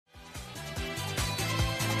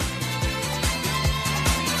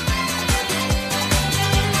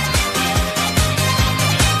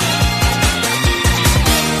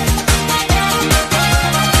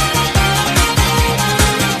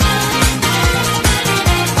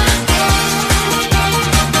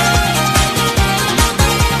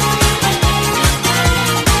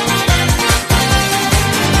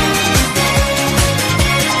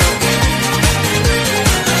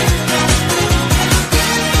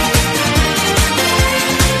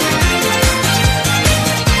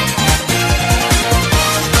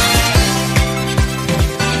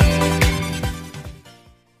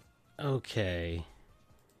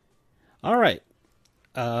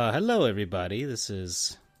Hello, everybody. This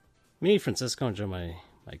is me, Francisco, and my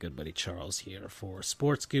good buddy Charles here for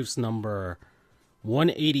Sports Goofs number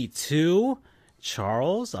 182.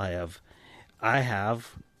 Charles, I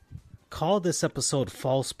have called this episode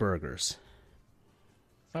False Burgers.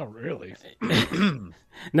 Oh, really?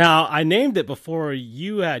 Now, I named it before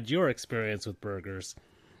you had your experience with burgers,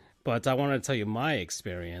 but I wanted to tell you my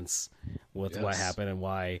experience with what happened and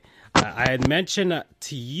why. I had mentioned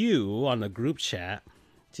to you on the group chat,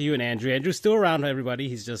 to you and Andrew. Andrew's still around, everybody.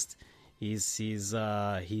 He's a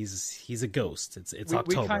ghost. It's October.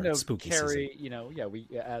 We kind of spooky carry, season. we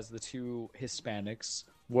as the two Hispanics.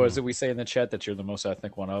 Was it we say in the chat that you're the most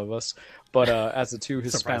ethnic one of us? But as the two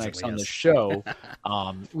Hispanics on the show,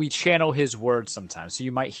 we channel his words sometimes. So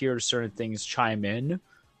you might hear certain things chime in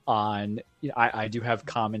on. I do have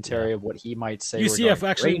commentary of what he might say. UCF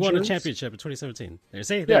actually won a championship in 2017.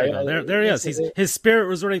 There you go. There he is. His spirit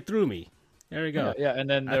was running through me. There we go. Yeah, and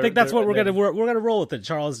then I think that's what we're gonna roll with it.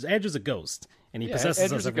 Charles, Andrew's a ghost, and he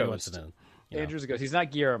possesses us every once in a while. Andrew's a ghost. He's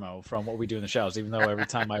not Guillermo from What We Do in the Shadows, even though every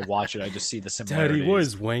time I watch it, I just see the similarities. Daddy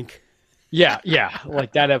was wank. Yeah.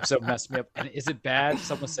 Like that episode messed me up. And is it bad?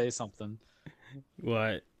 Someone say something.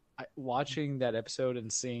 What? Watching that episode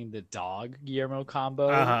and seeing the dog Guillermo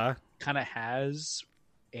combo kind of has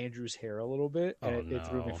Andrew's hair a little bit, and it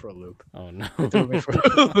threw me for a loop. Oh no! It threw me for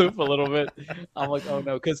a loop a little bit. I'm like, oh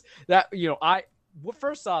no, because that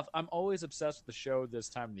first off, I'm always obsessed with the show this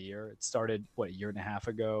time of the year. It started, a year and a half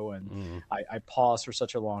ago, and I paused for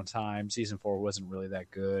such a long time. Season 4 wasn't really that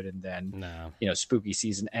good, and then, spooky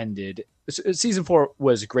season ended. Season 4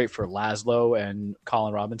 was great for Laszlo and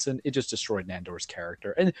Colin Robinson. It just destroyed Nandor's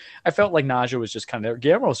character. And I felt like Naja was just kind of there.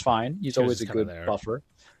 Guillermo's fine. He's always a good buffer.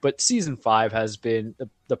 But Season 5 has been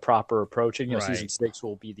the proper approach, and Season 6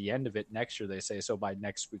 will be the end of it next year, they say. So by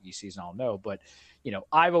next spooky season, I'll know. But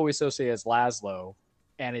I've always associated as Laszlo,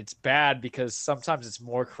 and it's bad because sometimes it's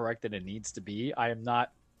more correct than it needs to be. I am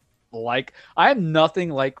nothing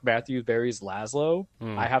like Matthew Berry's Laszlo.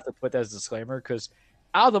 I have to put that as a disclaimer because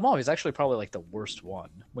out of them all, he's actually probably like the worst one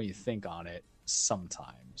when you think on it.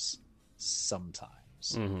 Sometimes,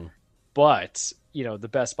 but the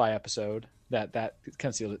Best Buy episode. That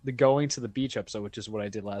concealed it. The going to the beach episode, which is what I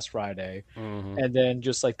did last Friday, and then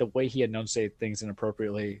just like the way he enunciated things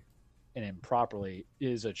inappropriately and improperly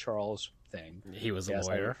is a Charles thing. He was a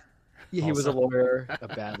lawyer. He was a lawyer, a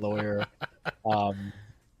bad lawyer.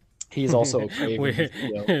 He's also a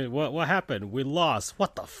craven. What happened? We lost.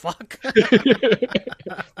 What the fuck?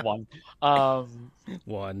 One.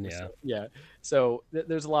 One, yeah. Yeah. So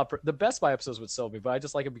there's a lot. The Best Buy episodes would sell me, but I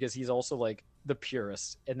just like him because he's also like the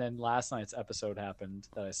purist. And then last night's episode happened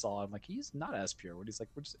that I saw. I'm like, he's not as pure. What he's like,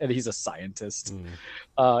 and he's a scientist.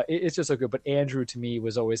 It's just so good. But Andrew to me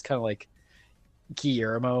was always kind of like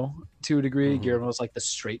Guillermo to a degree. Guillermo's like the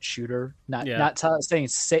straight shooter, not saying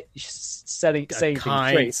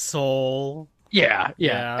kind soul.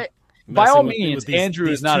 Yeah. By all means, Andrew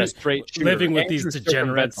is not a straight shooter. Living with these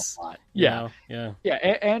degenerates. Yeah.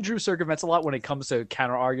 Andrew circumvents a lot when it comes to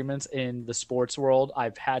counter arguments in the sports world.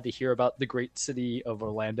 I've had to hear about the great city of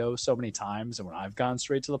Orlando so many times, and when I've gone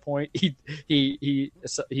straight to the point, he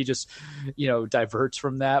just diverts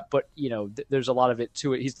from that. But there's a lot of it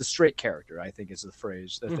to it. He's the straight character, I think, is the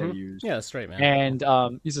phrase that they use. Yeah, straight man.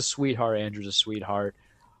 And he's a sweetheart. Andrew's a sweetheart.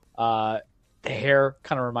 The hair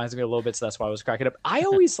kind of reminds me a little bit, so that's why I was cracking up. I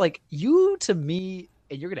always like you to me,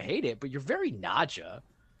 and you're gonna hate it, but you're very Naja.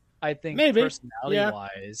 I think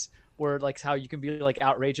personality-wise, where like how you can be like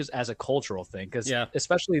outrageous as a cultural thing, because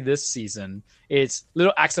especially this season, it's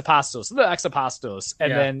little axapastos,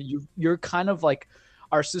 and then you're kind of like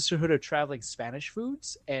our sisterhood of traveling Spanish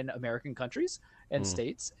foods and American countries and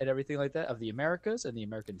states and everything like that of the Americas and the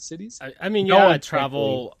American cities. I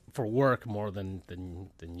travel for work more than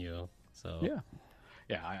you. So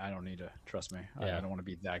I don't need to, trust me. I don't want to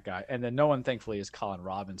be that guy. And then no one, thankfully, is Colin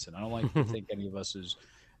Robinson. I don't like to think any of us is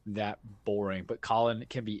that boring, but Colin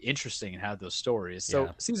can be interesting and have those stories.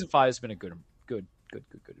 So season 5 has been a good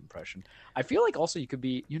impression. I feel like also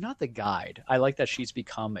you're not the guide. I like that she's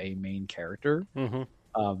become a main character.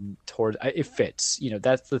 Toward it fits.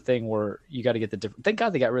 That's the thing where you got to get the different. Thank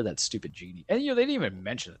God they got rid of that stupid genie. And they didn't even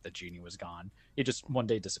mention that the genie was gone. It just one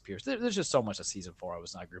day disappears. There's just so much of season 4 I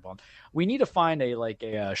was not agreeable on. We need to find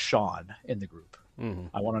a Sean in the group.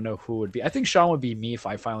 I want to know who would be. I think Sean would be me if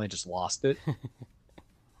I finally just lost it.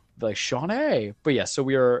 Like Sean, hey. But yeah, so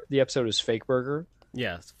the episode is Fake Burger.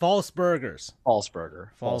 Yes, False Burgers. False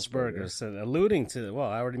Burger. So alluding to,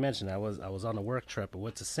 I already mentioned I was on a work trip. I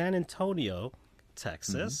went to San Antonio,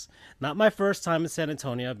 Texas. Not my first time in San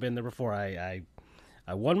Antonio. I've been there before. I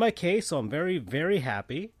won my case, so I'm very, very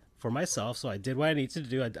happy for myself. So I did what I needed to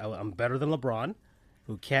do. I'm better than LeBron,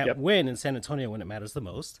 who can't win in San Antonio when it matters the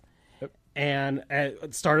most. Yep. And at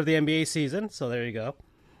the start of the NBA season, so there you go,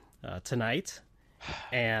 tonight.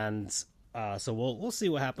 And so we'll see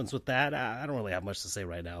what happens with that. I don't really have much to say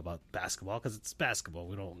right now about basketball because it's basketball.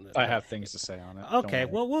 We don't. I have things to say on it. Okay,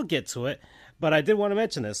 well, we'll get to it. But I did want to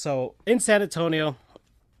mention this. So in San Antonio,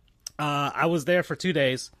 I was there for 2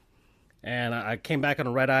 days, and I came back on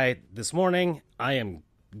a red eye this morning. I am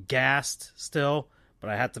gassed still, but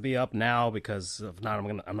I had to be up now because if not,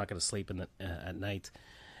 I'm not gonna sleep at night.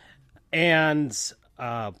 And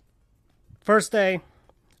first day.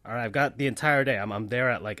 All right, I've got the entire day. I'm there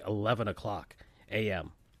at like 11 o'clock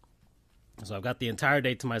a.m. So I've got the entire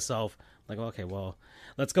day to myself. I'm like, okay, well,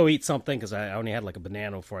 let's go eat something because I only had like a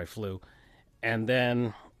banana before I flew. And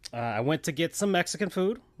then I went to get some Mexican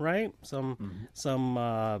food, right? Some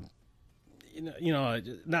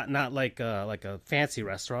not like a fancy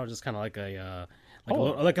restaurant, just kind of like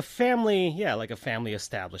a family, like a family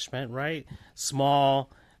establishment, right? Small.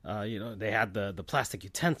 They had the plastic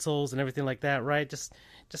utensils and everything like that, right? Just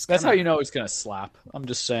that's how you know it's gonna slap. I'm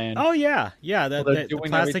just saying. Oh yeah. The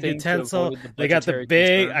plastic utensil. They got the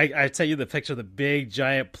big. I tell you the picture of the big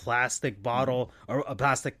giant plastic bottle or a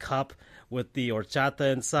plastic cup with the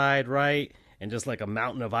horchata inside, right? And just like a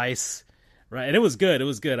mountain of ice, right? And it was good. It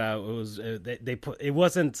was good. It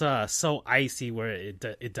wasn't so icy where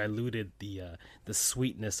it diluted the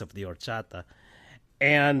sweetness of the horchata.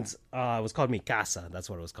 And it was called Mi Casa. That's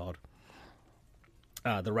what it was called.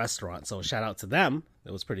 The restaurant. So shout out to them. It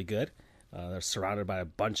was pretty good. They're surrounded by a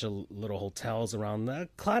bunch of little hotels around,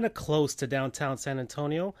 kind of close to downtown San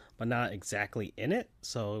Antonio, but not exactly in it.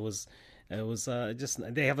 So it was just,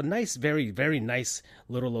 they have a nice, very, very nice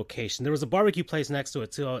little location. There was a barbecue place next to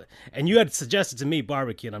it too. And you had suggested to me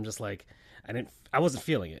barbecue, and I'm just like, I wasn't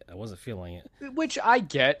feeling it. Which I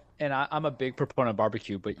get, and I'm a big proponent of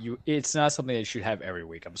barbecue, but it's not something that you should have every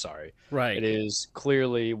week. I'm sorry. Right. It is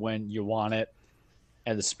clearly when you want it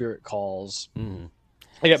and the spirit calls. Mm-hmm.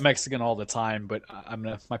 I get Mexican all the time, but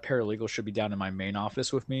my paralegal should be down in my main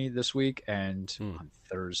office with me this week and on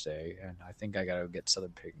Thursday, and I think I gotta get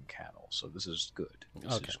Southern Pig and Cattle. So this is good.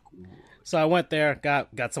 This is good. So I went there,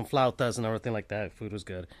 got some flautas and everything like that. Food was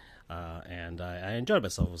good, and I enjoyed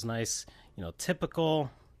myself. It was nice,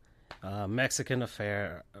 typical Mexican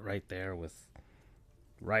affair right there with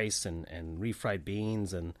rice and refried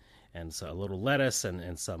beans and so a little lettuce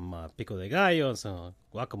and some pico de gallo and some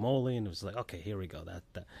guacamole, and it was like, okay, here we go.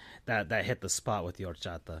 That hit the spot with the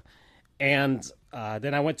horchata. And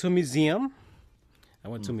then I went to a museum.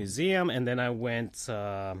 And then I went.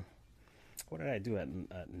 What did I do at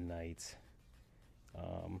night?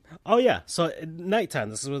 So at nighttime.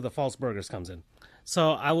 This is where the false burgers comes in.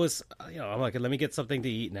 So I was, I'm like, let me get something to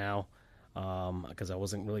eat now, because I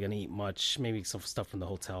wasn't really gonna eat much. Maybe some stuff from the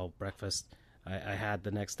hotel breakfast I had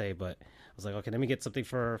the next day, but I was like, okay, let me get something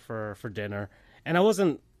for dinner. And I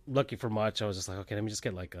wasn't looking for much. I was just like, okay, let me just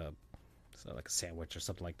get like a sandwich or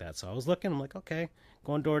something like that. So I was looking. I'm like, okay,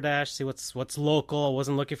 go on DoorDash, see what's local. I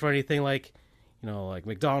wasn't looking for anything like, like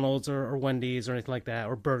McDonald's or Wendy's or anything like that,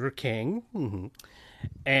 or Burger King. Mm-hmm.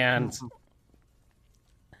 And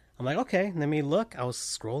I'm like, okay, let me look. I was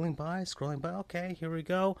scrolling by. Okay, here we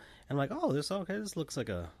go. And I'm like, oh, this looks like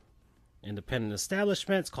a independent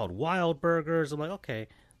establishment. It's called Wild Burgers. I'm like, okay,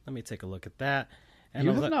 let me take a look at that. And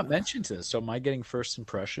you have not mentioned this, so am I getting first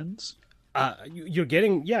impressions? You're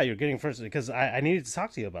getting first, because I needed to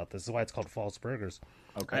talk to you about this. This is why it's called False Burgers.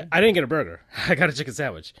 Okay. I didn't get a burger. I got a chicken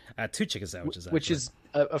sandwich. I had 2 chicken sandwiches, actually. Which is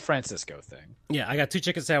a Francisco thing. Yeah, I got 2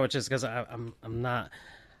 chicken sandwiches because I'm not.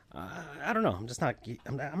 I don't know. I'm just not.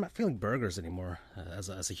 I'm not feeling burgers anymore as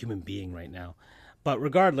a human being right now. But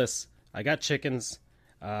regardless, I got chickens.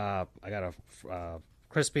 I got a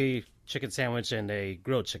crispy chicken sandwich and a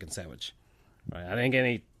grilled chicken sandwich. Right. I didn't get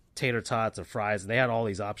any tater tots or fries. They had all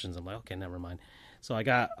these options. I'm like, okay, never mind. So I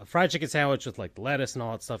got a fried chicken sandwich with like the lettuce and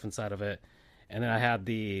all that stuff inside of it, and then I had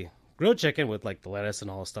the grilled chicken with like the lettuce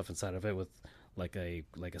and all the stuff inside of it with like a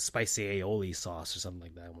spicy aioli sauce or something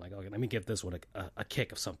like that. I'm like, okay, let me give this one a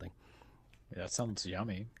kick of something. Yeah, that sounds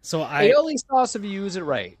yummy. So aioli sauce if you use it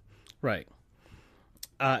right. Right.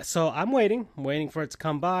 So I'm waiting for it to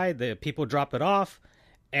come by. The people drop it off,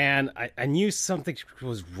 and I knew something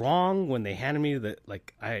was wrong when they handed me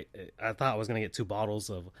I thought I was gonna get 2 bottles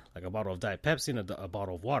of like a bottle of Diet Pepsi and a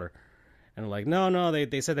bottle of water, and I'm like, no,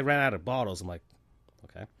 they said they ran out of bottles. I'm like,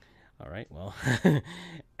 okay, all right, well,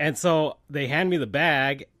 and so they hand me the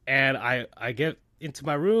bag, and I get into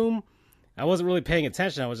my room. I wasn't really paying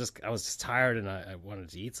attention. I was just tired, and I wanted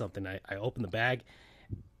to eat something. I opened the bag,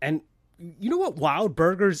 and you know what Wild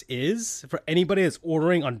Burgers is for anybody that's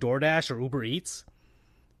ordering on DoorDash or Uber Eats?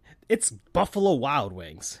 It's Buffalo Wild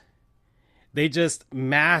Wings. They just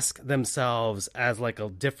mask themselves as like a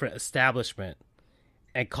different establishment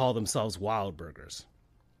and call themselves Wild Burgers.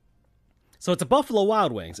 So it's a Buffalo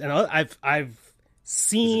Wild Wings, and I've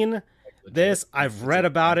seen this. I've read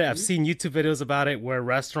about it. I've seen YouTube videos about it where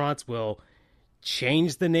restaurants will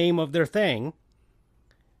change the name of their thing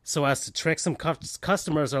so as to trick some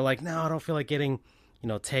customers. Are like, no, I don't feel like getting,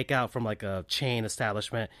 takeout from like a chain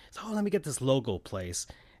establishment. So let me get this logo place.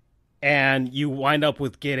 And you wind up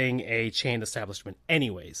with getting a chain establishment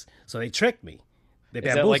anyways. So they tricked me.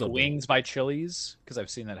 Is that like Wings by Chili's? Because I've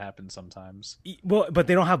seen that happen sometimes. Well, but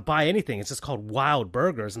they don't have buy anything. It's just called Wild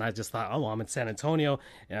Burgers. And I just thought, I'm in San Antonio.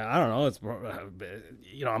 I don't know. It's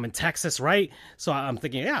I'm in Texas, right? So I'm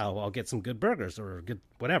thinking, I'll get some good burgers or good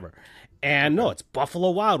whatever. And no, it's Buffalo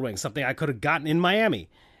Wild Wings, something I could have gotten in Miami.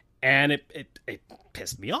 And it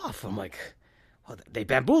pissed me off. I'm like, well, they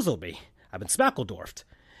bamboozled me. I've been Smackledorfed.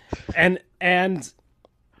 And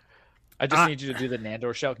I just need you to do the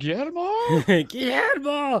Nandor shout. Get them all! Get them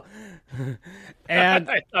all! And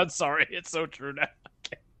I'm sorry, it's so true now.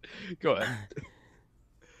 Okay. Go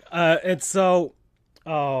ahead. And so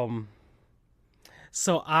I'm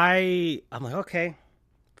like, okay,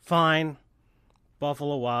 fine.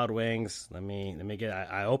 Buffalo Wild Wings. Let me get.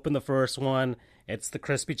 I opened the first one. It's the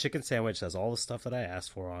crispy chicken sandwich. Has all the stuff that I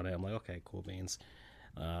asked for on it. I'm like, okay, cool beans.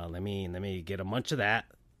 Let me get a bunch of that.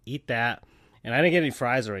 Eat that. And I didn't get any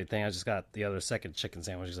fries or anything. I just got the other second chicken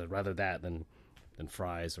sandwich. I'd rather that than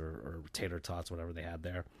fries or tater tots, whatever they had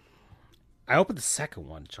there. I opened the second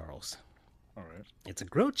one, Charles. All right. It's a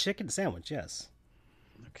grilled chicken sandwich, yes.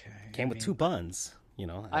 Okay. Came with 2 buns,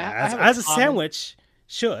 as a sandwich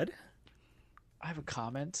should. I have a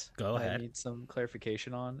comment. Go ahead. I need some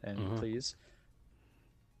clarification on, and please.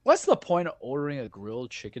 What's the point of ordering a grilled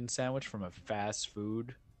chicken sandwich from a fast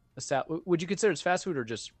food establishment? Would you consider it's fast food or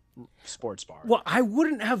just sports bar? Well, I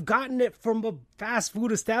wouldn't have gotten it from a fast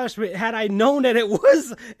food establishment had I known that it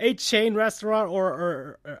was a chain restaurant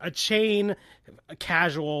or a chain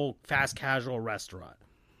fast casual restaurant.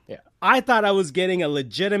 Yeah. I thought I was getting a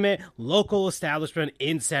legitimate local establishment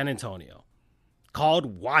in San Antonio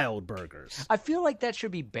called Wild Burgers. I feel like that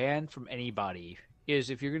should be banned from anybody. Is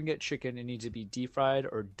if you're going to get chicken, it needs to be deep fried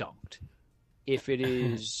or dunked. If it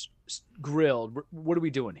is grilled, what are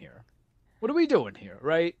we doing here? What are we doing here,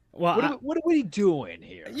 right? Well, what are we doing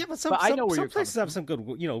here? Yeah, but some places have some good,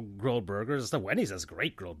 grilled burgers. The Wendy's has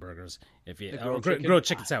great grilled burgers. Grilled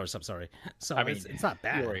chicken sandwich. I'm sorry. So I mean, it's not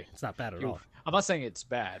bad. It's not bad at all. I'm not saying it's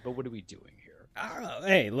bad, but what are we doing here?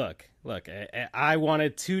 Hey, look. I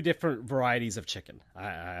wanted 2 different varieties of chicken.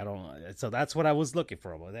 I don't. So that's what I was looking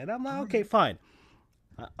for. And I'm like, okay, fine.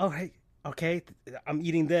 Okay. I'm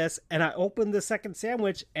eating this, and I opened the second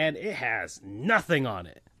sandwich, and it has nothing on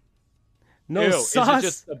it. No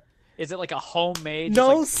sauce. Is it like a homemade?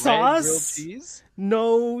 No just like bread, sauce. grilled cheese?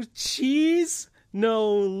 No cheese.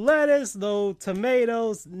 No lettuce. No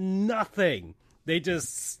tomatoes. Nothing. They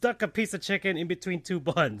just stuck a piece of chicken in between 2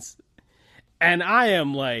 buns, and I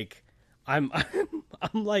am like, I'm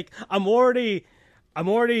already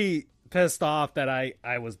pissed off that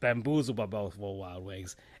I was bamboozled by Buffalo Wild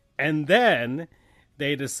Wings, and then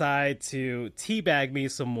they decide to teabag me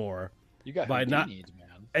some more. You got Houdini'd,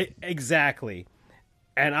 man. Exactly,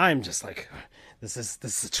 and I'm just like, this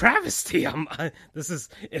is a travesty.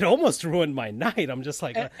 It almost ruined my night. I'm just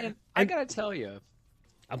like, and I gotta tell you,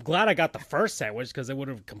 I'm glad I got the first sandwich because it would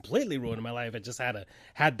have completely ruined my life. I just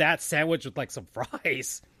had that sandwich with like some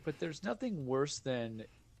fries. But there's nothing worse than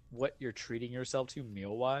what you're treating yourself to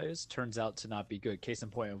meal wise turns out to not be good. Case in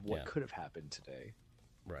point of what could have happened today.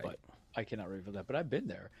 Right. But I cannot reveal that. But I've been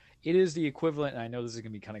there. It is the equivalent, and I know this is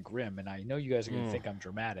going to be kind of grim, and I know you guys are going to think I'm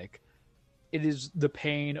dramatic. It is the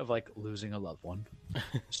pain of like losing a loved one.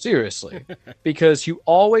 Seriously. Because you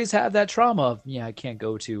always have that trauma of, I can't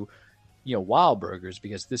go to, Wild Burgers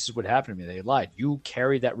because this is what happened to me. They lied. You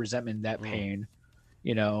carry that resentment, that pain.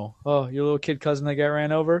 Your little kid cousin that got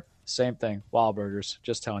ran over? Same thing. Wild Burgers.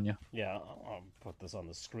 Just telling you. Yeah, I'll put this on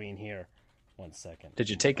the screen here. 1 second. Did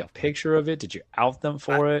you take a picture of it? Did you out them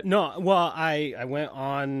for it? No. Well, I went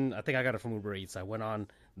on. I think I got it from Uber Eats. I went on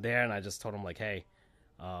there and I just told them like, hey,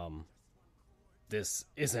 this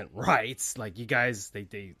isn't right. Like you guys,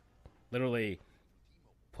 they literally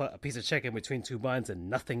put a piece of chicken between 2 buns and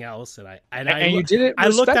nothing else. And you did it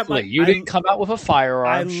respectfully. You didn't come out with a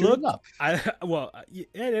firearm. And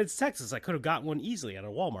it's Texas. I could have gotten one easily at a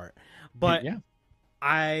Walmart, but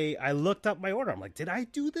I looked up my order. I'm like, did I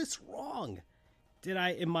do this wrong? Did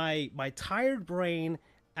I, in my tired brain,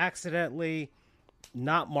 accidentally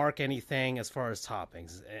not mark anything as far as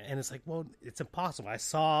toppings. And it's like, well, it's impossible. I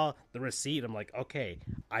saw the receipt. I'm like, okay,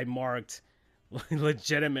 I marked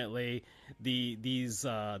legitimately these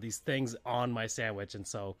things on my sandwich. And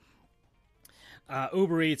so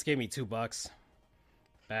Uber Eats gave me $2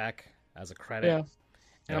 back as a credit. Yeah.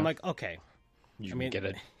 And I'm like, okay. You can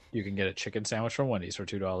get a chicken sandwich from Wendy's for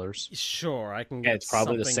 $2. Sure, I can get it's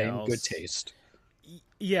probably the same else. Good taste.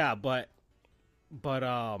 Yeah, but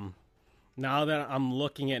now that I'm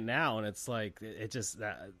looking at now, and it's like it just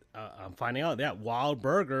I'm finding out that Wild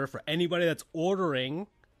Burger, for anybody that's ordering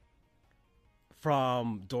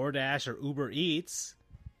from DoorDash or Uber Eats,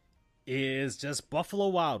 is just Buffalo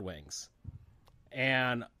Wild Wings,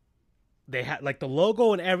 and they have like the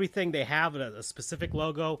logo and everything. They have a specific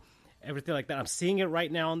logo, everything like that. I'm seeing it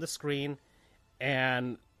right now on the screen,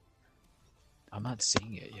 and I'm not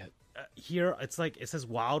seeing it yet. Here it's like it says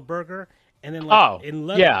Wild Burger. And then, like, you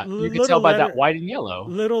can tell by that white and yellow.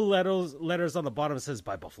 Little letters on the bottom says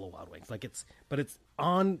by Buffalo Wild Wings. Like it's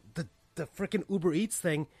on the freaking Uber Eats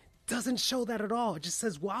thing. Doesn't show that at all. It just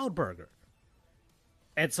says Wild Burger.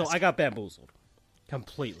 And so I got bamboozled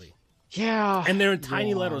completely. Yeah, and they're in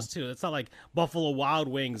tiny letters too. It's not like Buffalo Wild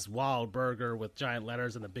Wings Wild Burger with giant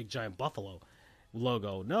letters and the big giant buffalo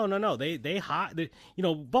logo. No. They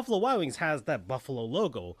Buffalo Wild Wings has that buffalo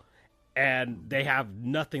logo. And they have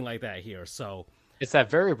nothing like that here, so it's that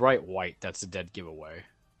very bright white that's a dead giveaway.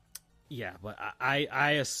 Yeah, but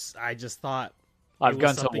I just thought I've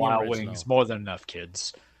gone to Wild Wings more than enough,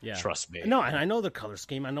 kids. Yeah, trust me. No, and I know the color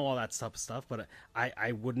scheme, I know all that stuff, but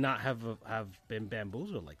I would not have been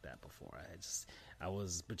bamboozled like that before. I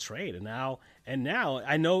was betrayed, and now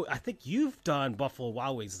I know. I think you've done Buffalo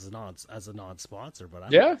Wild Wings as a non-sponsor, but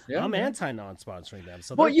I'm anti non-sponsoring them.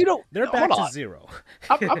 So they're back to zero.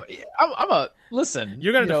 Listen.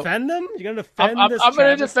 You're gonna defend them. You're gonna defend this. I'm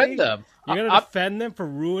gonna defend them. You're gonna defend them for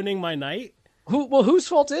ruining my night. Whose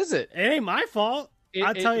fault is it? It ain't my fault.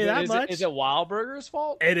 I'll tell you that much. Is it Wild Burger's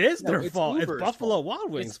fault? It is their fault. It's Buffalo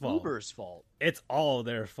Wild Wings' fault. It's Uber's fault. It's all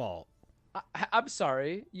their fault. I'm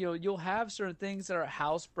sorry, you'll have certain things that are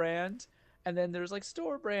house brand, and then there's like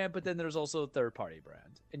store brand, but then there's also a third party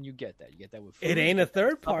brand, and you get that with food. It ain't a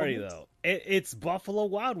third party though. It's Buffalo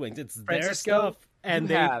Wild Wings. It's their stuff, and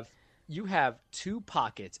you have two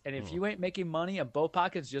pockets, and if you ain't making money on both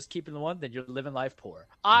pockets, just keeping the one, then you're living life poor.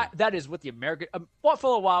 That is what the American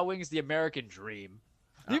Buffalo Wild Wings, the American dream.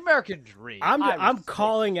 The American dream. I'm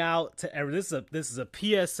calling out to every. This is a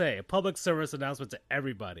PSA, a public service announcement to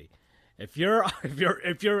everybody. If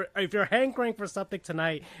you're hankering for something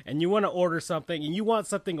tonight and you want to order something and you want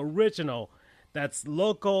something original, that's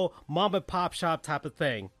local mom and pop shop type of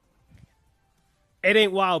thing, it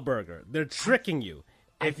ain't Wild Burger. They're tricking you.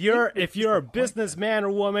 If you're a businessman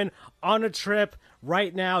or woman on a trip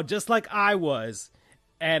right now, just like I was,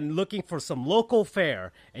 and looking for some local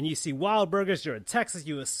fare, and you see Wild Burgers, you're in Texas,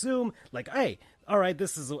 you assume like, hey, all right,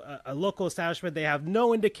 this is a local establishment. They have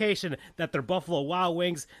no indication that they're Buffalo Wild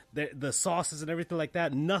Wings, the sauces and everything like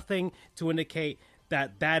that. Nothing to indicate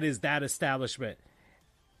that is that establishment.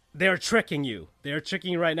 They're tricking you. They're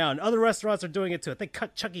tricking you right now. And other restaurants are doing it too. I think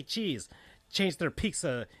Chuck E. Cheese changed their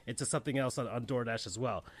pizza into something else on DoorDash as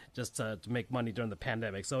well, just to make money during the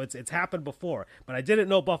pandemic. So it's happened before. But I didn't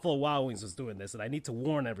know Buffalo Wild Wings was doing this, and I need to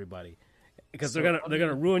warn everybody. Because they're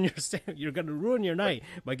gonna ruin you're gonna ruin your night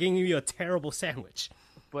by giving you a terrible sandwich.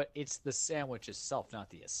 But it's the sandwich itself, not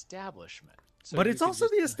the establishment. So but it's also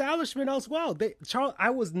the establishment as well. Charles, I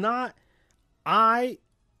was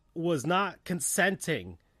not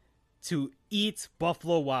consenting to eat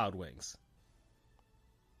Buffalo Wild Wings.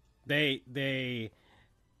 They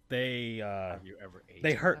have you ever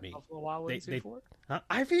they hurt me. Buffalo Wild Wings before?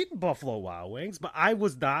 I've eaten Buffalo Wild Wings, but I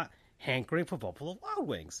was not hankering for Buffalo Wild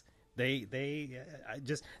Wings. They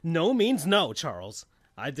just no means no, Charles.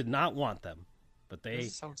 I did not want them, but they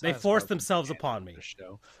forced themselves upon me.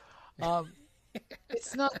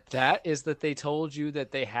 It's not that. Is that they told you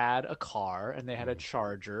that they had a car and they had a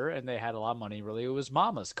charger and they had a lot of money. Really, it was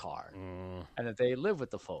Mama's car, and that they live with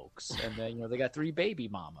the folks, and then they got 3 baby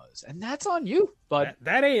mamas, and that's on you. But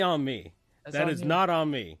that ain't on me. That is not on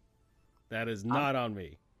me. That is not on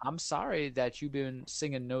me. I'm sorry that you've been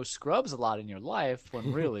singing No Scrubs a lot in your life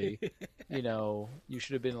when really, you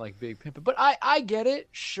should have been like Big Pimpin'. But I get it,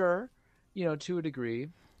 sure, to a degree.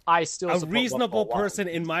 I still a reasonable person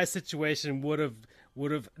in my situation would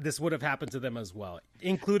have happened to them as well,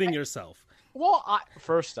 including yourself. Well,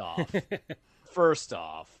 first off,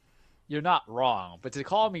 you're not wrong, but to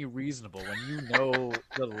call me reasonable when you know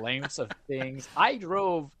the lengths of things. I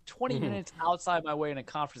drove 20 minutes outside my way in a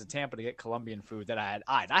conference in Tampa to get Colombian food that I had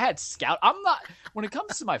eyed. I had scout. I'm not, when it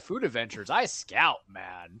comes to my food adventures, I scout,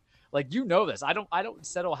 man. Like, you know this. I don't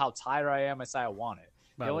settle how tired I am. I say I want it.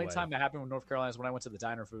 The only time that happened with North Carolina is when I went to the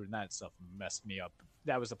diner food, and that stuff messed me up.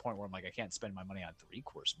 That was the point where I'm like, I can't spend my money on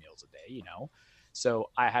 3-course meals a day, you know? So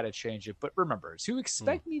I had to change it. But remember, to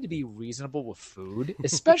expect me to be reasonable with food,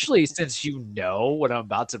 especially since you know what I'm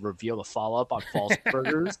about to reveal the follow-up on false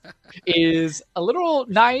burgers, is a little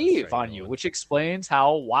naive on you, which explains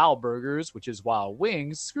how Wild Burgers, which is Wild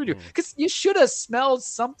Wings, screwed you. Because you should have smelled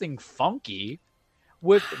something funky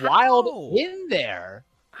with Wild in there.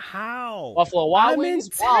 How? Buffalo Wild Wings,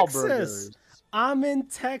 Wild Burgers. I'm in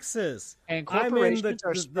Texas. And corporations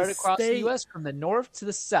are spread across the U.S. from the north to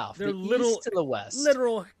the south, the east to the west.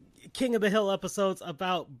 Literal King of the Hill episodes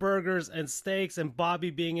about burgers and steaks and Bobby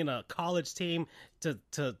being in a college team to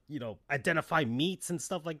identify meats and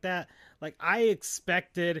stuff like that. Like, I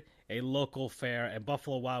expected a local fare, and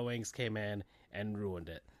Buffalo Wild Wings came in and ruined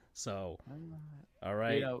it. So, all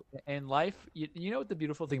right. You know, in life, you know what the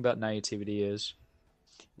beautiful thing about naivety is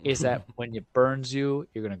that when it burns you,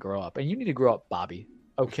 you're going to grow up. And you need to grow up, Bobby.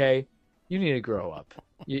 Okay? You need to grow up.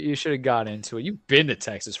 You should have got into it. You've been to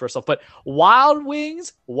Texas, first off. But Wild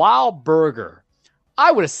Wings, Wild Burger,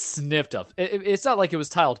 I would have sniffed up. It's not like it was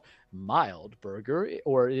titled mild burger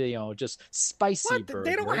or, just spicy burger.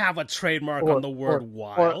 They don't have a trademark on the word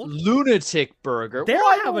wild. Or lunatic burger. They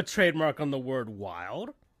don't have a trademark on the word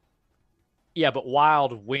wild. Yeah, but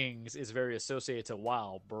Wild Wings is very associated to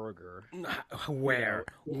Wild Burger. Where?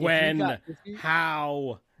 When?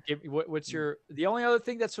 How? What's your... The only other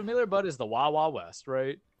thing that's familiar, bud, is the Wild Wild West,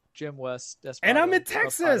 right? Jim West. Desperado, and I'm in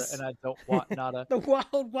Texas. And I don't want nada. The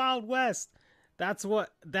Wild Wild West. That's what...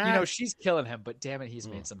 she's killing him, but damn it, he's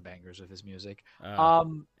made some bangers with his music.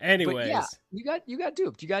 Anyways. Yeah, you got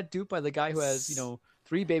duped. You got duped by the guy who has,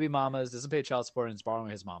 3 baby mamas, doesn't pay child support, and is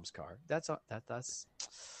borrowing his mom's car. That's...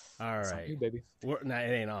 All right, on you, baby. It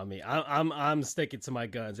ain't on me. I'm sticking to my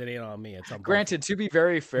guns. It ain't on me. It's on. Granted, to be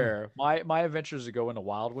very fair, my adventures to go into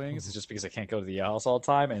Wild Wings is just because I can't go to the house all the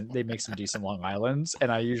time, and they make some decent Long Islands,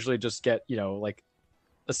 and I usually just get like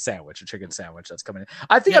a sandwich, a chicken sandwich that's coming in.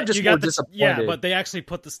 I think I'm just more disappointed. Yeah, but they actually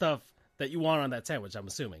put the stuff that you want on that sandwich, I'm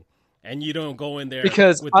assuming. And you don't go in there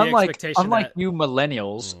because with the expectation unlike you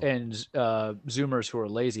millennials and Zoomers who are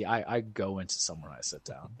lazy, I go into somewhere and I sit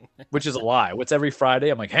down, which is a lie. What's every Friday?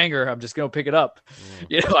 I'm like, hanger, I'm just gonna pick it up.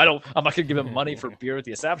 I'm not gonna give him money for beer at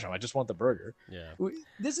the establishment. I just want the burger. Yeah,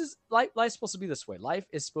 this is life's supposed to be this way. Life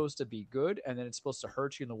is supposed to be good, and then it's supposed to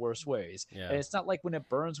hurt you in the worst ways. Yeah. And it's not like when it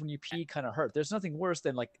burns when you pee kind of hurt. There's nothing worse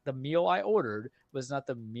than like the meal I ordered was not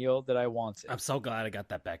the meal that I wanted. I'm so glad I got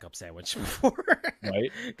that backup sandwich before,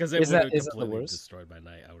 right? Because it would have completely destroyed my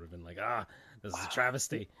night. I would have been like, this is a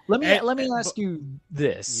travesty. Let me ask you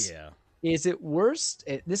this. Yeah. Is it worse?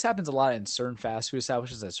 This happens a lot in certain fast food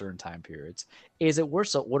establishments at certain time periods. Is it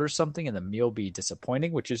worse to order something and the meal be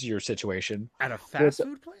disappointing, which is your situation? At a fast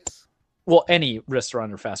food place? Well, any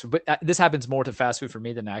restaurant or fast food. But this happens more to fast food for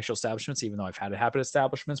me than actual establishments, even though I've had it happen at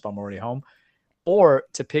establishments, but I'm already home. Or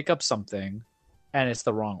to pick up something and it's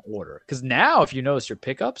the wrong order. Because now, if you notice your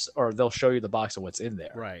pickups, or they'll show you the box of what's in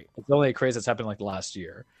there. Right. It's only a craze that's happened like last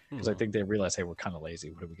year. Because I think they realized, hey, we're kind of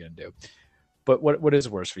lazy. What are we going to do? But what is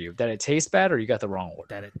worse for you? That it tastes bad or you got the wrong order?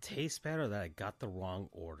 That it tastes bad or that I got the wrong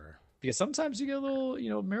order? Because sometimes you get a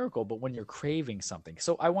little, miracle, but when you're craving something.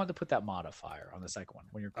 So I wanted to put that modifier on the second one,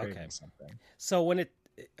 when you're craving something. So when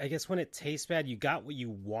it tastes bad, you got what you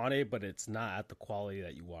wanted, but it's not at the quality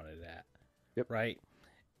that you wanted it at. Yep. Right?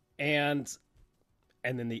 And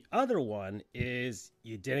then the other one is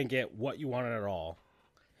you didn't get what you wanted at all.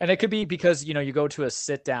 And it could be because, you go to a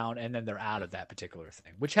sit down and then they're out of that particular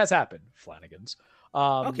thing, which has happened, Flanagan's.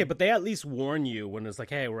 Okay, but they at least warn you when it's like,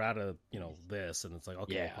 hey, we're out of, this. And it's like,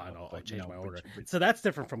 okay, fine, I'll change my order. So that's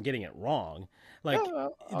different from getting it wrong. Like,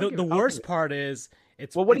 the worst part is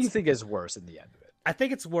what do you think is worse in the end of it? I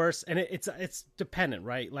think it's worse, and it's dependent,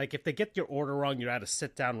 right? Like, if they get your order wrong, you're at a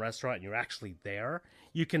sit-down restaurant and you're actually there,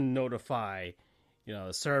 you can notify,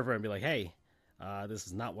 the server and be like, hey, this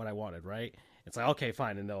is not what I wanted, right? It's like, okay,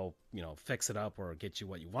 fine, and they'll, fix it up or get you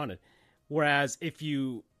what you wanted. Whereas if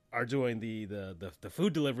you are doing the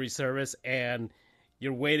food delivery service and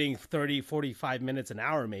you're waiting 30, 45 minutes, an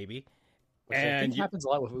hour maybe, which and I think happens a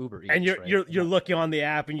lot with Uber Eats, and you're looking on the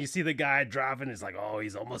app and you see the guy driving, it's like, oh,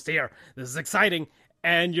 he's almost here. This is exciting,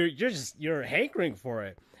 and you're hankering for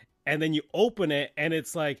it, and then you open it and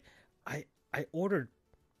it's like, I ordered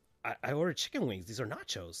chicken wings. These are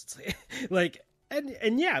nachos. It's like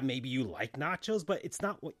And yeah, maybe you like nachos, but it's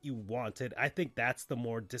not what you wanted. I think that's the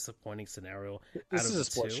more disappointing scenario. This is a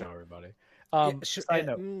sports show, everybody. Side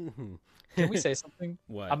note, can we say something?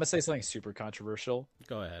 What? I'm gonna say something super controversial.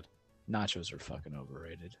 Go ahead. Nachos are fucking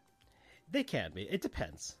overrated. They can be. It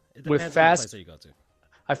depends. It With depends fast, on the place that you go to.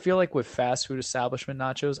 I feel like with fast food establishment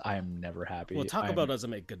nachos, I am never happy. Well, Taco Bell doesn't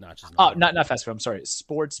make good nachos. Oh, not fast food. I'm sorry,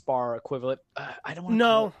 sports bar equivalent. I don't want to.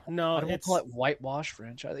 No, I don't want to call it whitewash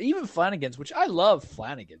franchise. Even Flanagan's, which I love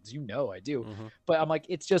Flanagan's, you know I do. Mm-hmm. But I'm like,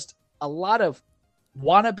 it's just a lot of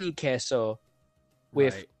wannabe queso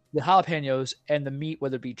with the jalapenos and the meat,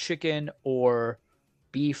 whether it be chicken or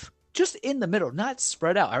beef, just in the middle, not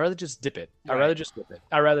spread out. I rather just dip it. I rather just dip it.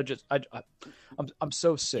 I rather just. I'm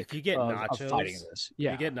so sick. If you get nachos, of fighting this.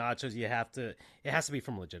 Yeah. If you get nachos, you have to. It has to be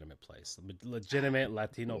from a legitimate place, legitimate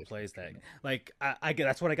Latino place. That like I get.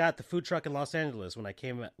 That's what I got at the food truck in Los Angeles when I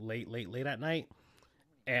came late at night,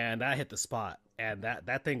 and I hit the spot, and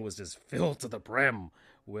that thing was just filled to the brim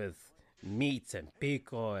with meats and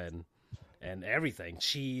pico and everything,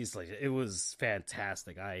 cheese. Like it was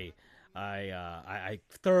fantastic. I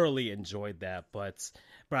thoroughly enjoyed that, but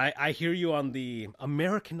I hear you on the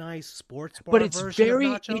Americanized sports bar. But it's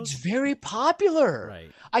very popular.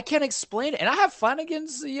 Right. I can't explain it. And I have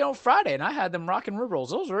Flanagan's, Friday, and I had them rockin' rib rolls.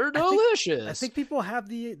 Those are delicious. I think people have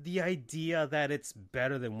the idea that it's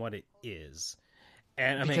better than what it is.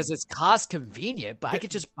 And because it's cost convenient, but I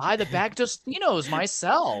could just buy the bag Tostinos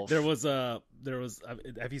myself. There was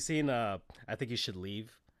have you seen I Think You Should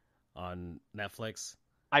Leave on Netflix?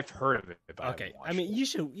 I've heard of it. But okay, I mean, you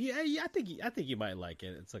should. Yeah, I think you might like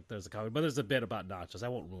it. It's like there's a comedy, but there's a bit about nachos. I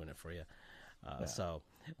won't ruin it for you. So,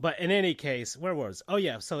 but in any case, where was? Oh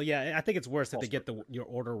yeah, so yeah, I think it's worse if they get your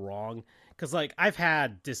order wrong, because like I've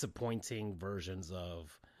had disappointing versions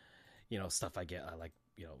of, stuff I get. I like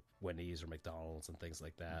Wendy's or McDonald's and things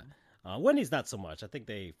like that. Wendy's not so much. I think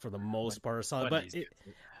they, for the most part, are solid. But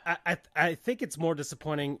I think it's more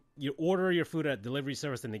disappointing. You order your food at delivery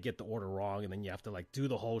service and they get the order wrong, and then you have to like do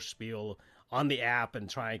the whole spiel on the app and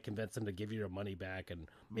try and convince them to give you your money back. And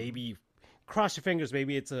maybe cross your fingers.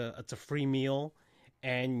 Maybe it's a free meal,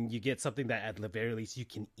 and you get something that at the very least you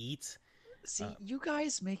can eat. See, you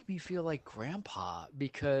guys make me feel like grandpa,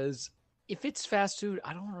 because if it's fast food,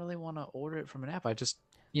 I don't really want to order it from an app. I just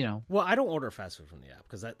Well, I don't order fast food from the app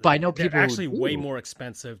because I know people they're actually way more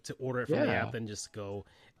expensive to order it from the app than just go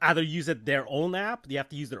either use their own app. You have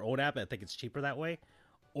to use their own app. I think it's cheaper that way,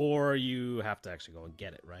 or you have to actually go and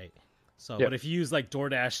get it, right? So, but if you use like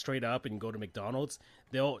DoorDash straight up and go to McDonald's,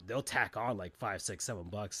 they'll tack on like $5, $6,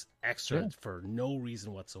 $7 extra for no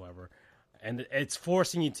reason whatsoever, and it's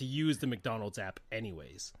forcing you to use the McDonald's app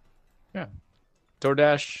anyways. Yeah,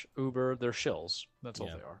 DoorDash, Uber, they're shills. That's all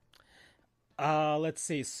they are. Let's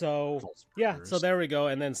see. So so there we go.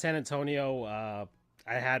 And then San Antonio,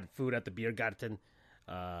 I had food at the Biergarten,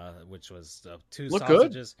 which was 2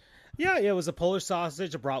 sausages. Good. Yeah, it was a Polish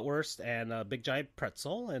sausage, a bratwurst, and a big giant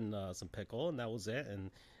pretzel, and some pickle, and that was it.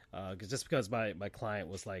 And just because my client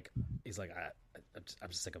was like, he's like, I'm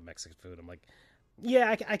just sick of Mexican food. I'm like,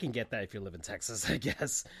 yeah, I can get that if you live in Texas, I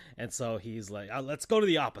guess. And so he's like, let's go to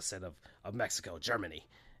the opposite of Mexico, Germany.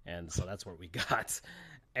 And so that's where we got.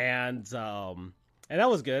 And that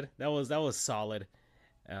was good. That was solid.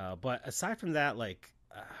 But aside from that, like,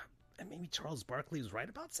 maybe Charles Barkley was right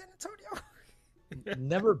about San Antonio.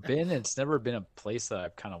 Never been. It's never been a place that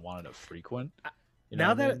I've kind of wanted to frequent.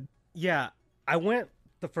 I went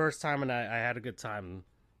the first time and I had a good time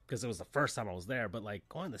because it was the first time I was there. But like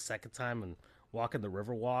going the second time and walking the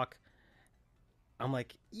Riverwalk, I'm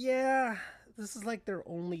like, yeah, this is like their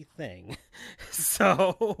only thing.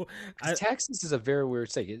 So Texas is a very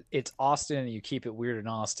weird state. It's Austin, and you keep it weird in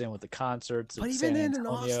Austin with the concerts. But even then in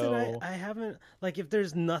Austin, I haven't, like, if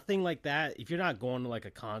there's nothing like that, if you're not going to like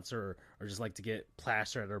a concert or just like to get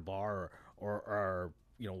plastered at a bar or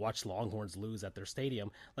watch Longhorns lose at their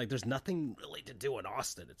stadium, like there's nothing really to do in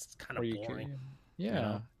Austin. It's kind of boring.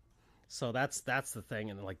 Yeah. So that's the thing.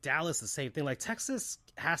 And like Dallas, the same thing. Like Texas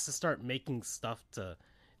has to start making stuff to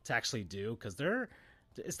actually do, because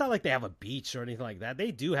it's not like they have a beach or anything like that.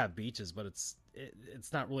 They do have beaches, but it's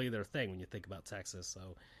not really their thing when you think about Texas.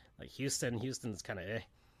 So like Houston's kind of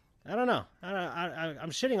I don't know. I'm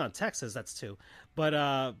shitting on Texas. That's too, but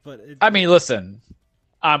I mean, listen,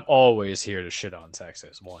 I'm always here to shit on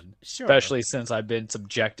Texas. Especially since I've been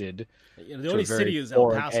subjected the only city is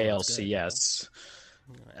El Paso. ALCS.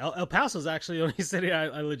 El Paso is actually the only city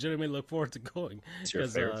I legitimately look forward to going. It's your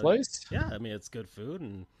favorite place? Yeah, I mean, it's good food,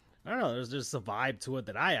 and I don't know, there's just a vibe to it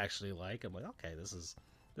that I actually like. I'm like, okay, this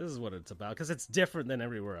is what it's about, because it's different than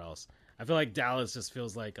everywhere else. I feel like Dallas just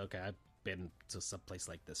feels like, okay, I've been to some place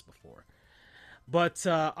like this before. But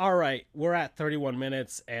all right, we're at 31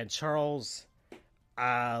 minutes, and Charles,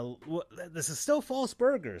 this is still false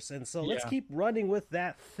burgers, and so let's keep running with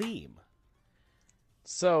that theme.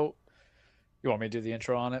 So, you want me to do the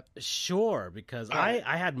intro on it? Sure, because I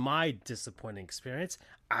had my disappointing experience.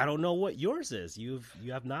 I don't know what yours is. You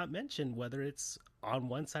have not mentioned whether it's on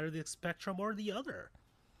one side of the spectrum or the other.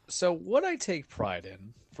 So what I take pride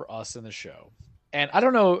in for us in the show, and I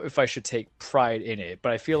don't know if I should take pride in it,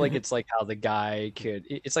 but I feel like it's like how the guy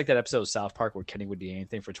it's like that episode of South Park where Kenny would do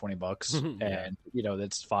anything for $20 and,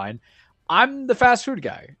 that's fine. I'm the fast food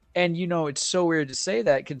guy. And, it's so weird to say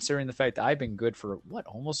that considering the fact that I've been good for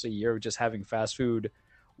almost a year just having fast food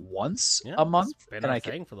once a month. It's been our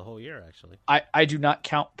thing for the whole year, actually. I do not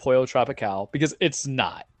count Pollo Tropical because it's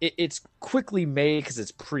not. It's quickly made because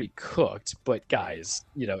it's pre-cooked. But guys,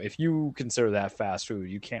 if you consider that fast food,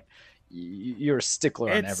 you can't. You're a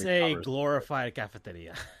stickler on every. It's a glorified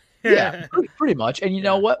cafeteria. Yeah, pretty much. And you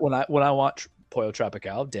know what? When I want Pollo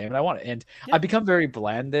Tropical, damn it, I want it. And I become very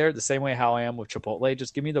bland there, the same way how I am with Chipotle.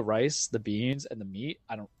 Just give me the rice, the beans, and the meat.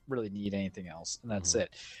 I don't really need anything else, and that's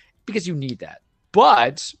it. Because you need that.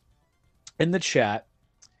 But in the chat,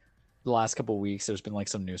 the last couple of weeks, there's been like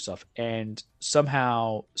some new stuff, and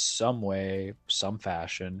somehow, some way, some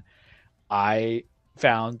fashion, I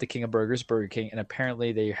found the King of Burgers, Burger King, and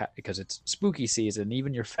apparently because it's spooky season,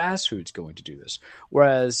 even your fast food's going to do this.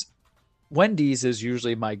 Whereas Wendy's is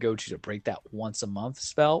usually my go-to to break that once a month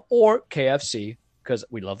spell, or KFC because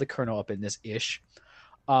we love the Colonel up in this ish.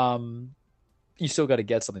 You still got to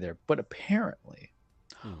get something there, but apparently,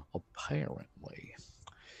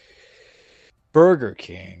 Burger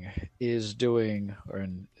King is doing, or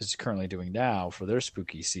is currently doing now for their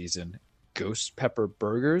spooky season, ghost pepper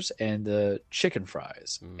burgers and the chicken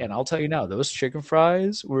fries. And I'll tell you now, those chicken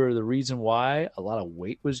fries were the reason why a lot of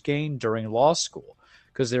weight was gained during law school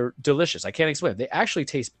because they're delicious. I can't explain it. They actually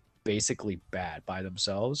taste basically bad by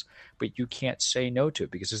themselves, but you can't say no to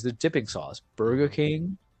it because there's the dipping sauce. Burger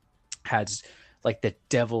King has like the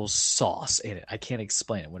devil's sauce in it. I can't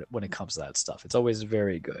explain it when it comes to that stuff. It's always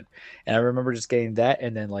very good. And I remember just getting that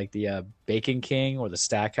and then like the Bacon King or the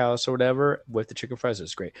Stackhouse or whatever with the chicken fries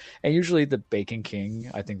is great. And usually the Bacon King,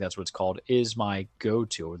 I think that's what it's called, is my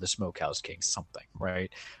go-to, or the Smokehouse King, something,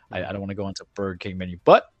 right? I don't want to go into Burger King menu.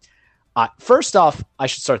 But first off, I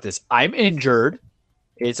should start this. I'm injured.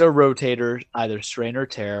 It's a rotator, either strain or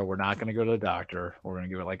tear. We're not going to go to the doctor. We're going to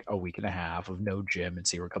give it like a week and a half of no gym and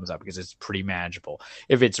see where it comes out because it's pretty manageable.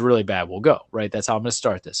 If it's really bad, we'll go, right? That's how I'm going to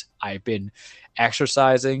start this. I've been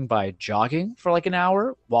exercising by jogging for like an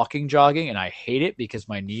hour, walking, jogging, and I hate it because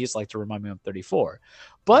my knees like to remind me I'm 34.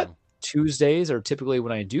 But Tuesdays are typically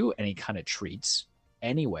when I do any kind of treats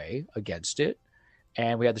anyway against it.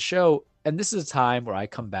 And we had the show. And this is a time where I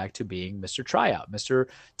come back to being Mr. Tryout, Mr.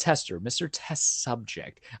 Tester, Mr. Test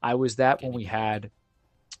Subject. I was that when we had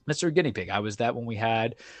Mr. Guinea Pig. I was that when we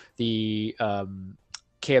had the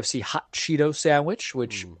KFC Hot Cheeto sandwich,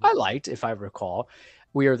 which I liked, if I recall.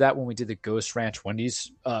 We are that when we did the Ghost Ranch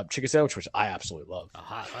Wendy's chicken sandwich, which I absolutely love. The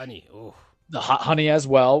hot honey. Ooh. The hot honey as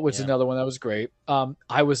well, which is another one that was great.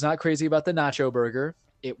 I was not crazy about the nacho burger.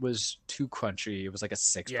 It was too crunchy. It was like a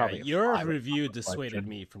 6, probably. Your review dissuaded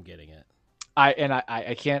me from getting it.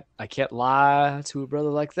 I can't lie to a brother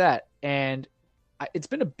like that. And it's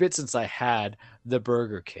been a bit since I had the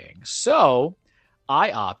Burger King, so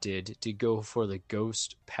I opted to go for the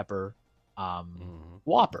Ghost Pepper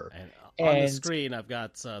Whopper. And on the screen, I've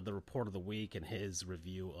got the report of the week and his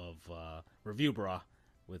review of Review Bra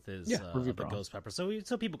with his the Ghost Pepper, so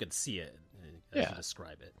people could see it as you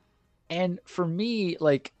describe it. And for me,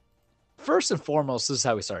 like, first and foremost, this is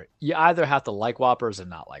how we start. You either have to like Whoppers and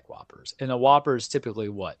not like Whoppers. And a Whopper is typically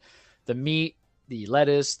what? The meat, the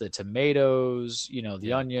lettuce, the tomatoes,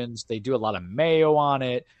 the onions. They do a lot of mayo on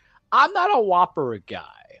it. I'm not a Whopper guy.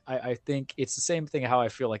 I think it's the same thing how I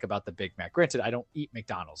feel like about the Big Mac. Granted, I don't eat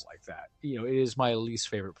McDonald's like that. It is my least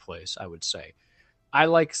favorite place, I would say. I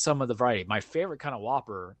like some of the variety. My favorite kind of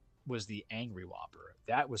Whopper was the Angry Whopper.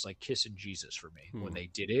 That was like kissing Jesus for me. When they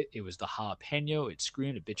did it, it was the jalapeno. It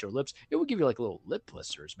screamed, it bit your lips. It would give you like little lip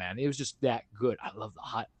blisters, man. It was just that good. I love the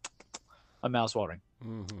hot. I'm mouth watering.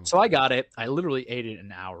 So I got it. I literally ate it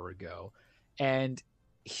an hour ago. And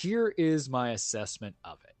here is my assessment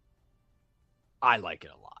of it. I like it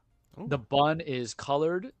a lot. Ooh. The bun is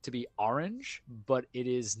colored to be orange, but it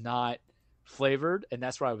is not flavored. And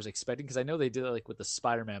that's what I was expecting because I know they did it like with the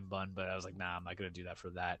Spider-Man bun, but I was like, nah, I'm not going to do that for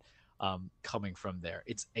that. Coming from there,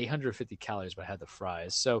 it's 850 calories, but I had the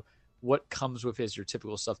fries. So what comes with is your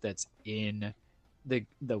typical stuff that's in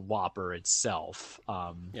the Whopper itself.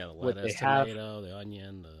 The lettuce, tomato, the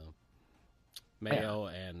onion, the mayo,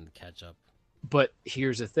 and ketchup. But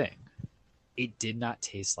here's the thing. It did not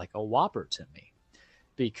taste like a Whopper to me.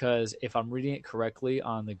 Because if I'm reading it correctly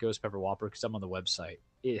on the ghost pepper Whopper, because I'm on the website,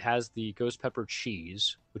 it has the ghost pepper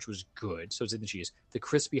cheese, which was good. So it's in the cheese. The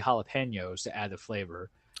crispy jalapenos to add the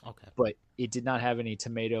flavor. Okay. But it did not have any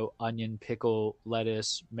tomato, onion, pickle,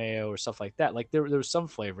 lettuce, mayo, or stuff like that. Like there was some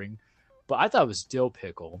flavoring, but I thought it was dill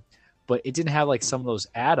pickle. But it didn't have like some of those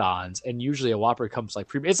add-ons. And usually a Whopper comes like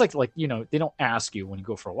it's like you know, they don't ask you when you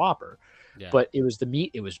go for a Whopper. Yeah. But it was the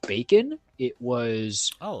meat, it was bacon, it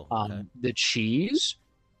was the cheese,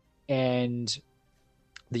 and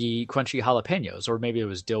the crunchy jalapenos, or maybe it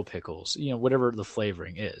was dill pickles, you know, whatever the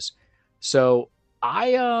flavoring is. So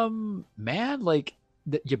I man, like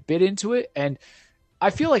you bit into it, and I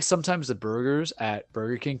feel like sometimes the burgers at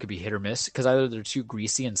Burger King could be hit or miss because either they're too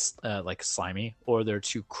greasy and like slimy, or they're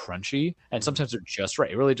too crunchy, and sometimes they're just right.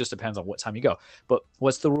 It really just depends on what time you go. But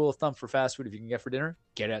what's the rule of thumb for fast food? If you can get for dinner,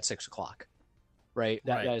 get it at 6 o'clock, right?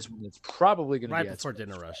 That is when it's probably going to be right before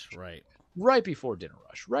dinner rush, right? Right before dinner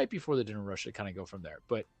rush, right before the dinner rush, to kind of go from there.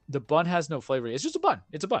 But the bun has no flavor. It's just a bun.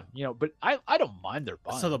 It's a bun, you know. But I don't mind their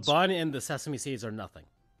buns. So the bun and the sesame seeds are nothing.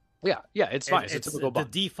 Yeah, it's fine. It's a typical bun. The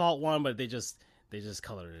default one, but they just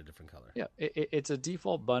colored it a different color. Yeah, it's a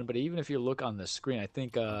default bun, but even if you look on the screen, I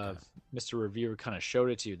think Mr. Reviewer kind of showed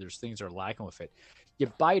it to you. There's things that are lacking with it. You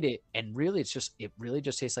bite it, and really, it really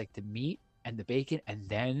just tastes like the meat and the bacon, and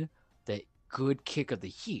then the good kick of the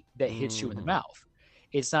heat that hits you in the mouth.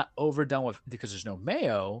 It's not overdone with because there's no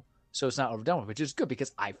mayo, so it's not overdone with, which is good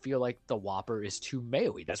because I feel like the Whopper is too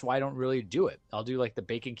mayo-y. That's why I don't really do it. I'll do like the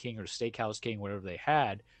Bacon King or Steakhouse King, whatever they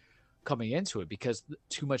had coming into it, because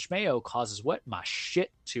too much mayo causes what? My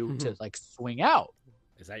shit to like swing out.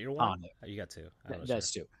 Is that your one? Oh, you got two.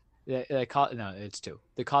 That's two. No, it's two.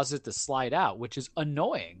 That causes it to slide out, which is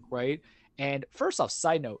annoying, right? And first off,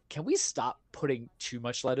 side note, can we stop putting too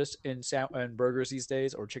much lettuce in burgers these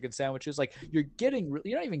days, or chicken sandwiches? Like you're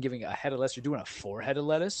not even giving a head of lettuce. You're doing a 4 head of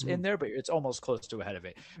lettuce in there, but it's almost close to a head of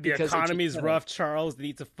it. The economy's rough, Charles. They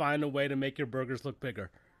need to find a way to make your burgers look bigger.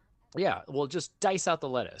 Yeah, well, just dice out the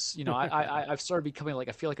lettuce. You know, I've started becoming like,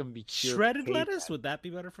 I feel like I'm gonna be shredded lettuce. Would that be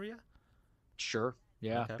better for you? Sure.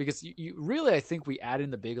 Yeah, okay. Because you really, I think we add in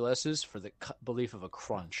the big lettuce for the belief of a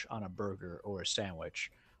crunch on a burger or a sandwich.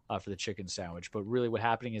 For the chicken sandwich. But really what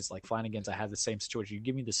happening is like Flanagan's, I had the same situation. You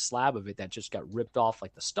give me the slab of it that just got ripped off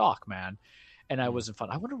like the stalk, man. And I wasn't fun.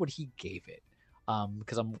 I wonder what he gave it.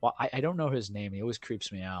 Because I don't know his name. He always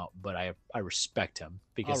creeps me out, but I respect him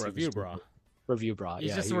because Review Bra.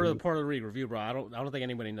 He's just a Puerto Rico Review Bra. I don't think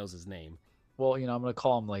anybody knows his name. Well, you know, I'm gonna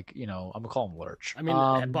call him Lurch. I mean,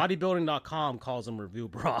 bodybuilding.com calls him Review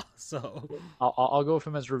Bra, so I'll go with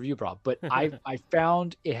him as Review Bra. But I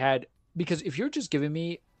found it had, because if you're just giving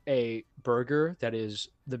me a burger that is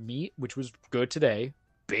the meat, which was good today,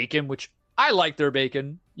 bacon, which I like their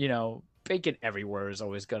bacon, you know, bacon everywhere is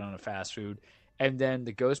always good on a fast food, and then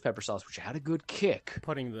the ghost pepper sauce, which had a good kick.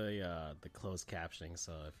 Putting the closed captioning,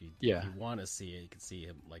 so if you want to see it, you can see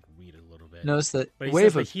him like read it a little bit. Notice that but he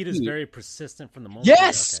says the heat is very persistent from the moment.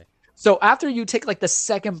 Yes. Okay. So after you take like the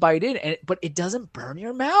second bite in, but it doesn't burn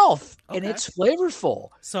your mouth, and it's flavorful.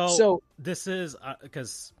 So this is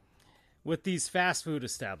because with these fast food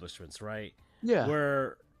establishments, right? Yeah.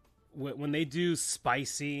 Where when they do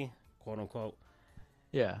spicy, quote unquote,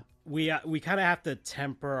 we kind of have to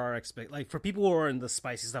temper our like for people who are in the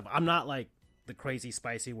spicy stuff. I'm not like the crazy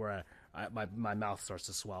spicy where my mouth starts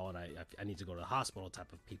to swell and I need to go to the hospital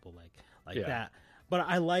type of people like that. But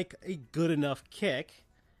I like a good enough kick,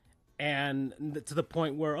 and to the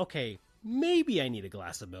point where okay, maybe I need a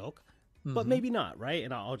glass of milk, but maybe not, right?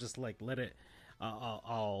 And I'll just like let it.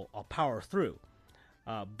 I'll power through,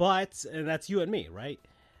 but and that's you and me, right?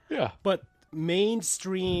 Yeah. But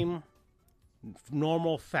mainstream,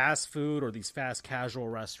 normal fast food or these fast casual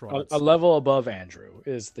restaurants, a level above Andrew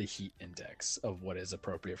is the heat index of what is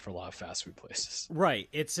appropriate for a lot of fast food places. Right.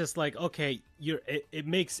 It's just like okay,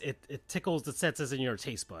 it tickles the senses in your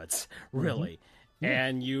taste buds, really,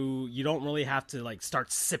 and you don't really have to like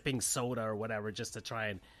start sipping soda or whatever just to try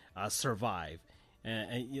and survive.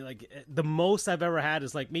 And you like the most I've ever had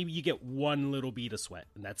is like maybe you get one little bead of sweat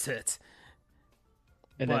and that's it.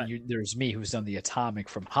 And then there's me who's done the atomic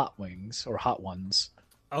from Hot Wings or Hot Ones.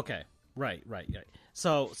 Okay, right.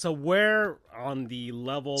 So where on the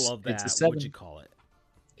level of that would you call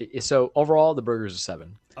it? So overall, the burger's a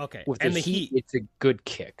 7. Okay, with the heat, it's a good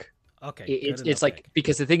kick. Okay, it's like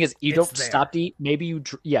because the thing is you don't stop to eat. Maybe you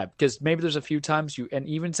because maybe there's a few times you and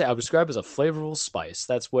even say I would describe it as a flavorful spice.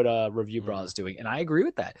 That's what Review Bra is doing, and I agree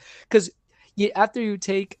with that because after you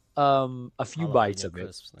take a few bites of it.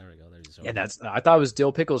 Crisps. There we go. And I thought it was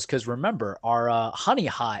dill pickles because remember our Honey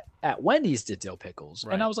Hot at Wendy's did dill pickles,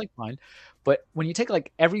 and I was like, fine. But when you take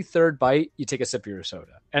like every third bite, you take a sip of your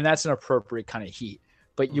soda, and that's an appropriate kind of heat.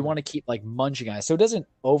 But you want to keep like munching on it, so it doesn't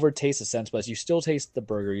overtaste the sense, but you still taste the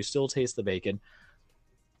burger, you still taste the bacon.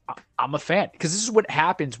 I'm a fan because this is what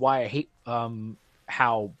happens. Why I hate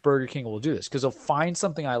how Burger King will do this, because they'll find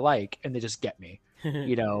something I like and they just get me.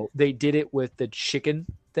 You know, they did it with the chicken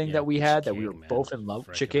thing that we had that we were both in love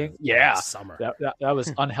with. Chicken. Yeah. Summer. That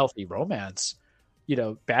was unhealthy romance. You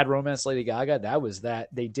know, Bad Romance, Lady Gaga. That was that.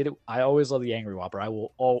 They did it. I always love the Angry Whopper. I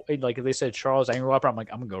will like if they said Charles Angry Whopper, I'm like,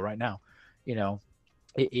 I'm gonna go right now. You know,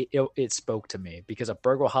 it spoke to me because a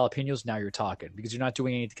burger with jalapenos, now you're talking, because you're not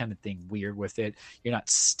doing any kind of thing weird with it. You're not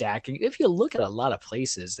stacking. If you look at a lot of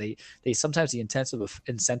places, they sometimes the incentive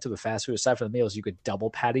of fast food, aside from the meals, you could double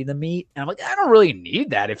patty the meat. And I'm like, I don't really need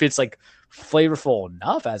that if it's like flavorful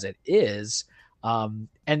enough as it is.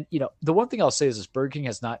 And you know, the one thing I'll say is this: Burger King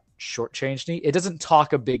has not shortchanged me. It doesn't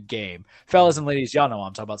talk a big game. Fellas and ladies, y'all know what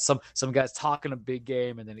I'm talking about. Some guys talking a big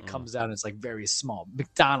game and then it comes down and it's like very small.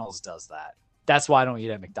 McDonald's does that. That's why I don't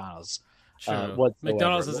eat at McDonald's. Sure.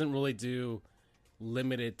 McDonald's doesn't really do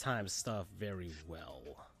limited time stuff very well.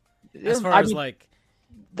 As far as like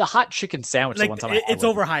the hot chicken sandwich, like, the one time it's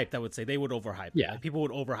overhyped. I would say they would overhype it. Yeah, like, people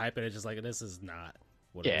would overhype it. It's just like, this is not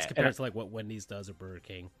what it is compared to like what Wendy's does or Burger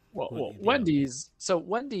King. Well, Wendy's. So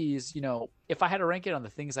Wendy's, you know, if I had to rank it on the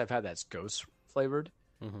things I've had that's ghost flavored,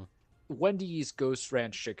 Wendy's Ghost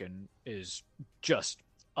Ranch Chicken is just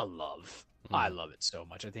a love. I love it so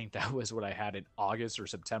much. I think that was what I had in August or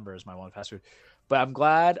September as my one fast food. But I'm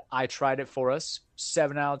glad I tried it for us.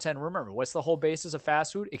 7 out of 10. Remember, what's the whole basis of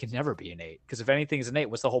fast food? It can never be an 8. Because if anything is an 8,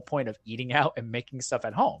 what's the whole point of eating out and making stuff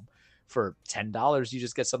at home? For $10, you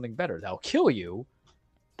just get something better. That'll kill you.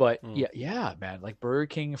 But yeah, man. Like Burger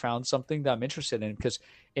King found something that I'm interested in because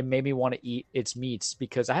it made me want to eat its meats,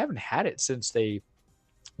 because I haven't had it since they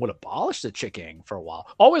would abolish the chicken for a while.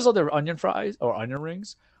 Always love their onion fries or onion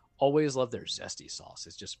rings. Always love their zesty sauce.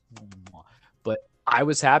 It's just, but I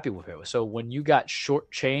was happy with it. So when you got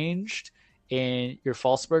shortchanged in your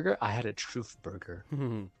false burger, I had a truth burger.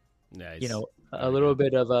 Nice. You know, a little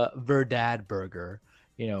bit of a Verdad burger,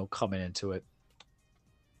 you know, coming into it.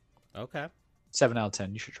 Okay. 7 out of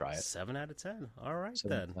 10. You should try it. 7 out of 10. All right,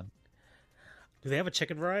 then. Do they have a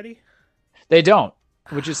chicken variety? They don't,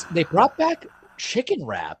 which is, they brought back chicken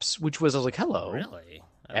wraps, which was, I was like, hello. Really?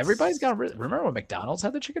 Everybody's got. Remember when McDonald's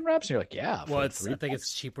had the chicken wraps? And you're like, yeah. Well, I think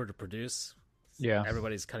it's cheaper to produce. Yeah.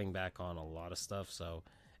 Everybody's cutting back on a lot of stuff. So,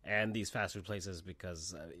 and these fast food places,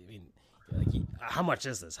 because I mean, like, how much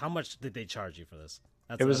is this? How much did they charge you for this?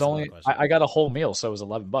 It was only. I got a whole meal, so it was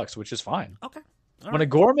 $11, which is fine. Okay. When a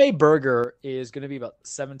gourmet burger is going to be about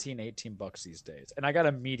 $17-18 these days, and I got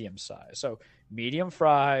a medium size, so medium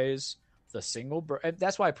fries. The single burger.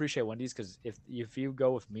 That's why I appreciate Wendy's, because if you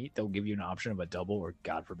go with meat, they'll give you an option of a double or,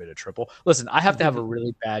 God forbid, a triple. Listen, I have to have a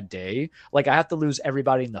really bad day. Like, I have to lose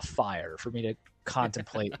everybody in the fire for me to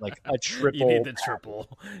contemplate like a triple. You need the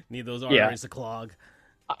triple. Need those arteries to clog.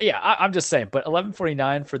 I'm just saying. But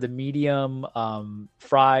 $11.49 for the medium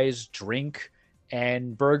fries, drink,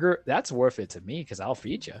 and burger, that's worth it to me, because I'll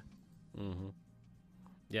feed you.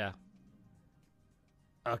 Yeah.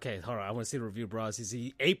 Okay, hold on. I want to see the review, bros. He's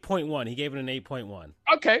 8.1. He gave it an 8.1.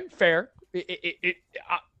 Okay, fair.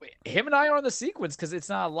 Him and I are on the sequence because it's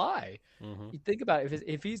not a lie. You think about it.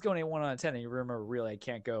 If he's going 1 out of 10, and you remember, really, I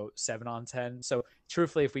can't go 7 on 10. So,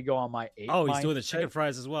 truthfully, if we go on my 8, he's doing the chicken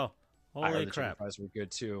fries as well. Holy crap! Chicken fries were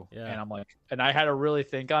good too. Yeah. And I'm like, and I had to really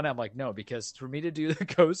think on it. I'm like, no, because for me to do the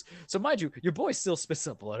ghost, so mind you, your boy still spits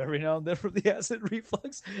up blood every now and then from the acid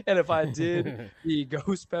reflux. And if I did the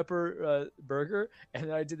ghost pepper burger and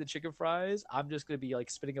then I did the chicken fries, I'm just gonna be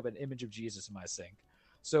like spitting up an image of Jesus in my sink.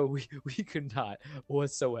 So we could not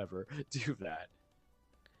whatsoever do that.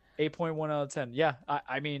 8.1 out of 10. Yeah,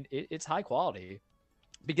 I mean it's high quality,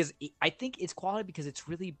 because I think it's quality because it's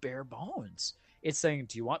really bare bones. It's saying,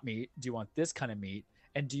 do you want meat? Do you want this kind of meat?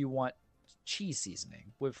 And do you want cheese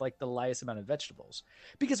seasoning with like the lightest amount of vegetables?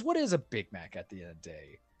 Because what is a Big Mac at the end of the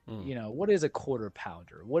day? You know, what is a quarter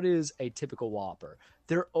pounder? What is a typical Whopper?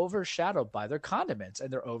 They're overshadowed by their condiments,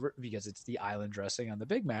 and because it's the island dressing on the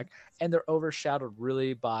Big Mac, and they're overshadowed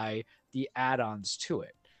really by the add-ons to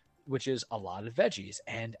it, which is a lot of veggies.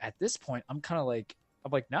 And at this point, I'm like,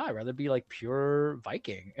 nah, I'd rather be like pure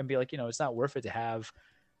Viking and be like, you know, it's not worth it to have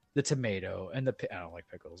the tomato and I don't like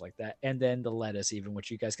pickles like that. And then the lettuce, even,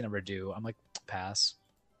 which you guys can never do. I'm like, pass.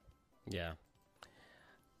 Yeah.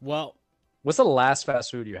 Well, what's the last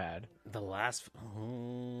fast food you had? What was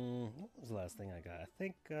the last thing I got? I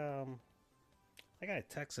think think I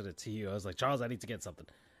texted it to you. I was like, Charles, I need to get something.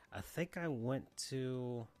 I think I went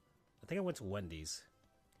to Wendy's.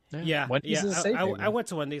 Yeah. Wendy's is safe, I went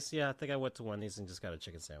to Wendy's. Yeah, I think I went to Wendy's and just got a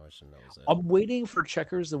chicken sandwich, and that was it. I'm waiting for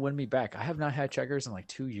Checkers to win me back. I have not had Checkers in like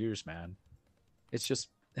 2 years, man. It's just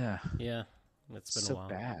yeah, it's been so a while.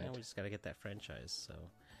 bad. Yeah, we just got to get that franchise. So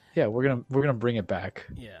yeah, we're gonna bring it back.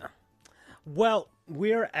 Yeah. Well,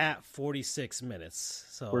 we're at 46 minutes.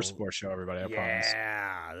 So we're a sports show, everybody. I promise.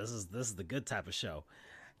 Yeah, this is the good type of show.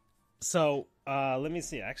 So let me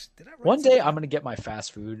see. Actually, did I write one day I'm gonna get my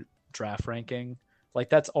fast food draft ranking. Like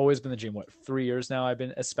that's always been the dream. What, 3 years now I've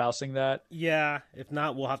been espousing that. Yeah. If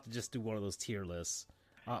not, we'll have to just do one of those tier lists.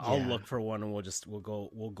 I'll look for one and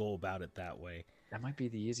we'll go about it that way. That might be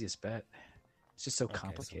the easiest bet. It's just so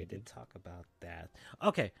complicated. So we did talk about that.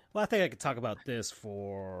 Okay. Well, I think I could talk about this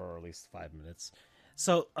for at least 5 minutes.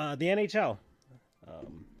 So the NHL.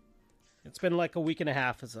 It's been like a week and a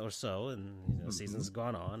half or so, and the season's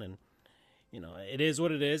gone on, and it is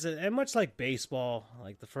what it is. And much like baseball,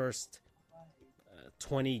 like the first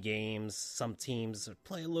 20 games, some teams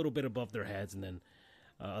play a little bit above their heads, and then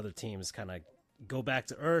other teams kind of go back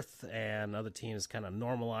to earth, and other teams kind of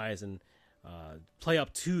normalize and play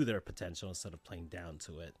up to their potential instead of playing down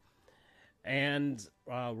to it. And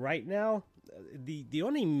right now, the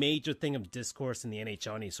only major thing of discourse in the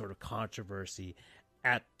NHL, any sort of controversy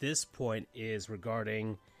at this point, is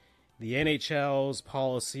regarding the NHL's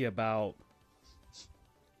policy about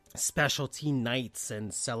specialty nights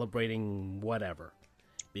and celebrating whatever.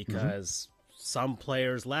 Because some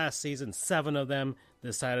players last season, 7 of them,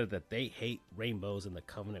 decided that they hate rainbows and the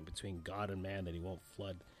covenant between God and man, that he won't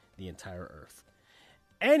flood the entire earth.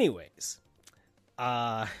 Anyways,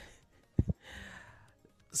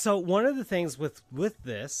 so one of the things with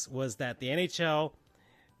this was that the NHL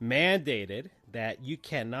mandated that you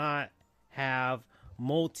cannot have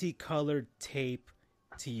multicolored tape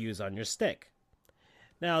to use on your stick.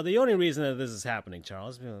 Now, the only reason that this is happening,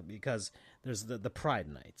 Charles, because there's the Pride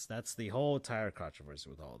Nights. That's the whole entire controversy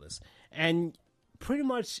with all this. And pretty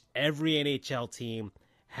much every NHL team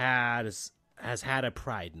has had a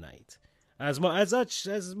Pride Night. As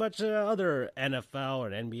much other NFL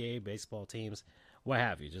or NBA baseball teams, what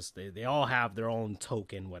have you. Just they all have their own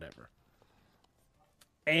token, whatever.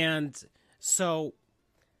 And so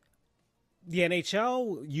the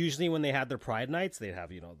NHL, usually when they had their Pride Nights, they'd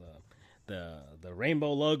have, the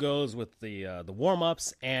rainbow logos with the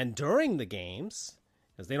warm-ups, and during the games,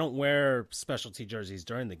 because they don't wear specialty jerseys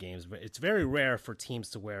during the games, but it's very rare for teams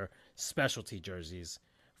to wear specialty jerseys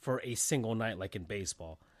for a single night like in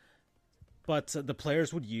baseball. But the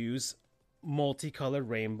players would use multicolored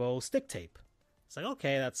rainbow stick tape. It's like,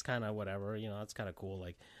 okay, that's kind of whatever, that's kind of cool.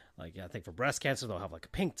 Like I think for breast cancer, they'll have like a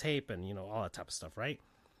pink tape and, all that type of stuff, right?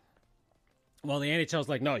 Well, the NHL's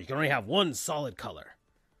like, no, you can only have one solid color.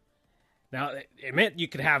 Now, it meant you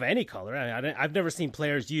could have any color. I've never seen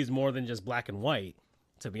players use more than just black and white,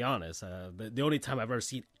 to be honest. The only time I've ever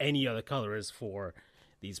seen any other color is for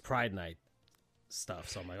these Pride Night stuff.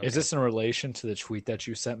 So I'm like, okay. Is this in relation to the tweet that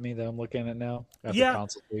you sent me that I'm looking at now after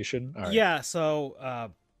consultation? All right. Yeah,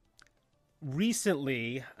 so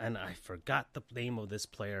recently, and I forgot the name of this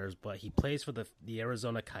player, but he plays for the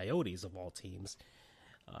Arizona Coyotes of all teams.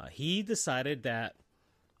 He decided that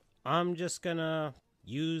I'm just going to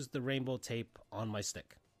use the rainbow tape on my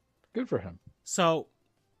stick. Good for him. So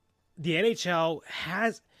the NHL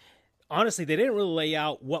has, honestly, they didn't really lay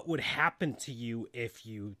out what would happen to you if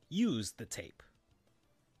you used the tape.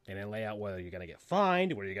 They didn't lay out whether you're going to get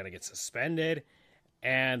fined, whether you're going to get suspended.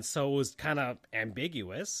 And so it was kind of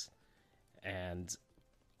ambiguous and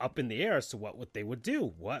up in the air as to what they would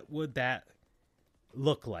do. What would that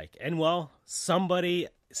look like? And well,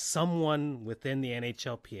 someone within the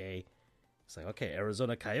NHLPA, it's like, okay,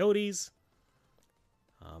 Arizona Coyotes.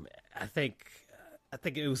 I think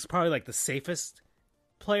it was probably like the safest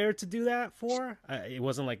player to do that for. It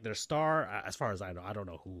wasn't like their star, as far as I know. I don't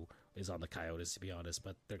know who is on the Coyotes, to be honest.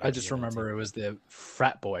 But I just remember it was the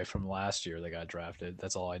frat boy from last year that got drafted.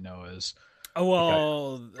 That's all I know is. Oh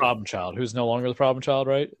well, problem child, who's no longer the problem child,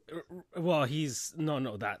 right? Well, he's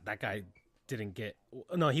no that guy didn't get.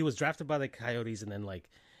 No, he was drafted by the Coyotes and then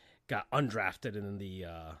got undrafted, and then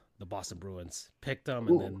the Boston Bruins picked him,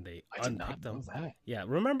 and then they unpicked him. Yeah,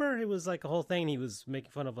 remember it was like a whole thing. He was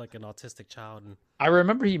making fun of like an autistic child, and I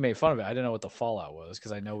remember he made fun of it. I didn't know what the fallout was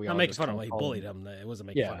because I know we not making fun of him. He bullied him. It wasn't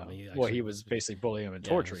making fun of him. He was basically bullying him and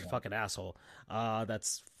torturing him. Fucking asshole.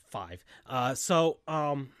 That's 5. So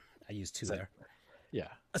I used 2 there. Yeah.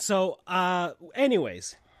 So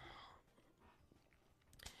anyways,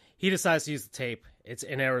 he decides to use the tape. It's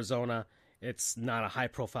in Arizona. It's not a high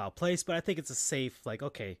profile place, but I think it's a safe, like,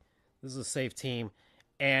 okay, This is a safe team.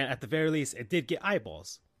 And at the very least, it did get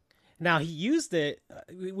eyeballs. Now, he used it.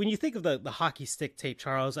 When you think of the hockey stick tape,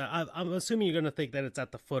 Charles, I'm assuming you're going to think that it's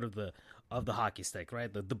at the foot of the hockey stick,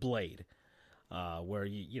 right? The blade, where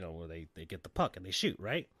where they get the puck and they shoot,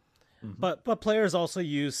 right? Mm-hmm. But players also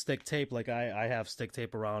use stick tape. Like I have stick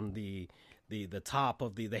tape around the top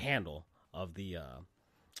of the handle of the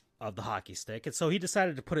hockey stick, and so he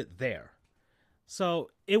decided to put it there. So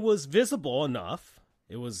it was visible enough.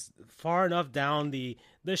 It was far enough down the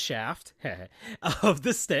shaft of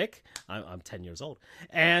the stick. I'm 10 years old,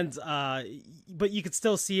 and but you could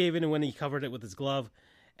still see even when he covered it with his glove,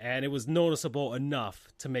 and it was noticeable enough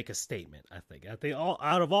to make a statement. I think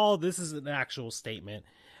out of all, this is an actual statement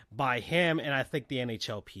by him, and I think the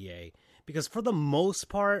NHLPA, because for the most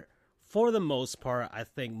part, I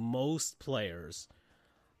think most players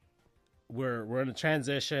we're in a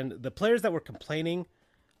transition. The players that were complaining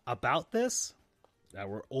about this, that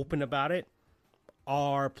were open about it,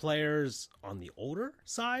 are players on the older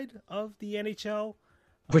side of the NHL.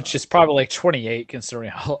 Which is probably like 28, considering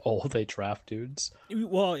how old they draft dudes.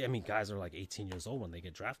 Well, I mean, guys are like 18 years old when they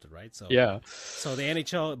get drafted, right? So yeah. So the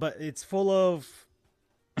NHL, but it's full of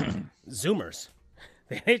Zoomers.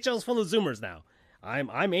 The NHL is full of Zoomers now.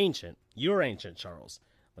 I'm ancient. You're ancient, Charles.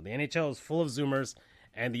 But the NHL is full of Zoomers,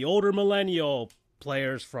 and the older millennial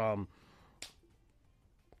players from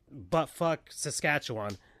buttfuck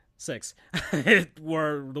Saskatchewan 6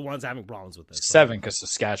 were the ones having problems with this. 7, because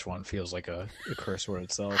Saskatchewan feels like a curse word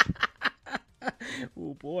itself.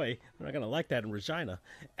 Oh boy, we're not gonna like that in Regina.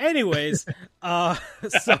 Anyways, and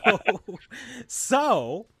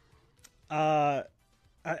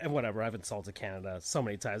whatever. I've insulted Canada so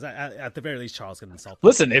many times. At the very least, Charles can insult.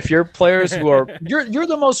 Listen, if you're players who are you're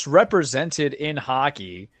the most represented in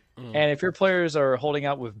hockey, and if your players are holding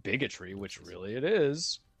out with bigotry, which really it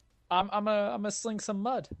is, I'm gonna sling some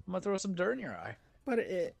mud. I'm gonna throw some dirt in your eye. But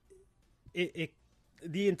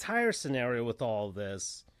the entire scenario with all of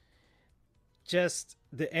this, just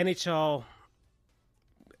the NHL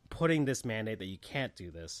putting this mandate that you can't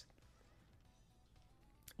do this,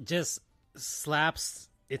 just slaps.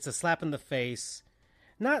 It's a slap in the face,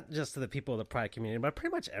 not just to the people of the pride community, but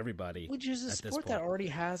pretty much everybody. Which is a sport that already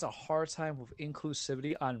has a hard time with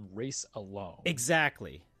inclusivity on race alone.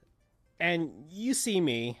 Exactly. And you see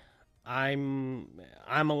me, I'm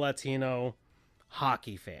a Latino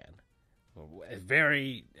hockey fan.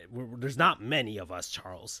 There's not many of us,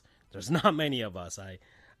 Charles. There's not many of us.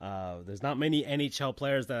 There's not many NHL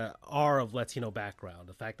players that are of Latino background.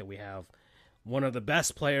 The fact that we have one of the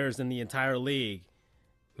best players in the entire league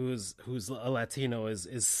who's a Latino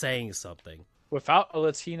is saying something. Without a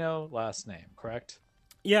Latino last name, correct?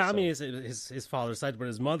 Yeah, I mean his father's side, but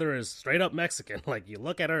his mother is straight up Mexican. Like, you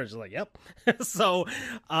look at her and she's like, yep. So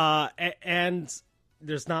and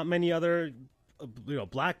there's not many other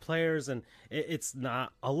black players, and it's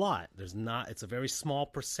not a lot. It's a very small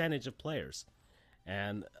percentage of players,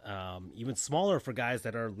 and even smaller for guys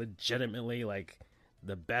that are legitimately like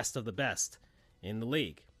the best of the best in the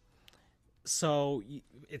league. So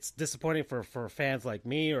it's disappointing for fans like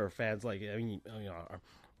me, or fans like,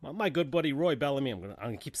 my good buddy Roy Bellamy. I'm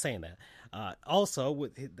gonna keep saying that. Also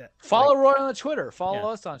with that, follow Roy on the Twitter. Follow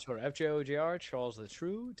us on Twitter. FJOJR, Charles the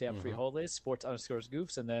True, Damn Free Holidays,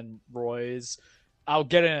 Sports_Goofs, and then Roy's. I'll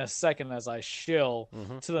get in a second as I shill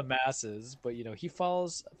to the masses, but he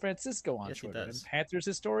follows Francisco on Twitter, and Panthers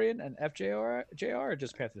historian, and FJR or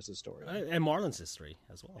just Panthers historian, and Marlins history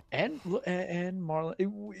as well, and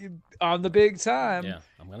Marlin on the big time. Yeah,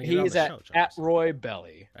 I'm gonna get he's on the show, at Roy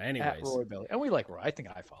Belly. Anyways, at Roy Belly, and we like Roy. I think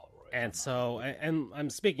I follow Roy. And so, and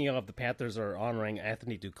I'm speaking of, the Panthers are honoring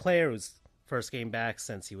Anthony Duclair, whose first game back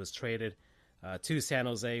since he was traded to San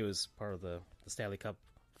Jose. He was part of the Stanley Cup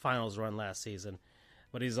Finals run last season.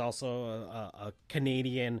 But he's also a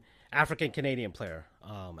African Canadian player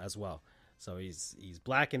as well. So he's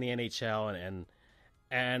black in the NHL,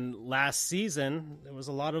 and last season there was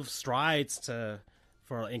a lot of strides for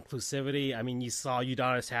inclusivity. I mean, you saw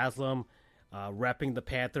Udonis Haslem repping the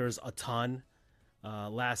Panthers a ton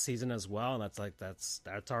last season as well, and that's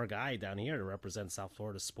our guy down here to represent South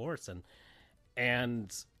Florida sports,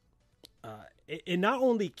 and it not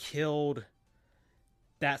only killed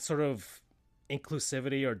that sort of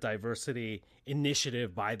inclusivity or diversity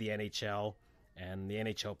initiative by the NHL and the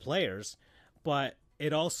NHL players, but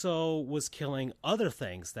it also was killing other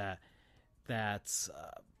things that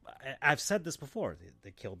I've said this before.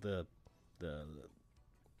 They killed the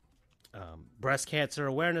breast cancer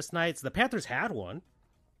awareness nights. The Panthers had one,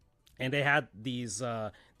 and they had these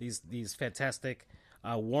fantastic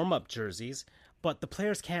warm-up jerseys, but the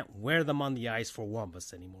players can't wear them on the ice for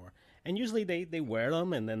warm-ups anymore. and usually they wear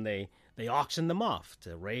them and then they auction them off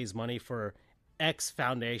to raise money for X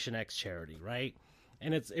foundation, X charity, right?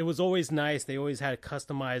 And it was always nice. They always had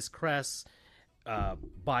customized crests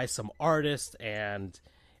by some artist, and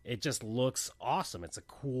it just looks awesome. It's a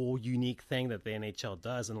cool, unique thing that the NHL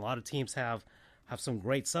does, and a lot of teams have some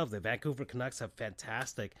great stuff. The Vancouver Canucks have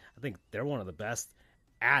fantastic. I think they're one of the best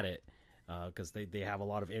at it because they have a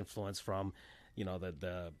lot of influence from, you know,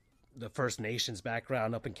 the First Nations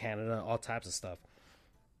background up in Canada, all types of stuff.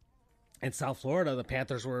 In South Florida, the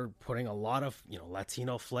Panthers were putting a lot of, you know,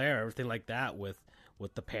 Latino flair, everything like that with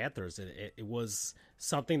the Panthers. It was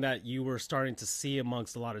something that you were starting to see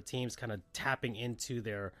amongst a lot of teams kind of tapping into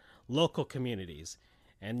their local communities.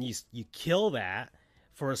 And you kill that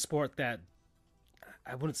for a sport that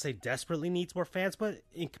I wouldn't say desperately needs more fans, but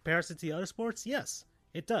in comparison to the other sports, yes,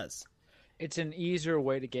 it does. It's an easier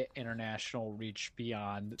way to get international reach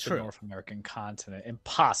beyond the North American continent and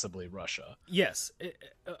possibly Russia. Yes.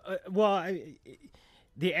 The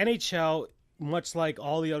NHL, much like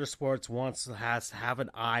all the other sports, has to have an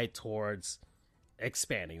eye towards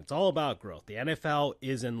expanding. It's all about growth. The NFL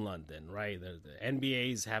is in London, right? The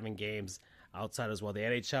NBA is having games outside as well. The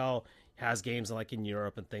NHL has games like in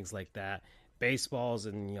Europe and things like that. Baseball's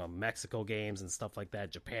in, you know, Mexico games and stuff like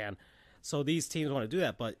that, Japan. So these teams want to do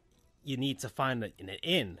that, but you need to find an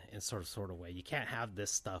in sort of way. You can't have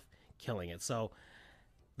this stuff killing it. So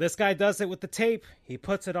this guy does it with the tape. He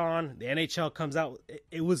puts it on. The NHL comes out.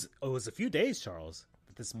 It was a few days, Charles.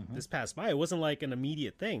 This passed by. It wasn't like an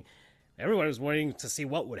immediate thing. Everyone was waiting to see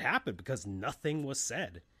what would happen because nothing was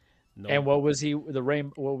said. And what was he?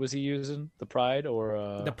 What was he using? The Pride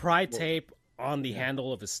or the Pride tape on the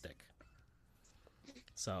handle of his stick.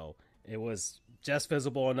 So it was just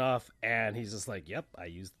visible enough, and he's just like, "Yep, I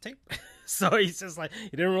used the tape." So he's just like, he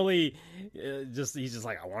didn't really he's just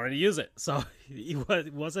like, I wanted to use it. So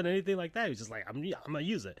it wasn't anything like that. He was just like, I'm gonna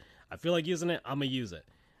use it. I feel like using it. I'm gonna use it.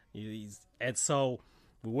 And so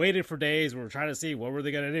we waited for days. We were trying to see what were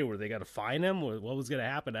they gonna do. Were they gonna find him? What was gonna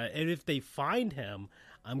happen? And if they find him,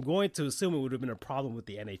 I'm going to assume it would have been a problem with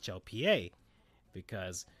the NHLPA,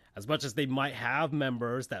 because as much as they might have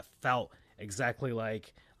members that felt exactly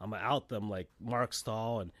like, I'm gonna out them, like Mark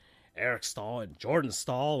Stahl and Eric Stahl and Jordan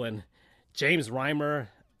Stahl and James Reimer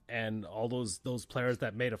and all those players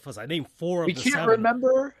that made a fuss. I named 4 of the 7. We can't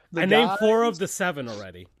remember the guys. Named 4 of the 7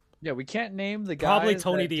 already. Yeah, we can't name the guys. Probably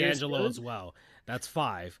Tony DeAngelo as well. That's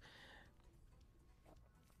 5.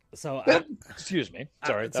 So excuse me.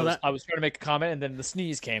 Sorry. I was trying to make a comment, and then the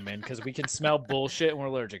sneeze came in because we can smell bullshit and we're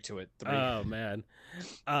allergic to it. Oh man.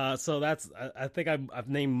 So that's. I think I've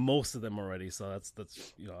named most of them already. So that's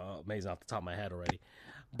amazing off the top of my head already.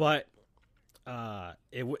 But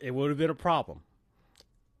it would have been a problem.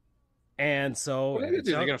 And so what are they gonna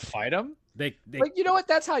do? They're gonna fight him. They like, you know what?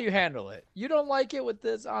 That's how you handle it. You don't like it with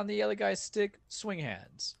this on the other guy's stick. Swing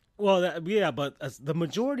hands. Well, but the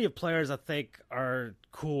majority of players, I think, are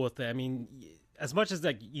cool with it. I mean, as much as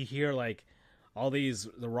like you hear like all the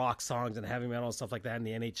rock songs and heavy metal and stuff like that in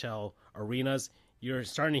the NHL arenas, you're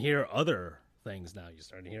starting to hear other things now. You're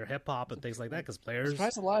starting to hear hip hop and things like that because players. I'm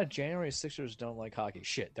surprised a lot of January Sixers don't like hockey.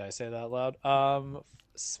 Shit, did I say that out loud?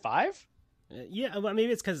 5? Yeah, well,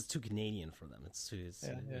 maybe it's because it's too Canadian for them. It's too.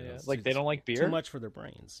 Like they don't like beer. Too much for their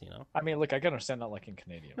brains, you know. I mean, look, I can understand not liking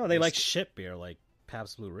Canadian. No, they like shit beer, like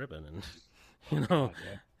Pabst Blue Ribbon, and you know,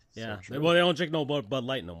 yeah. So well, they don't drink no Bud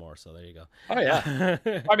Light no more, so there you go. Oh yeah,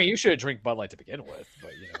 I mean, you should drink Bud Light to begin with,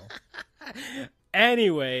 but you know.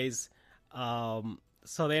 Anyways, so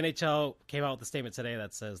the NHL came out with a statement today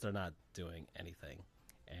that says they're not doing anything,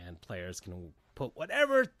 and players can put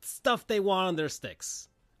whatever stuff they want on their sticks,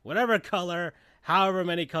 whatever color, however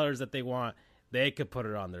many colors that they want, they could put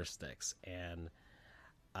it on their sticks, and.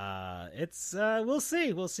 We'll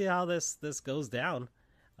see how this goes down.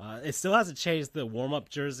 It still hasn't changed the warm-up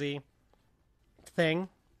jersey thing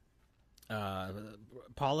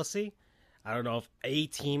policy. I don't know if a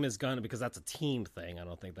team is gonna, because that's a team thing. I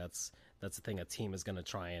don't think that's the thing a team is gonna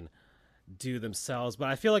try and do themselves, but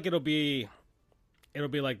I feel like it'll be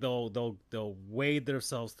like they'll wade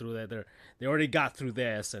themselves through that. They already got through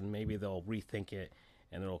this, and maybe they'll rethink it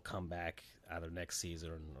and it'll come back either next season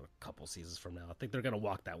or a couple seasons from now. I think they're going to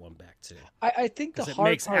walk that one back too. I think the hard part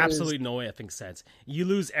makes absolutely no effing sense. You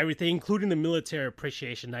lose everything, including the military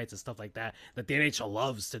appreciation nights and stuff like that the NHL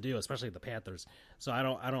loves to do, especially the Panthers. So I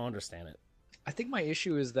don't understand it. I think my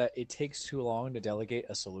issue is that it takes too long to delegate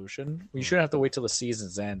a solution. You shouldn't have to wait till the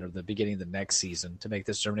season's end or the beginning of the next season to make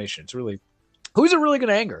this determination. It's really, who's it really going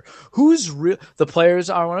to anger? The players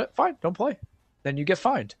are fine, don't play. Then you get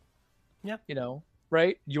fined. Yeah. You know.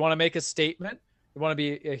 Right? You want to make a statement? You want to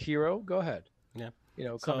be a hero? Go ahead. Yeah.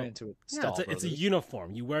 coming into it. Yeah, it's a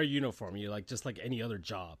uniform. You wear a uniform. You're like just like any other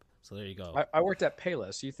job. So there you go. I worked at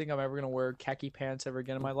Payless. You think I'm ever going to wear khaki pants ever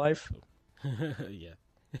again in my life? Yeah.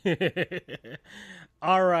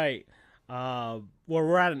 All right. Well,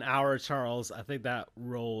 we're at an hour, Charles. I think that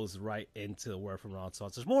rolls right into the word from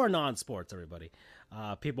non-sponsors. More non-sports, everybody.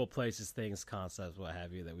 People, places, things, concepts, what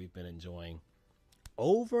have you, that we've been enjoying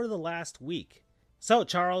over the last week. So,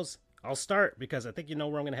 Charles, I'll start because I think you know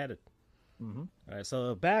where I'm going to head. Mm-hmm. All right, so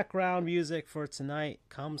the background music for tonight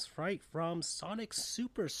comes right from Sonic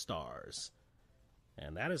Superstars.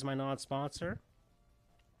 And that is my non-sponsor.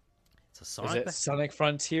 It's a Sonic. Is it Sonic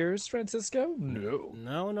Frontiers, Francisco?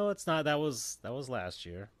 No, it's not. That was last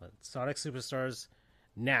year. But Sonic Superstars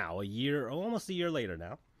now, almost a year later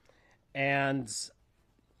now. And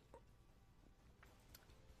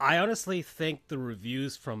I honestly think the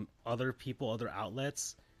reviews from other people, other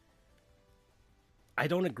outlets, I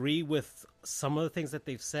don't agree with some of the things that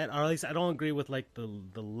they've said, or at least I don't agree with like the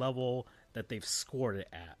level that they've scored it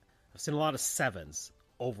at. I've seen a lot of 7s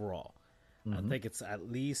overall. I think it's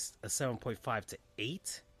at least a 7.5 to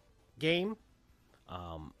 8 game.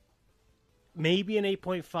 Maybe an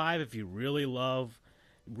 8.5 if you really love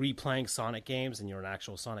replaying Sonic games and you're an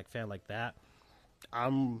actual Sonic fan like that.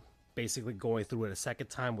 I'm basically going through it a second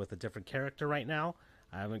time with a different character right now.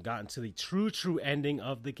 I haven't gotten to the true ending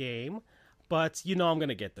of the game, but I'm going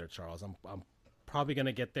to get there, Charles. I'm probably going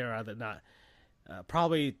to get there either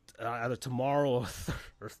tomorrow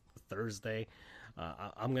or Thursday.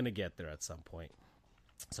 I'm going to get there at some point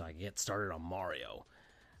so I can get started on Mario.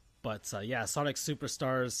 But Sonic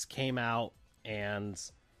Superstars came out, and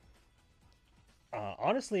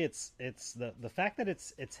honestly, it's the fact that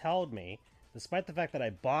it's held me, despite the fact that I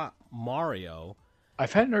bought Mario.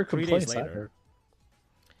 I've had no complaints 3 days later.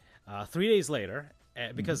 3 days later,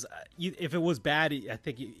 because if it was bad, I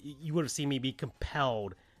think you would have seen me be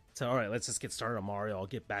compelled to, all right, let's just get started on Mario. I'll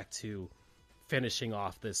get back to finishing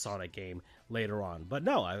off this Sonic game later on. But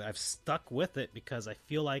no, I've stuck with it because I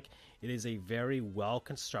feel like it is a very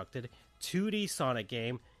well-constructed 2D Sonic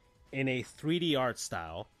game in a 3D art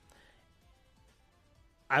style.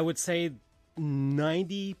 I would say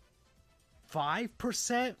 95%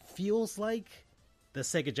 feels like the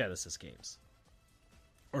Sega Genesis games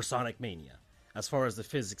or Sonic Mania as far as the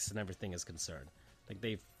physics and everything is concerned. Like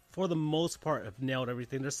they've, for the most part, have nailed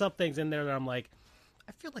everything. There's some things in there that I'm like,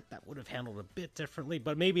 I feel like that would have handled a bit differently,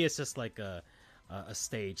 but maybe it's just like a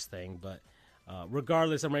stage thing. But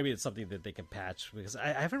regardless, or maybe it's something that they can patch, because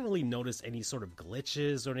I haven't really noticed any sort of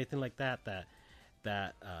glitches or anything like that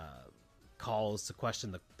calls to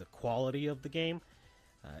question the quality of the game.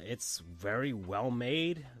 It's very well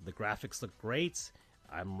made. The graphics look great.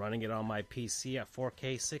 I'm running it on my PC at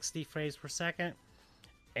 4K 60 frames per second.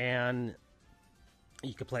 And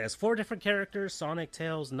you can play as 4 different characters: Sonic,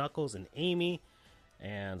 Tails, Knuckles, and Amy.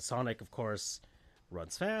 And Sonic, of course,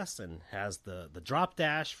 runs fast and has the drop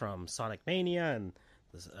dash from Sonic Mania and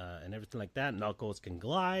everything like that. Knuckles can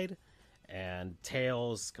glide, and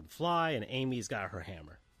Tails can fly, and Amy's got her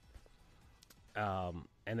hammer.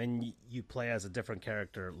 And then you play as a different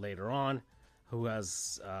character later on who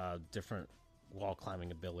has different wall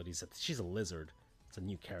climbing abilities. She's a lizard. It's a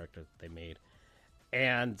new character that they made.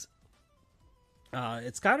 And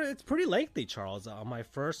it's pretty lengthy, Charles. On my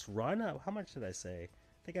first run, how much did I say?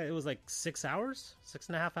 I think it was like 6 hours,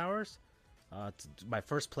 6.5 hours. My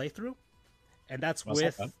first playthrough, and that's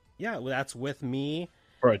with me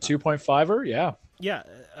for a 2.5er. Yeah,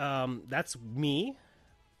 that's me.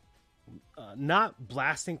 Not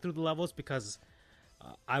blasting through the levels because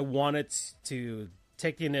I wanted to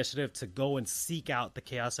take the initiative to go and seek out the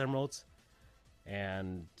Chaos Emeralds,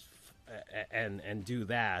 and do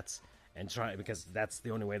that. And try, because that's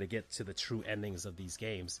the only way to get to the true endings of these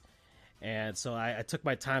games. And so I took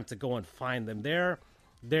my time to go and find them.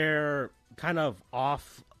 They're kind of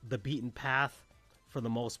off the beaten path for the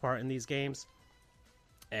most part in these games.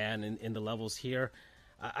 And in the levels here,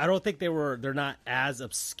 I don't think they're not as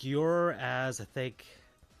obscure as I think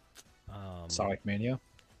Sonic Mania.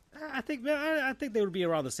 I think they would be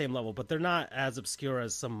around the same level, but they're not as obscure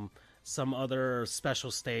as some other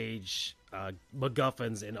special stage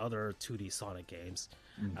MacGuffins in other 2D Sonic games,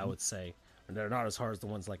 I would say. And they're not as hard as the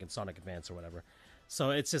ones like in Sonic Advance or whatever.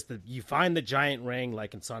 So it's just that you find the giant ring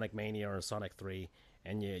like in Sonic Mania or Sonic 3,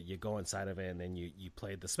 and you go inside of it, and then you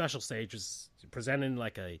play the special stages presented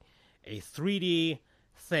like a 3D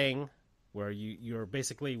thing where you're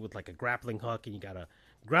basically with like a grappling hook, and you got to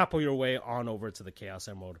grapple your way on over to the Chaos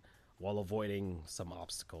Emerald while avoiding some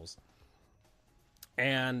obstacles.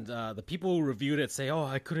 And the people who reviewed it say, "Oh,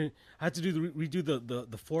 I had to redo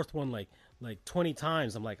the fourth one like 20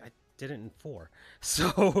 times." I'm like, I did it in 4.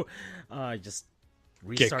 So just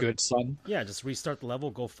restart. Get good, son. Yeah, just restart the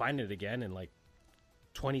level, go find it again in like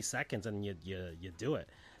 20 seconds, and you do it.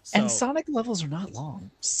 So, and Sonic levels are not long.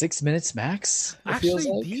 6 minutes max. Actually,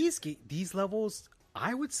 like. these levels,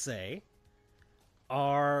 I would say,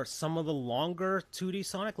 are some of the longer 2D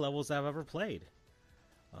Sonic levels I've ever played.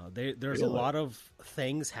 There's a lot of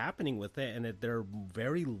things happening with it, and they're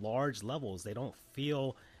very large levels. They don't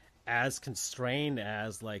feel as constrained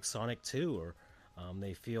as like Sonic 2, or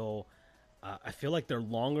they feel. I feel like they're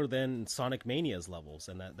longer than Sonic Mania's levels,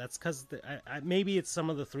 and that's because maybe it's some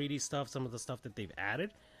of the 3D stuff, some of the stuff that they've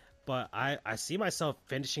added. But I see myself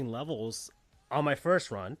finishing levels on my first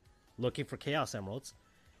run, looking for Chaos Emeralds,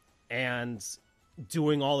 and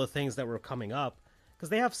doing all the things that were coming up. Because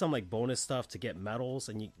they have some like bonus stuff to get medals,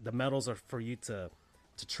 and the medals are for you to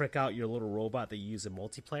trick out your little robot that you use in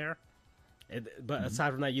multiplayer. But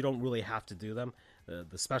aside from that, you don't really have to do them.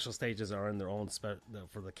 The special stages are in their own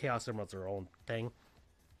for the Chaos Emeralds, their own thing.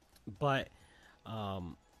 But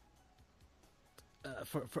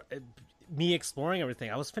for me exploring everything,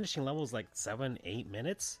 I was finishing levels like 7-8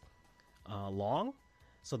 minutes long.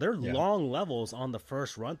 So they're long levels on the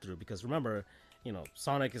first run through, because remember,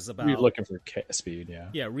 Sonic is about... You're looking for speed, yeah.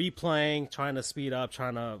 Yeah, replaying, trying to speed up,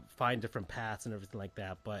 trying to find different paths and everything like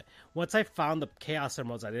that. But once I found the Chaos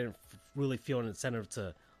Emeralds, I didn't really feel an incentive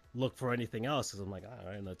to look for anything else, because I'm like,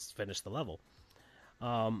 all right, let's finish the level.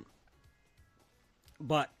 But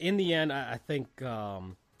in the end, I think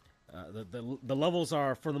the levels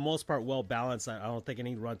are, for the most part, well balanced. I don't think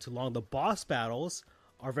any run too long. The boss battles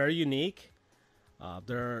are very unique.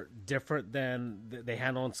 They're different than they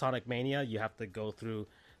handle in Sonic Mania. You have to go through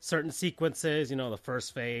certain sequences, the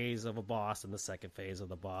first phase of a boss and the second phase of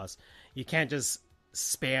the boss. You can't just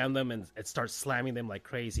spam them and start slamming them like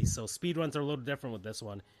crazy. So speedruns are a little different with this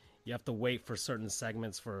one. You have to wait for certain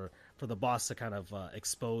segments for the boss to kind of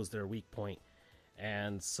expose their weak point.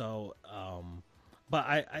 And so, but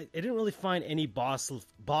I didn't really find any boss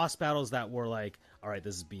battles that were like, all right,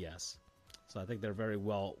 this is BS. So I think they're very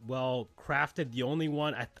well crafted. The only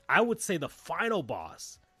one, I would say the final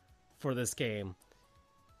boss for this game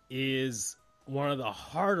is one of the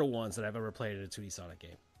harder ones that I've ever played in a 2D Sonic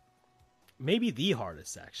game. Maybe the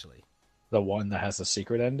hardest, actually. The one that has a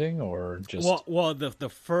secret ending, or just... Well, the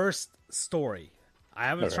first story. I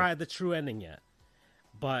haven't tried the true ending yet.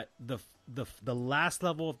 But the last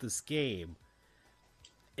level of this game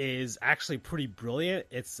is actually pretty brilliant.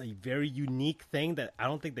 It's a very unique thing that I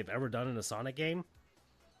don't think they've ever done in a Sonic game.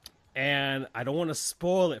 And I don't want to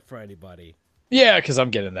spoil it for anybody. Yeah, because I'm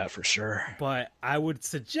getting that for sure. But I would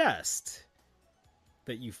suggest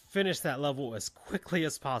that you finish that level as quickly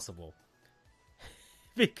as possible.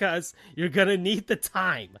 Because you're going to need the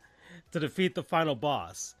time to defeat the final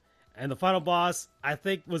boss. And the final boss, I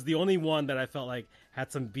think, was the only one that I felt like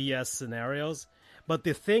had some BS scenarios. But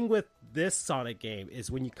the thing with this Sonic game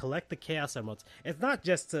is when you collect the Chaos Emeralds, it's not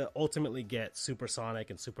just to ultimately get Super Sonic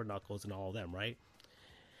and Super Knuckles and all of them, right?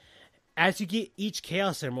 As you get each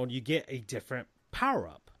Chaos Emerald, you get a different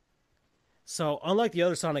power-up. So unlike the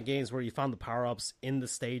other Sonic games where you found the power-ups in the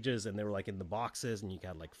stages and they were like in the boxes and you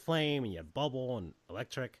got like Flame and you had Bubble and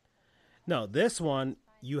Electric. No, this one,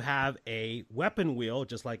 you have a weapon wheel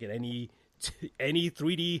just like in any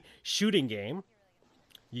 3D shooting game.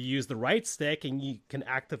 You use the right stick and you can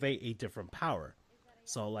activate a different power.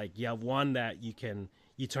 So like you have one that you turn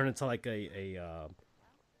into like you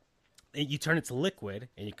turn into liquid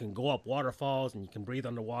and you can go up waterfalls and you can breathe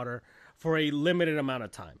underwater for a limited amount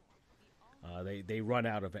of time. They run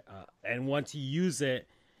out of it. And once you use it,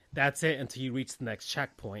 that's it until you reach the next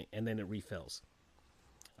checkpoint and then it refills.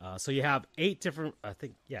 So you have 8 different,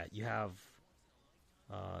 you have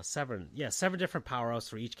 7 different power-ups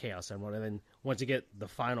for each Chaos Emerald, and then once you get the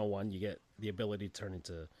final one, you get the ability to turn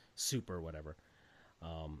into Super or whatever.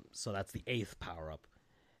 So that's the 8th power-up.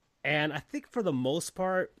 And I think for the most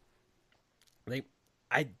part,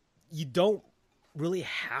 you don't really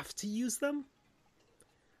have to use them.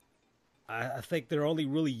 I think they're only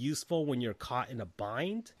really useful when you're caught in a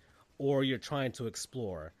bind or you're trying to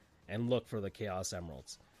explore and look for the Chaos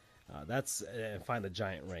Emeralds. And find the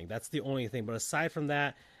giant ring. That's the only thing. But aside from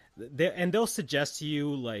that, they'll suggest to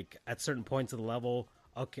you, like, at certain points of the level,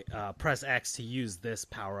 okay, press X to use this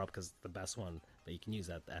power-up because it's the best one that you can use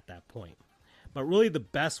at that point. But really the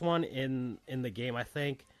best one in the game, I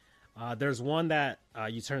think, there's one that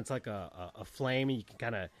you turn into like a flame and you can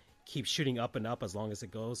kind of keep shooting up and up as long as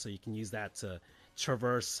it goes. So you can use that to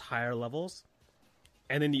traverse higher levels.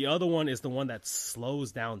 And then the other one is the one that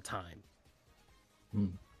slows down time.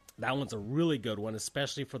 That one's a really good one,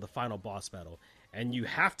 especially for the final boss battle. And you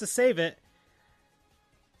have to save it.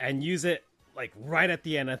 and use it like right at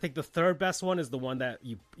the end. I think the third best one is the one that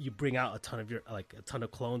you bring out a ton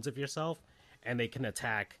of clones of yourself, and they can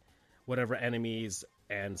attack whatever enemies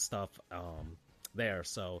and stuff there.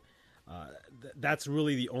 So that's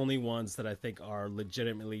really the only ones that I think are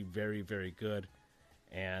legitimately very, very good.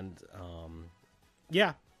 And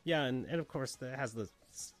and of course it has the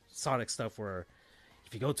Sonic stuff where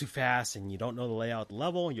if you go too fast and you don't know the layout of the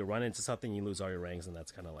level, you run into something, you lose all your rings, and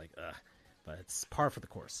that's kind of like but it's par for the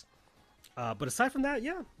course. But aside from that,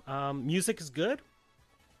 music is good.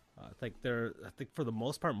 I think for the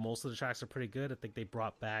most part, most of the tracks are pretty good. I think they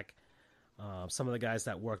brought back some of the guys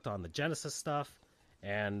that worked on the Genesis stuff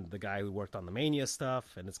and the guy who worked on the Mania stuff,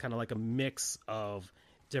 and it's kind of like a mix of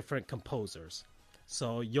different composers.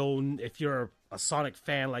 So if you're a Sonic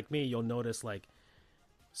fan like me, you'll notice like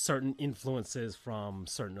certain influences from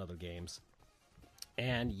certain other games.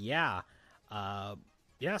 And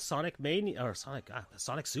Sonic Mania or Sonic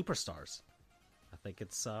Superstars. I think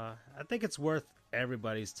it's worth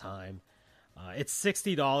everybody's time. It's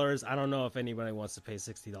 $60. I don't know if anybody wants to pay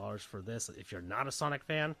 $60 for this if you're not a Sonic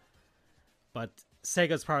fan, but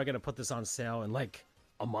Sega's probably going to put this on sale in like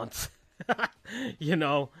a month, a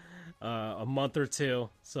month or two.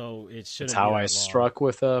 So it shouldn't. That's how I struck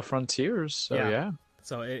with Frontiers. So yeah.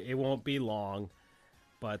 So it won't be long,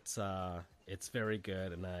 but it's very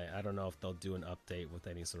good. And I don't know if they'll do an update with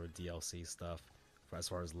any sort of DLC stuff as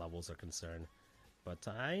far as levels are concerned. But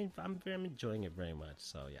I'm enjoying it very much.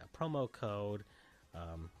 So yeah, promo code,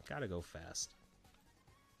 gotta go fast.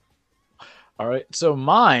 All right, so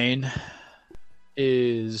mine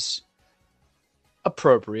is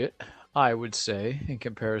appropriate, I would say, in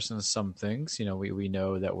comparison to some things. We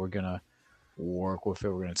know that we're gonna work with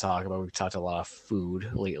it. We're gonna talk about. We've talked a lot of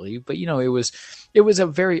food lately, but it was a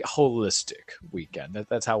very holistic weekend.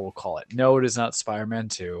 That's how we'll call it. No, it is not Spider-Man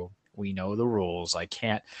 2. We know the rules. I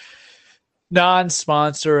can't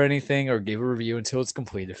non-sponsor anything or give a review until it's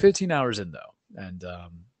completed. 15 hours in though, and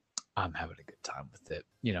I'm having a good time with it.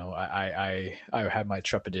 I had my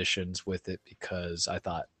trepidations with it because I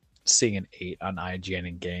thought seeing an 8 on IGN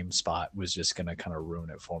and GameSpot was just going to kind of ruin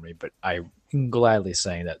it for me. But I'm gladly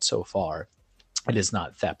saying that so far it is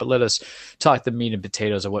not that. But let us talk the meat and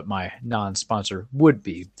potatoes of what my non-sponsor would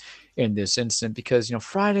be in this instant, because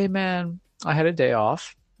Friday, man, I had a day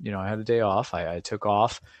off. I took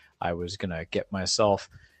off. I was going to get myself,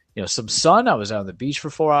 some sun. I was out on the beach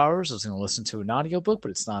for 4 hours. I was going to listen to an audiobook,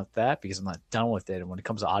 but it's not that because I'm not done with it. And when it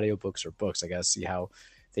comes to audiobooks or books, I got to see how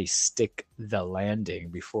they stick the landing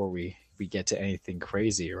before we get to anything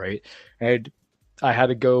crazy, right? And I had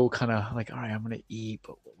to go kind of like, all right, I'm going to eat,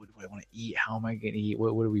 but what do I want to eat? How am I going to eat?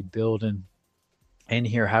 What are we building in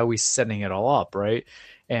here? How are we setting it all up, right?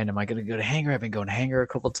 And am I going to go to Hangar? I've been going to Hangar a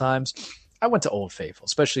couple of times. I went to Old Faithful,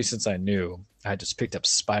 especially since I knew I just picked up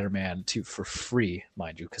Spider-Man 2 for free,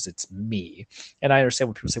 mind you, because it's me. And I understand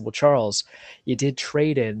when people say, well, Charles, you did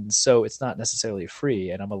trade in, so it's not necessarily free.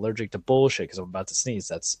 And I'm allergic to bullshit because I'm about to sneeze.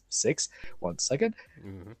 That's 6. 1 second.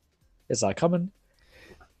 Mm-hmm. It's not coming.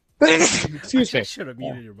 Excuse me. I should have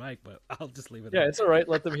muted your mic, but I'll just leave it. Yeah, it's all right.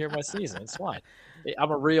 Let them hear my sneezing. It's fine. I'm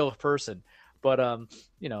a real person. But,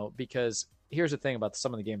 because here's the thing about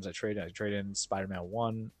some of the games I trade in. I trade in Spider-Man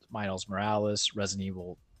 1, Miles Morales, Resident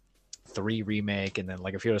Evil 3 remake, and then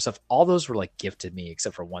like a few other stuff. All those were like gifted me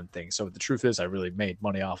except for one thing. So the truth is I really made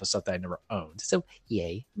money off of stuff that I never owned. So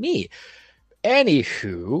yay me.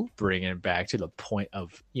 Anywho, bringing it back to the point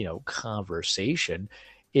of, conversation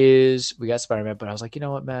is we got Spider-Man, but I was like, you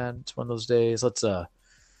know what, man, it's one of those days. Let's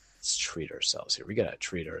treat ourselves here. We got to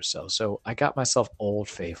treat ourselves. So I got myself Old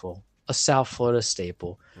Faithful, a South Florida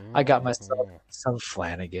staple. I got myself some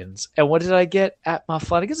Flanagan's. And what did I get at my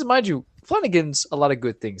Flanagan's? And mind you, Flanagan's, a lot of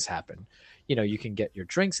good things happen. You can get your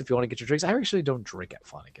drinks if you want to get your drinks. I actually don't drink at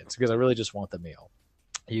Flanagan's because I really just want the meal.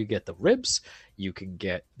 You get the ribs. You can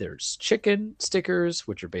get, there's chicken stickers,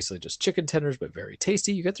 which are basically just chicken tenders, but very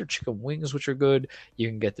tasty. You get their chicken wings, which are good. You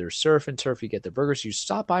can get their surf and turf. You get their burgers. You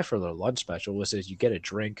stop by for their lunch special, which is you get a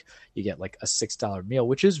drink. You get like a $6 meal,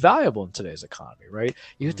 which is valuable in today's economy, right?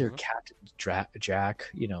 You get their Captain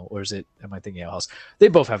Jack, or is it, am I thinking else? They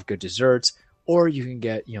both have good desserts. Or you can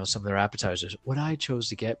get, some of their appetizers. What I chose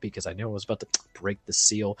to get, because I knew I was about to break the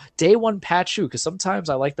seal, day one patch shoe, because sometimes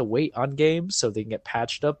I like to wait on games so they can get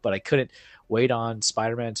patched up, but I couldn't wait on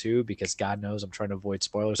Spider-Man 2 because God knows I'm trying to avoid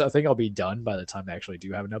spoilers. I think I'll be done by the time they actually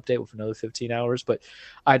do have an update with another 15 hours, but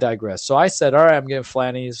I digress. So I said, all right, I'm getting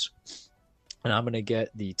Flanny's, and I'm going to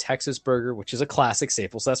get the Texas burger, which is a classic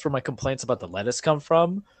staple. So that's where my complaints about the lettuce come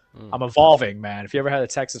from. I'm evolving, man. If you ever had a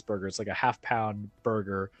Texas burger, it's like a half-pound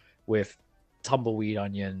burger with tumbleweed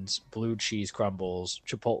onions, blue cheese crumbles,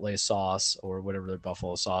 chipotle sauce, or whatever their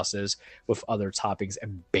buffalo sauce is, with other toppings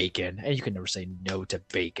and bacon. And you can never say no to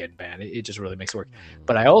bacon, man. It just really makes it work.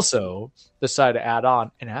 But I also decided to add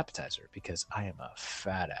on an appetizer because I am a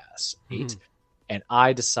fat ass 8. And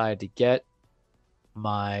I decided to get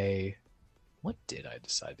my... What did I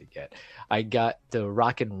decide to get? I got the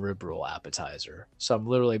rockin' rib roll appetizer. So I'm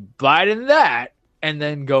literally biting that and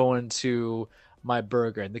then going to my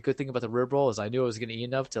burger. And the good thing about the rib roll is I knew I was going to eat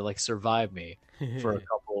enough to like survive me for a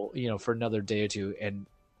couple, for another day or two. And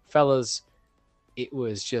fellas, it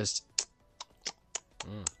was just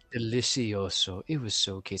delicioso. It was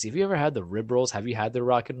so tasty. Have you ever had the rib rolls? Have you had the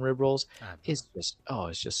rockin' rib rolls? It's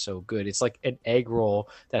just so good. It's like an egg roll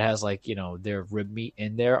that has like, their rib meat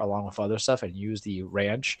in there along with other stuff, and use the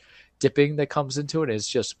ranch dipping that comes into it. It's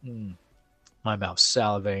just my mouth's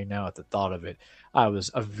salivating now at the thought of it. I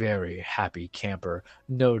was a very happy camper.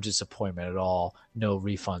 No disappointment at all. No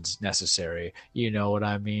refunds necessary. You know what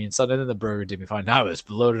I mean? So then the burger did me fine. I was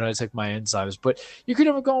bloated. I took my enzymes. But you can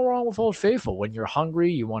never go wrong with Old Faithful. When you're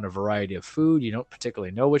hungry, you want a variety of food. You don't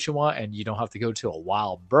particularly know what you want, and you don't have to go to a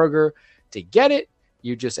wild burger to get it.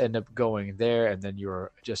 You just end up going there, and then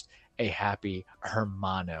you're just a happy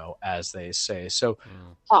hermano, as they say. So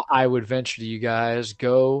I would venture to you guys,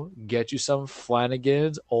 go get you some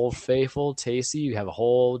Flanagan's, Old Faithful, tasty. You have a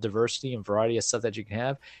whole diversity and variety of stuff that you can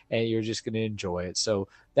have, and you're just going to enjoy it. So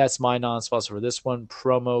that's my non-sponsor for this one.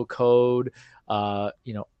 Promo code,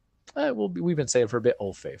 we've been saying for a bit,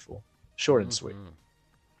 Old Faithful. Short and sweet.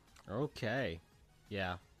 Okay.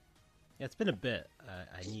 Yeah, it's been a bit.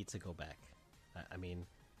 I need to go back.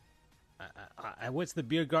 I went to the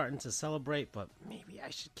beer garden to celebrate, but maybe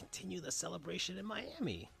I should continue the celebration in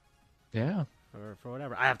Miami. Yeah. For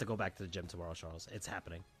whatever. I have to go back to the gym tomorrow, Charles. It's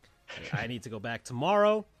happening. I need to go back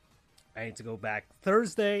tomorrow. I need to go back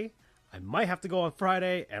Thursday. I might have to go on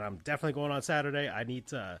Friday, and I'm definitely going on Saturday. I need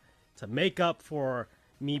to make up for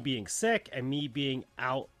me being sick and me being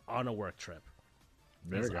out on a work trip.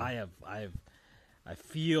 Because I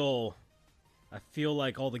feel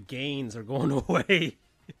like all the gains are going away.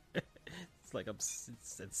 It's like it's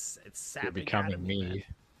sapping. You're becoming me. Man.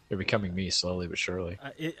 You're becoming me slowly but surely.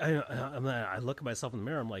 I look at myself in the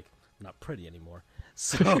mirror. I'm like, I'm not pretty anymore.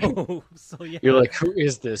 So yeah. You're like, who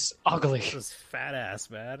is this ugly? This fat ass,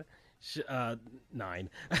 man. 9.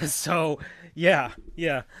 So yeah.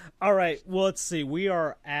 All right. Well, let's see. We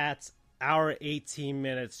are at our 18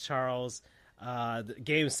 minutes, Charles.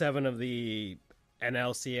 Game 7 of the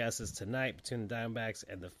NLCS is tonight between the Diamondbacks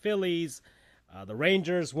and the Phillies. The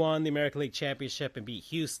Rangers won the American League Championship and beat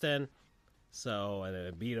Houston. So, and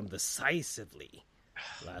they beat them decisively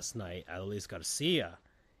last night. Adolis Garcia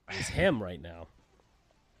is him right now.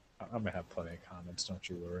 I'm going to have plenty of comments, don't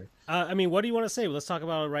you worry. What do you want to say? Let's talk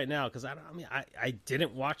about it right now, because I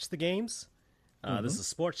didn't watch the games. This is a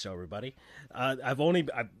sports show, everybody. I've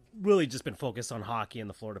really just been focused on hockey and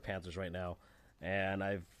the Florida Panthers right now, and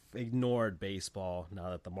I've ignored baseball now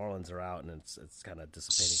that the Marlins are out, and it's kind of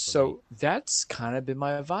dissipating. So that's kind of been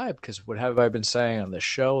my vibe, because what have I been saying on the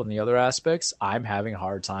show and the other aspects? I'm having a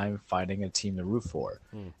hard time finding a team to root for,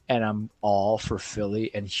 and I'm all for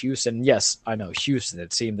Philly and Houston. Yes, I know Houston, a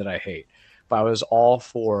team that I hate, but I was all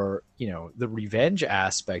for the revenge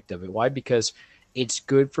aspect of it. Why? Because it's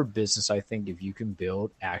good for business, I think, if you can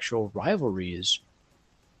build actual rivalries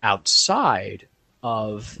outside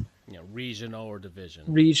of regional division,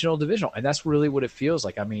 and that's really what it feels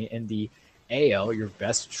like. In the AL, your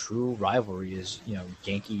best true rivalry is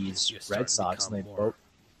Yankees, Red Sox, and they both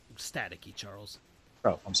staticky. Charles,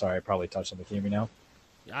 I'm sorry, I probably touched on the camera now.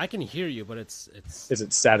 I can hear you, but it's is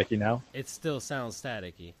it staticky now? It still sounds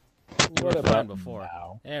staticky. What about before?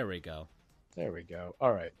 Now? There we go.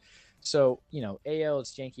 All right. So AL,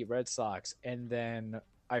 it's Yankee, Red Sox, and then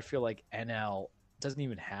I feel like NL doesn't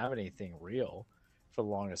even have anything real for the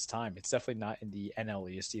longest time. It's definitely not in the NL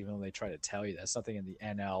East, even though they try to tell you that's nothing in the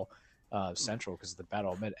NL Central, because the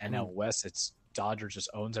battle mid NL West, it's Dodgers just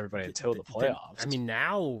owns everybody until the playoffs.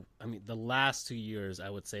 The last 2 years, I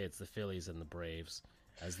would say it's the Phillies and the Braves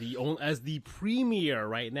as the premier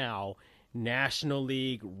right now National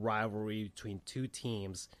League rivalry between two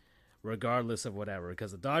teams, regardless of whatever,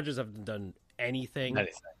 because the Dodgers haven't done anything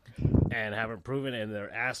and haven't proven, and their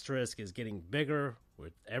asterisk is getting bigger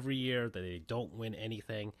with every year that they don't win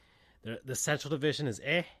anything. The Central Division is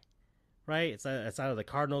right? It's either the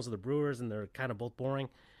Cardinals or the Brewers, and they're kind of both boring.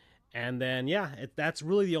 And then that's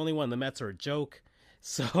really the only one. The Mets are a joke.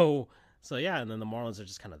 So yeah, and then the Marlins are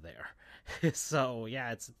just kind of there. So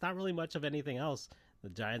yeah, it's not really much of anything else The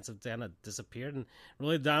Giants have kind of disappeared, and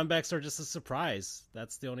really the Diamondbacks are just a surprise.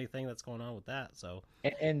 That's the only thing that's going on with that. So,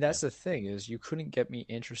 and that's the thing is you couldn't get me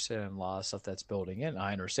interested in a lot of stuff that's building in.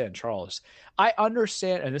 I understand, Charles. I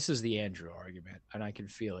understand, and this is the Andrew argument, and I can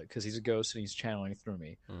feel it because he's a ghost and he's channeling through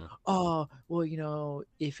me. Oh, well,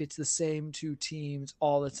 if it's the same two teams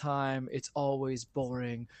all the time, it's always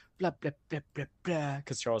boring. Blah blah blah blah blah.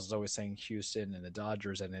 Because Charles is always saying Houston and the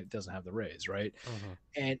Dodgers, and it doesn't have the Rays, right?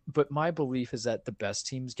 But my belief is that the best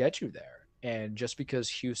teams get you there. And just because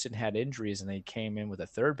Houston had injuries and they came in with a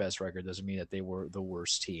third best record doesn't mean that they were the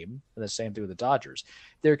worst team. And the same thing with the Dodgers.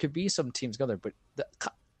 There could be some teams go there, but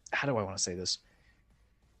how do I want to say this?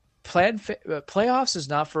 Playoffs is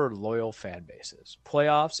not for loyal fan bases.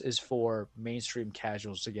 Playoffs is for mainstream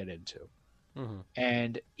casuals to get into.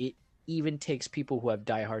 And it even takes people who have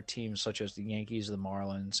diehard teams such as the Yankees, the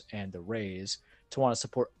Marlins, and the Rays to want to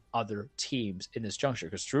support other teams in this juncture.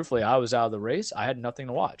 Because truthfully, I was out of the race. I had nothing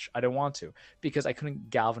to watch. I didn't want to because I couldn't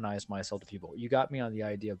galvanize myself to people. You got me on the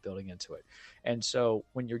idea of building into it. And so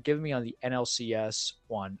when you're giving me on the NLCS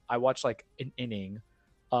one, I watched like an inning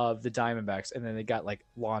of the Diamondbacks and then they got like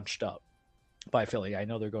launched up by Philly. I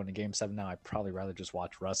know they're going to Game 7 now. I'd probably rather just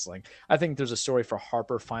watch wrestling. I think there's a story for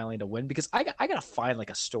Harper finally to win because I got to find like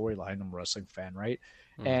a storyline. I'm a wrestling fan, right?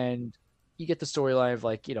 And you get the storyline of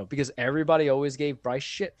like, because everybody always gave Bryce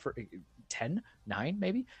shit for 9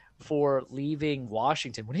 maybe for leaving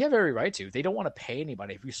Washington when he had every right to. They don't want to pay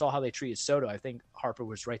anybody. If you saw how they treated Soto, I think Harper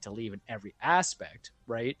was right to leave in every aspect,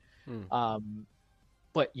 right?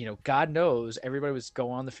 But God knows everybody was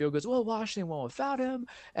going on the field goes, well, Washington won't without him,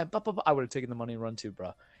 and blah, blah, blah. I would have taken the money and run too,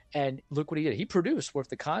 bro. And look what he did. He produced worth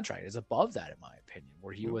the contract. Is above that in my opinion,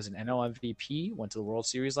 where he was an NL MVP, went to the World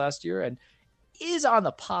Series last year, and is on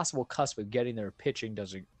the possible cusp of getting their pitching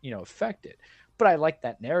doesn't, affect it. But I like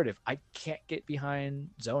that narrative. I can't get behind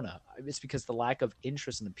Zona. It's because the lack of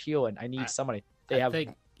interest and appeal, and I need somebody. Go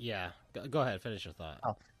ahead, finish your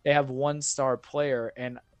thought. They have one star player,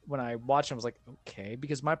 and when I watched him, I was like, okay,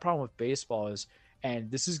 because my problem with baseball is, and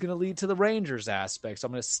this is going to lead to the Rangers aspect, so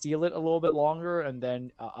I'm going to steal it a little bit longer, and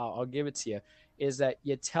then I'll give it to you, is that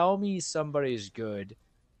you tell me somebody's good,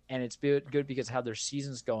 and it's good because how their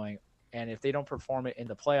season's going, and if they don't perform it in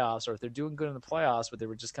the playoffs, or if they're doing good in the playoffs, but they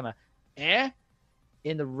were just kind of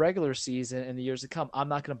in the regular season in the years to come, I'm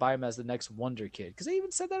not going to buy him as the next wonder kid. Because they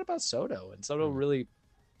even said that about Soto, and Soto really,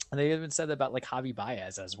 and they even said that about like Javi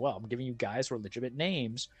Baez as well. I'm giving you guys who are legitimate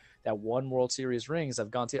names that won World Series rings.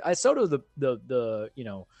 I've gone to Soto. The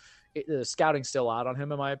scouting's still out on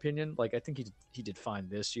him in my opinion. Like I think he did fine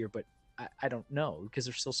this year, but I don't know because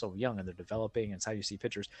they're still so young and they're developing. And it's how you see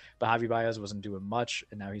pitchers. But Javi Baez wasn't doing much,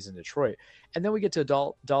 and now he's in Detroit. And then we get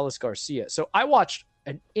to Dallas Garcia. So I watched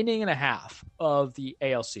an inning and a half of the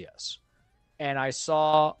ALCS, and I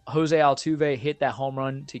saw Jose Altuve hit that home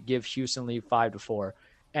run to give Houston lead 5-4.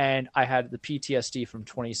 And I had the PTSD from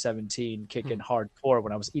 2017 kicking hardcore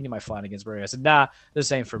when I was eating my Flanagan's burger. I said, nah, this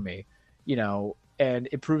ain't for me, and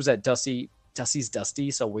it proves that Dusty's Dusty.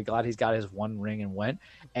 So we're glad he's got his one ring and went.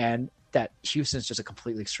 And that Houston's just a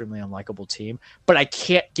completely extremely unlikable team. But I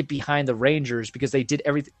can't get behind the Rangers because they did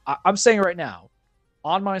everything. I'm saying right now,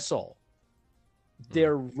 on my soul,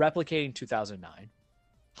 they're replicating 2009.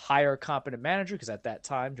 Hire a competent manager, because at that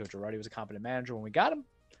time, Joe Girardi was a competent manager when we got him.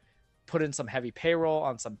 Put in some heavy payroll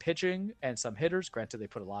on some pitching and some hitters. Granted, they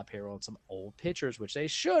put a lot of payroll on some old pitchers, which they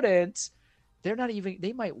shouldn't.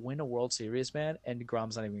 They might win a World Series, man, and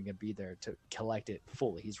DeGrom's not even going to be there to collect it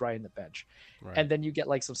fully. He's riding the bench. Right. And then you get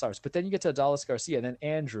like some stars. But then you get to Dallas Garcia, and then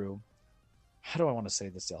Andrew, how do I want to say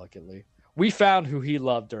this delicately? We found who he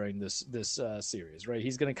loved during this series, right?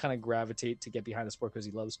 He's going to kind of gravitate to get behind the sport because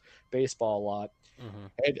he loves baseball a lot.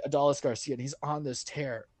 And Adolis Garcia, and he's on this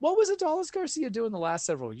tear. What was Adolis Garcia doing the last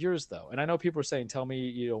several years, though? And I know people are saying, tell me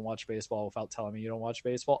you don't watch baseball without telling me you don't watch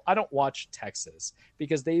baseball. I don't watch Texas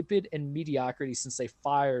because they've been in mediocrity since they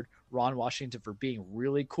fired Ron Washington for being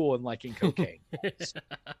really cool and liking cocaine.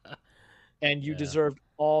 And you deserved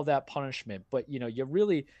all that punishment. But,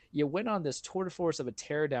 you went on this tour de force of a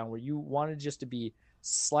teardown where you wanted just to be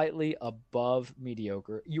slightly above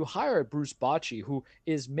mediocre. You hire Bruce Bochy, who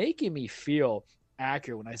is making me feel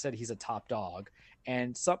accurate when I said he's a top dog.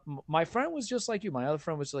 And my friend was just like you. My other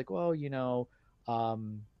friend was like, well, his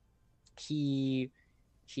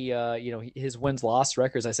wins-loss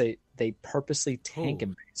records, I say they purposely tank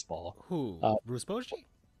in baseball. Who? Bruce Bochy?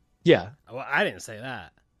 Yeah. Well, I didn't say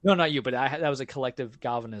that. No, not you, but that was a collective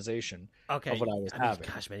galvanization of what I was having.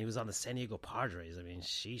 Gosh, man, he was on the San Diego Padres. I mean,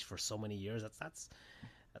 sheesh, for so many years. That's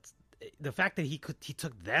the fact that he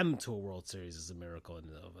took them to a World Series is a miracle in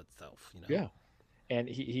and of itself. Yeah, and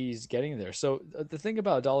he's getting there. So the thing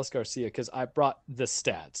about Dallas Garcia, because I brought the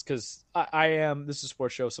stats, because I am, this is a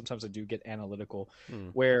sports show. Sometimes I do get analytical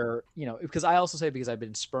where, because I also say, because I've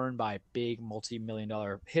been spurned by big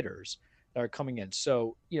multi-million-dollar hitters that are coming in.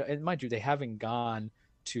 So, and mind you, they haven't gone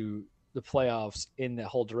to the playoffs in the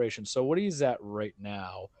whole duration. So what he's at right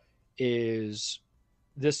now is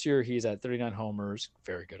this year he's at 39 homers.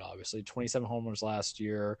 Very good, obviously. 27 homers last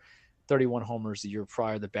year. 31 homers the year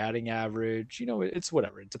prior. The batting average, it's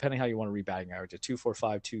whatever, depending how you want to read batting average, at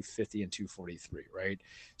 245, 250, and 243, right?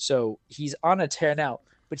 So he's on a tear now,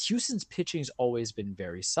 but Houston's pitching's always been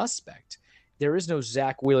very suspect. There is no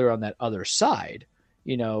Zach Wheeler on that other side,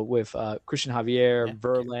 with Christian Javier,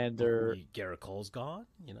 Verlander. Garrett Cole's gone,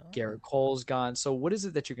 Garrett Cole's gone. So what is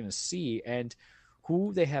it that you're going to see? And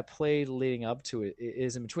who they have played leading up to it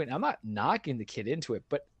is in between. I'm not knocking the kid into it,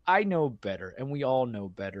 but I know better, and we all know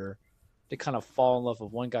better, to kind of fall in love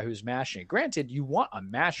with one guy who's mashing it. Granted, you want a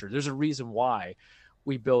masher. There's a reason why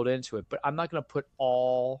we build into it, but I'm not going to put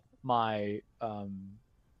all my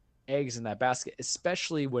eggs in that basket,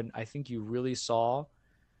 especially when I think you really saw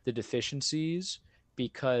the deficiencies,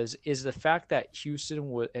 because is the fact that Houston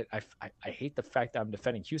was, I hate the fact that I'm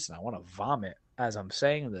defending Houston. I want to vomit as I'm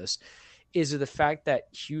saying this. Is it the fact that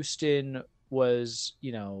Houston was,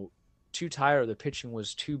 too tired, the pitching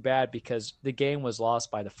was too bad, because the game was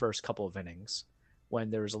lost by the first couple of innings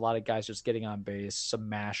when there was a lot of guys just getting on base, some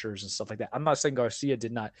mashers and stuff like that. I'm not saying Garcia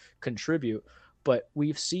did not contribute, but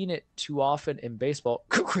we've seen it too often in baseball,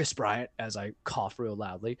 Chris Bryant, as I cough real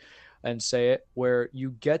loudly and say it, where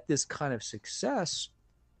you get this kind of success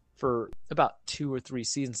for about 2 or 3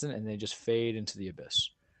 seasons and they just fade into the abyss.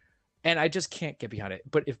 And I just can't get behind it.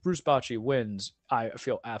 But if Bruce Bochy wins, I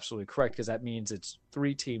feel absolutely correct, because that means it's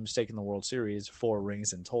 3 teams taking the World Series, 4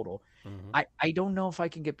 rings in total. Mm-hmm. I don't know if I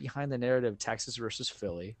can get behind the narrative Texas versus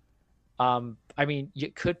Philly. I mean,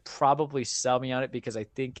 you could probably sell me on it, because I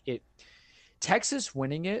think Texas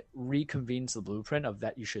winning it reconvenes the blueprint of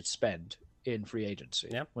that you should spend in free agency.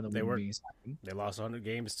 Yeah, when they lost 100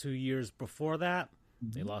 games 2 years before that.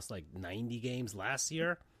 Mm-hmm. They lost like 90 games last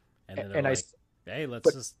year. And then hey,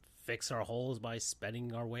 let's just fix our holes by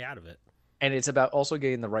spending our way out of it. And it's about also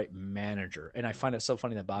getting the right manager. And I find it so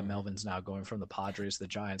funny that Bob Melvin's now going from the Padres to the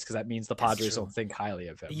Giants, because that means the Padres don't think highly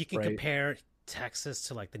of him. You can compare Texas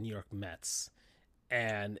to like the New York Mets.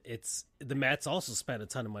 And the Mets also spent a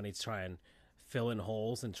ton of money to try and fill in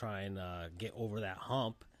holes and try and get over that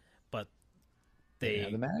hump. But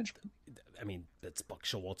the management. I mean, it's Buck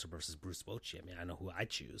Showalter versus Bruce Bochy. I mean, I know who I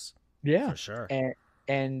choose. Yeah. For sure.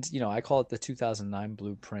 And I call it the 2009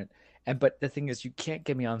 blueprint. But the thing is, you can't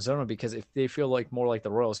get me on Zona, because if they feel like more like the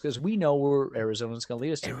Royals, because we know where Arizona's going to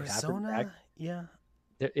lead us to. Arizona,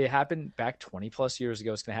 it happened back 20 plus years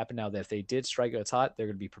ago. It's going to happen now. That if they did strike it's hot, they're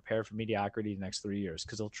going to be prepared for mediocrity the next 3 years,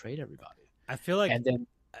 because they'll trade everybody. I feel like, and then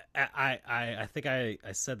I think I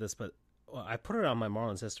said this, but I put it on my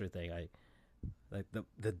Marlins history thing. Like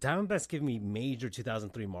the Diamondbacks give me major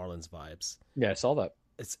 2003 Marlins vibes. Yeah, I saw that.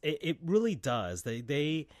 It really does.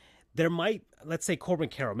 There might, let's say Corbin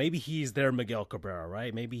Carroll, maybe he's their Miguel Cabrera,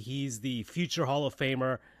 right? Maybe he's the future Hall of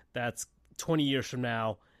Famer that's 20 years from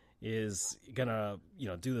now is gonna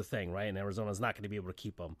do the thing, right? And Arizona's not going to be able to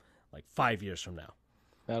keep him like 5 years from now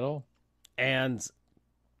at all. And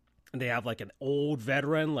they have like an old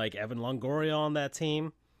veteran like Evan Longoria on that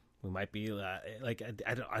team, who might be like,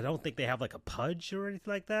 I don't think they have like a Pudge or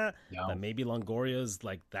anything like that. No. But maybe Longoria's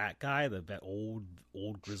like that guy, the old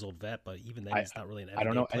grizzled vet. But even then, he's not really an everyday I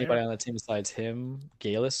don't know player. Anybody on that team besides him,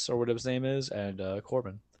 Galis or whatever his name is, and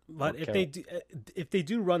Corbin. But if they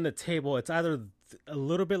do run the table, it's either a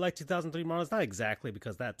little bit like 2003 Marlins, not exactly,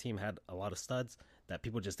 because that team had a lot of studs that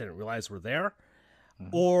people just didn't realize were there,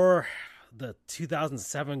 or the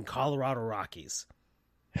 2007 Colorado Rockies.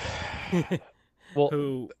 Well,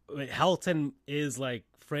 who Helton is like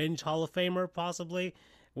fringe Hall of Famer possibly,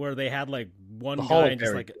 where they had like one guy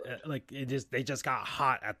and just they just got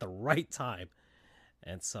hot at the right time,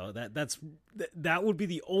 and so that would be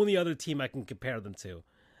the only other team I can compare them to,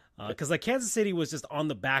 because like Kansas City was just on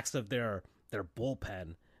the backs of their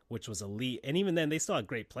bullpen, which was elite, and even then they still had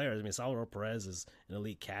great players. I mean, Salvador Perez is an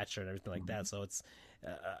elite catcher and everything like that. So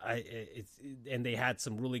and they had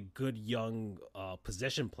some really good young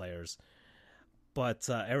position players. But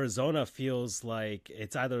Arizona feels like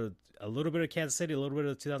it's either a little bit of Kansas City, a little bit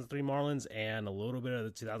of the 2003 Marlins, and a little bit of the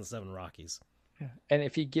 2007 Rockies. Yeah. And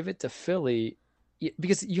if you give it to Philly,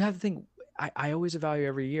 because you have to think, I always evaluate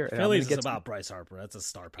every year. Philly's is about Bryce Harper. That's a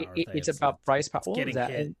star power thing. It's about Bryce Power.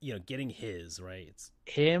 Getting his, right? It's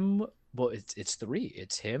him. Well, it's 3.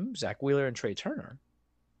 It's him, Zach Wheeler, and Trey Turner.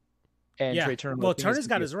 And Trey Turner. Well, Turner's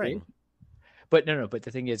got his ring. But no. But the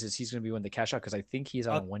thing is he's going to be one to cash out because I think he's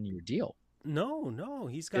on a 1-year deal. No,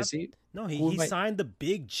 he's got. Is he? No, he signed the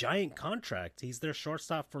big giant contract. He's their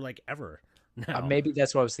shortstop for like ever. Now. Maybe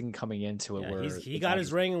that's what I was thinking coming into it. Yeah, where he got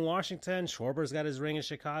his ring in Washington. Schwarber's got his ring in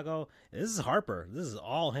Chicago. This is Harper. This is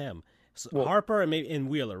all him. So Harper and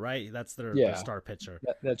Wheeler, right? That's their star pitcher.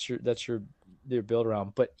 That's your build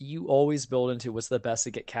around. But you always build into what's the best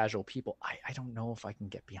to get casual people. I don't know if I can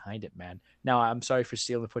get behind it, man. Now I'm sorry for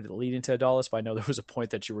stealing the point that lead into Adalis, but I know there was a point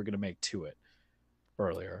that you were going to make to it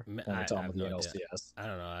earlier. I don't know.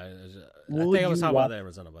 I Will think I was talking about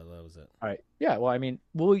Arizona, but that was it. All right. Yeah. Well, I mean,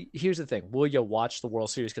 here's the thing. Will you watch the World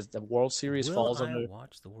Series? Because the World Series falls under.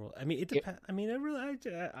 Watch the World. I mean, it depends. I mean, it really.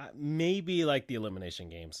 Maybe like the elimination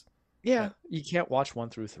games. Yeah, you can't watch 1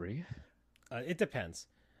 through 3. It depends.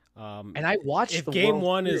 And I watched if the game World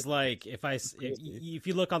one Series. is like if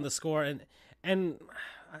you look on the score and I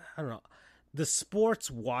don't know, the sports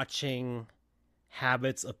watching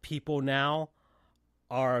habits of people now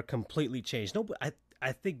are completely changed. No,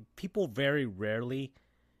 I think people very rarely,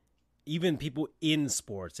 even people in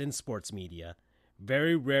sports media,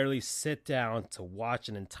 very rarely sit down to watch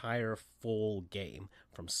an entire full game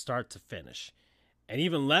from start to finish. And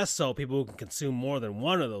even less so people who can consume more than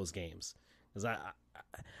one of those games. Because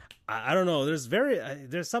I don't know.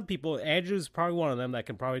 There's some people. Andrew's probably one of them that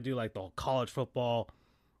can probably do like the whole college football.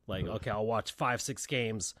 Like, okay, I'll watch 5-6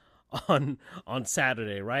 games on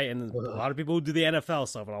Saturday, right? And a lot of people who do the NFL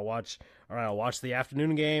stuff, and I'll watch the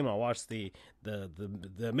afternoon game, I'll watch the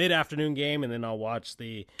mid afternoon game, and then I'll watch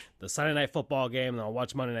the Sunday night football game, and I'll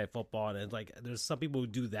watch Monday night football. And it's like there's some people who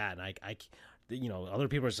do that, and I other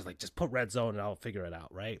people are just like, just put red zone and I'll figure it out,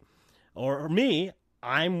 right? Or me,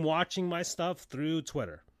 I'm watching my stuff through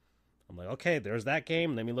Twitter. I'm like, okay, there's that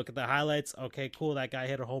game. Let me look at the highlights. Okay, cool. That guy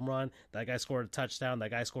hit a home run. That guy scored a touchdown.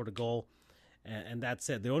 That guy scored a goal. And that's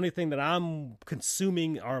it. The only thing that I'm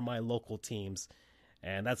consuming are my local teams.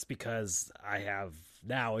 And that's because I have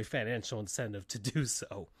now a financial incentive to do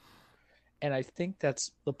so. And I think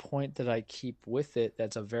that's the point that I keep with it.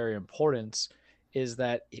 That's a very important is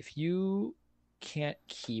that if you can't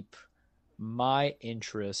keep my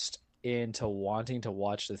interest into wanting to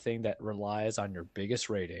watch the thing that relies on your biggest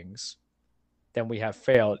ratings, then we have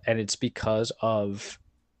failed. And it's because of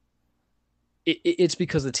it's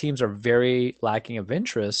because the teams are very lacking of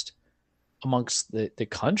interest amongst the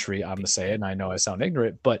country. I'm gonna say it, and I know I sound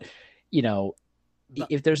ignorant, but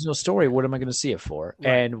if there's no story, what am I going to see it for? Right.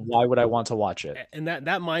 And why would I want to watch it? And that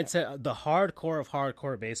mindset, the hardcore of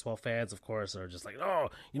hardcore baseball fans, of course, are just like,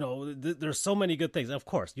 there's so many good things. Of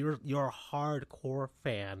course, you're a hardcore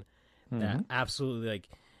fan that absolutely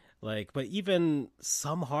like, but even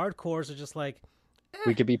some hardcores are just like,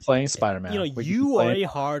 we could be playing Spider-Man. You are a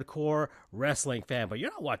hardcore wrestling fan, but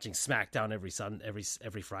you're not watching SmackDown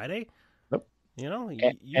every Friday. Nope. You don't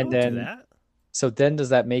do that. So then does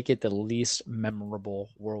that make it the least memorable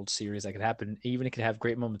World Series that could happen? Even it could have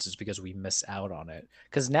great moments is because we miss out on it.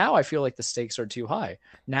 Because now I feel like the stakes are too high.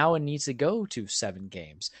 Now it needs to go to 7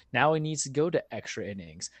 games. Now it needs to go to extra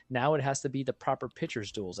innings. Now it has to be the proper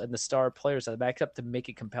pitchers duels and the star players that back up to make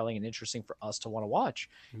it compelling and interesting for us to want to watch.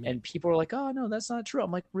 Mm-hmm. And people are like, oh, no, that's not true.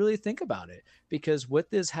 I'm like, really think about it. Because what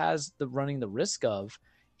this has running the risk of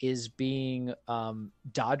is being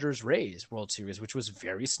Dodgers-Rays World Series, which was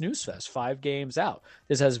very snooze fest, 5 games out.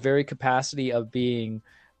 This has very capacity of being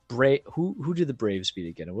who did the Braves beat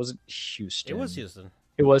again? It wasn't Houston. It was Houston.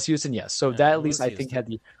 It was Houston, yes. So that at least I think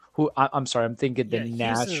had I'm sorry, I'm thinking the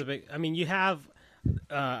national. I mean, you have.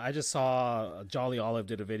 I just saw Jolly Olive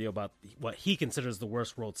did a video about what he considers the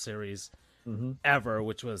worst World Series ever,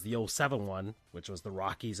 which was the 07 one, which was the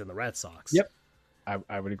Rockies and the Red Sox. Yep.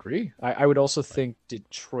 I would agree. I would also think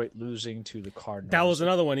Detroit losing to the Cardinals. That was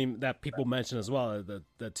another one that people mentioned as well.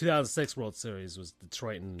 The 2006 World Series was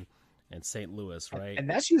Detroit and St. Louis, right? And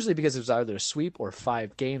that's usually because it was either a sweep or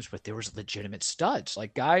 5 games, but there was legitimate studs,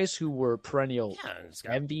 like guys who were perennial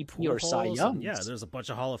MVP or Cy Young. Yeah, there's a bunch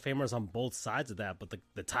of Hall of Famers on both sides of that, but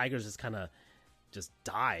the Tigers just kind of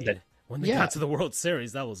died. When they got to the World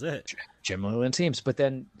Series, that was it. Generally win teams. But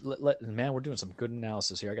then, man, we're doing some good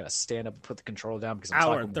analysis here. I got to stand up and put the controller down because I'm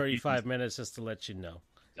hour and 35 minutes just to let you know.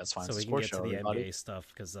 That's fine. So we can get to the NBA stuff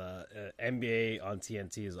because NBA on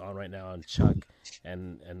TNT is on right now, and Chuck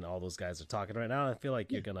and all those guys are talking right now. I feel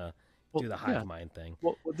like you're gonna do the hive mind thing.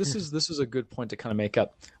 Well, this is a good point to kind of make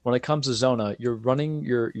up. When it comes to Zona, you're running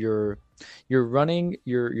your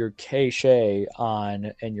cachet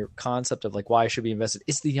on and your concept of like why I should be invested.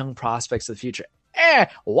 It's the young prospects of the future.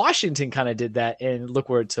 Washington kind of did that, and look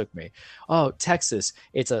where it took me. Oh, Texas,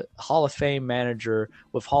 it's a Hall of Fame manager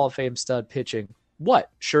with Hall of Fame stud pitching.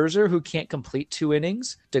 what? Scherzer, who can't complete 2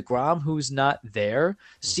 innings, DeGrom, who's not there.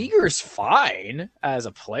 Seager's fine as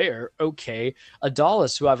a player, okay.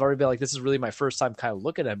 Adalis, who I've already been like, this is really my first time kind of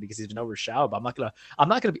looking at him because he's been overshadowed. But I'm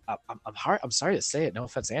not gonna be. I'm sorry to say it. No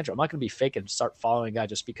offense, Andrew. I'm not gonna be fake and start following a guy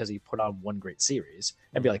just because he put on one great series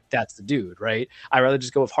and be like, that's the dude, right? I'd rather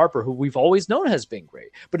just go with Harper, who we've always known has been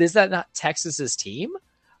great. But is that not Texas's team?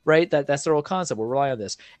 Right, that's their whole concept. We're relying on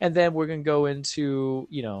this, and then we're gonna go into,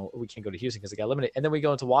 we can't go to Houston because they got eliminated, and then we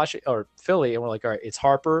go into Washington or Philly, and we're like, all right, it's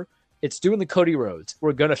Harper, it's doing the Cody Rhodes.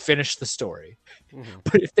 We're gonna finish the story,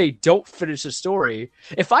 but if they don't finish the story,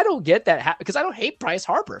 if I don't get that, because I don't hate Bryce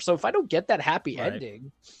Harper, so if I don't get that happy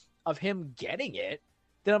ending of him getting it,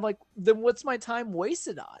 then I'm like, then what's my time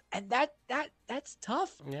wasted on? And that's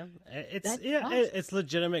tough. Yeah, it's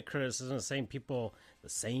legitimate criticism. The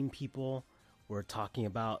same people. We're talking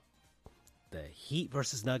about the Heat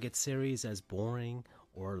versus Nuggets series as boring,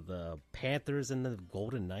 or the Panthers and the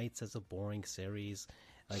Golden Knights as a boring series.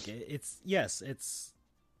 Like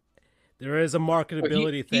there is a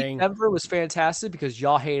marketability thing. Heat Denver was fantastic because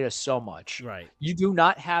y'all hate us so much. Right. You do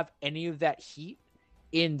not have any of that heat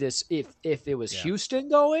in this. If it was Houston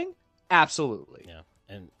going, absolutely. Yeah.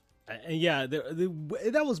 And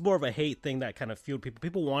that was more of a hate thing that kind of fueled people.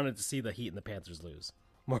 People wanted to see the Heat and the Panthers lose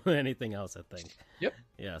more than anything else, I think. Yep.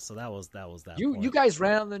 Yeah. So that was that. You guys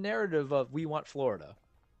ran on the narrative of we want Florida.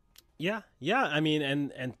 Yeah. Yeah. I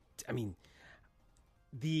mean,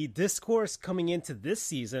 the discourse coming into this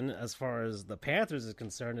season, as far as the Panthers is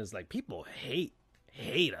concerned, is like people hate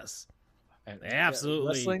us. And they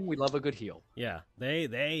absolutely wrestling. We love a good heel. Yeah.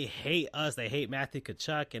 They hate us. They hate Matthew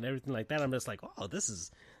Tkachuk and everything like that. I'm just like, oh, this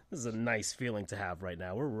is a nice feeling to have right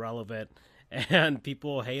now. We're relevant. And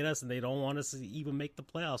people hate us, and they don't want us to even make the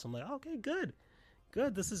playoffs. I'm like, okay, good.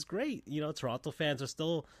 This is great. Toronto fans are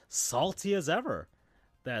still salty as ever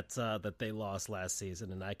that they lost last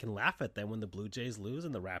season, and I can laugh at them when the Blue Jays lose,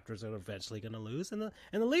 and the Raptors are eventually going to lose, and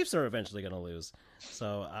the Leafs are eventually going to lose.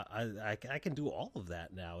 So I can do all of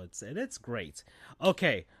that now. It's great.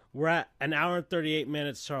 Okay, we're at an hour and 38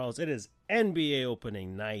 minutes, Charles. It is NBA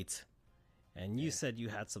opening night, and you said you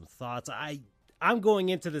had some thoughts. I'm going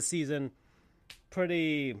into the season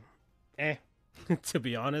pretty to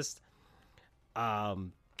be honest. That's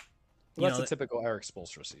a typical Eric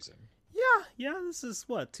Spoelstra season. Yeah, this is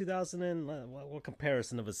what 2000 and what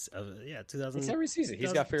comparison of 2000. It's every season.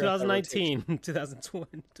 He's got 2019, 2020,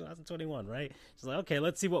 2021, right? It's like, okay,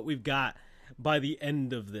 let's see what we've got by the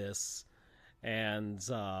end of this, and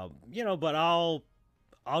but I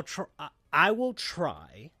will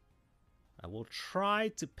try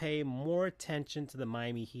to pay more attention to the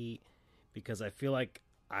Miami Heat, because I feel like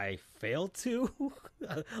I failed to,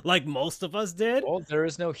 like most of us did. Well, there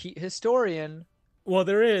is no Heat historian. Well,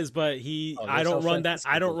 there is, but I don't run that.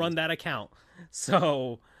 I don't run that account.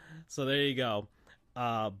 So there you go.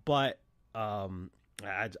 But I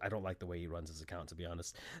don't like the way he runs his account, to be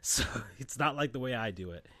honest. So it's not like the way I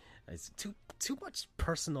do it. It's too much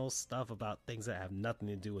personal stuff about things that have nothing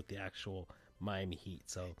to do with the actual Miami Heat.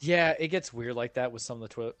 So yeah, it gets weird like that with some of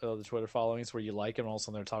the Twitter followings where you like it, and all of a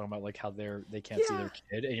sudden they're talking about like how they can't see their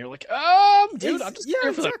kid, and you're like, dude, I'm just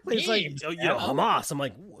here for exactly. It's like Hamas. I'm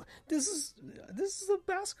like, this is a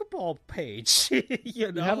basketball page.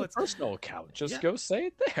 You have a personal account. Just go say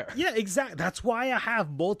it there. Yeah, exactly. That's why I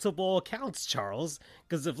have multiple accounts, Charles.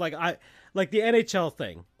 Because if the NHL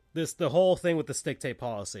thing, the whole thing with the stick tape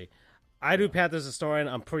policy, I do Panthers historian.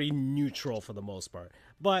 I'm pretty neutral for the most part,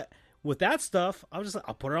 but with that stuff, I'll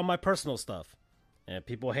put it on my personal stuff, and if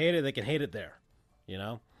people hate it, they can hate it there,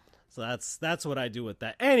 So that's what I do with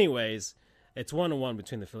that. Anyways, it's 1-1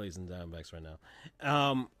 between the Phillies and Diamondbacks right now.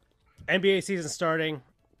 NBA season starting.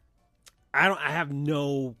 I have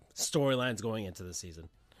no storylines going into the season.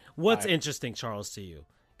 What's interesting, Charles, to you?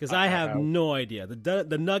 Because I have no idea.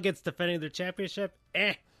 The Nuggets defending their championship.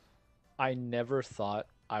 I never thought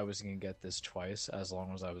I was going to get this twice as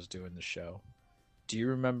long as I was doing the show. Do you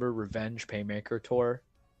remember Revenge Paymaker Tour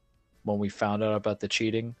when we found out about the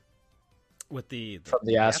cheating with the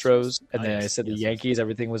Astros? And then I said the Yankees,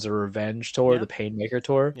 everything was a revenge tour, the Paymaker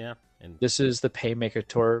Tour. Yeah. And this is the Paymaker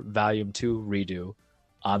Tour Volume 2 redo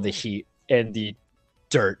on the Heat and the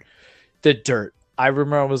dirt. The dirt. I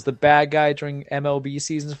remember I was the bad guy during MLB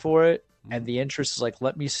seasons for it, and the interest is like,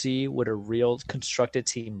 let me see what a real constructed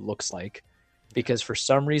team looks like. Because for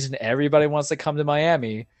some reason, everybody wants to come to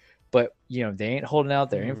Miami. But, they ain't holding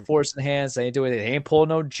out. They ain't forcing hands. They ain't doing it. They ain't pulling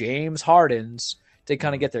no James Hardens to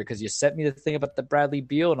kind of get there. Because you sent me the thing about the Bradley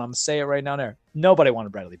Beal, and I'm going to say it right now there. Nobody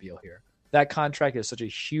wanted Bradley Beal here. That contract is such a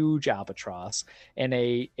huge albatross in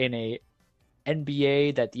a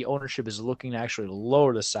NBA that the ownership is looking to actually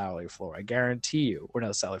lower the salary floor. I guarantee you, or not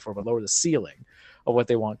the salary floor, but lower the ceiling of what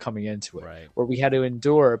they want coming into it. Right. Where we had to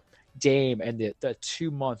endure Dame and the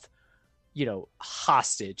 2-month,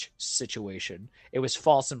 hostage situation. It was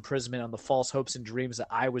false imprisonment on the false hopes and dreams that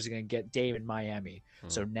I was going to get Dame in Miami.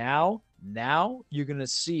 So now you're going to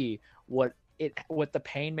see what the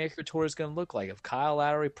Painmaker tour is going to look like. Of Kyle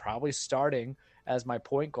Lowry probably starting as my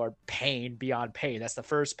point guard, pain beyond pain. That's the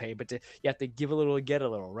first pain, but you have to give a little to get a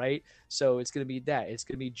little, right? So it's going to be that. It's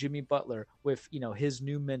going to be Jimmy Butler with, his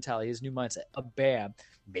new mentality, his new mindset, a Bam.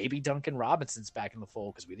 Maybe Duncan Robinson's back in the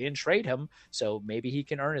fold because we didn't trade him, so maybe he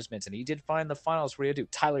can earn his minutes. And he did find the finals where he had to do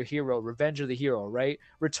Tyler Hero, Revenge of the Hero, right?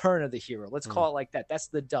 Return of the Hero. Let's call it like that. That's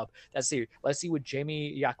the dub. Let's see what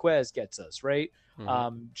Jamie Jaquez gets us, right?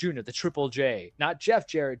 Junior, the Triple J, not Jeff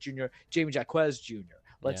Jarrett Jr., Jamie Jaquez Jr.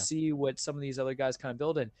 Let's see what some of these other guys kind of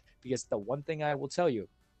build in, because the one thing I will tell you,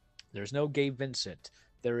 there's no Gabe Vincent.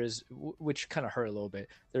 There is, which kind of hurt a little bit.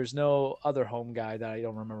 There's no other home guy that I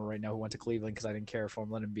don't remember right now who went to Cleveland because I didn't care for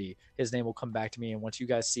him. Let him be. His name will come back to me. And once you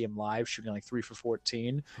guys see him live shooting like 3 for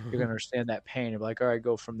 14, you're going to understand that pain. You're like, all right,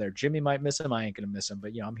 go from there. Jimmy might miss him. I ain't going to miss him.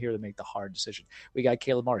 But, I'm here to make the hard decision. We got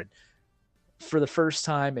Caleb Martin. For the first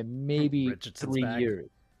time in maybe Richardson's 3 back. years.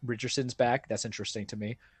 Richardson's back. That's interesting to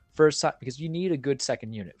me. First time, because you need a good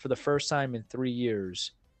second unit. For the first time in 3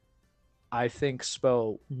 years, I think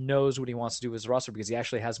Spo knows what he wants to do with his roster because he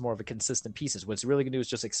actually has more of a consistent pieces. What's really going to do is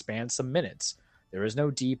just expand some minutes. There is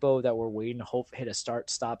no Depot that we're waiting to hope hit a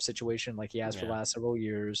start-stop situation like he has for the last several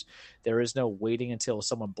years. There is no waiting until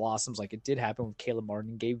someone blossoms like it did happen with Caleb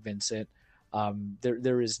Martin and Gabe Vincent.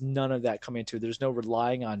 There is none of that coming into it. There's no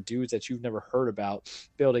relying on dudes that you've never heard about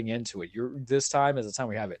building into it. This time is the time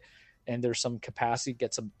we have it. And there's some capacity to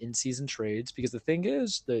get some in-season trades because the thing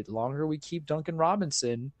is, the longer we keep Duncan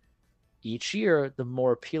Robinson each year, the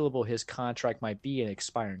more appealable his contract might be in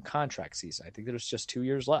expiring contract season. I think there's just 2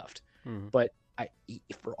 years left. But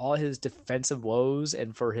for all his defensive woes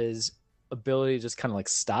and for his ability to just kind of like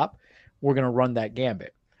stop, we're going to run that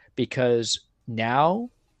gambit because now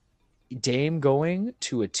Dame going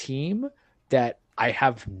to a team that I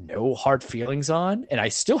have no hard feelings on, and I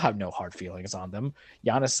still have no hard feelings on them.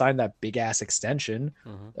 Giannis signed that big ass extension,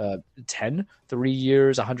 3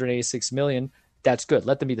 years, $186 million. That's good.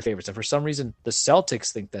 Let them be the favorites. And for some reason, the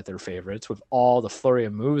Celtics think that they're favorites with all the flurry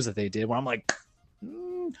of moves that they did. Where I'm like,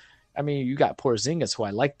 you got Porzingis, who I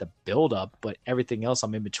like the build-up, but everything else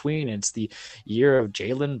I'm in between. And it's the year of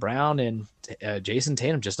Jaylen Brown and Jason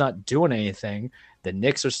Tatum just not doing anything. The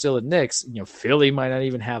Knicks are still the Knicks. Philly might not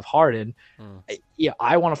even have Harden.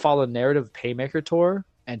 I want to follow the narrative of Paymaker Tour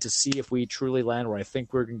and to see if we truly land where I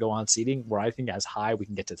think we're going to go on seeding, where I think as high we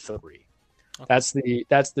can get to 3. Okay.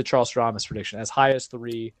 That's the Charles Straumas prediction. As high as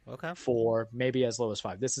 3, 4, maybe as low as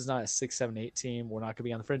 5. This is not a 6, 7, 8 team. We're not going to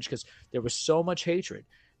be on the fringe because there was so much hatred.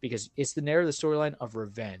 Because it's the narrative, the storyline of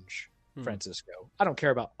revenge, Francisco. I don't care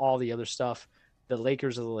about all the other stuff. The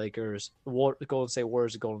Lakers are the Lakers. The Golden State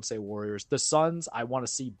Warriors are the Golden State Warriors. The Suns, I want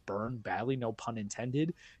to see burn badly, no pun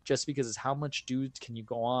intended, just because it's how much dudes can you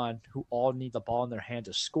go on who all need the ball in their hand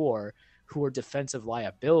to score, who are defensive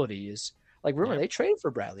liabilities. Like, remember, they traded for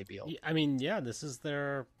Bradley Beal. This is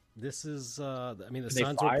the Suns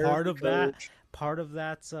were part of that. Part of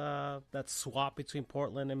that swap between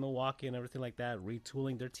Portland and Milwaukee and everything like that,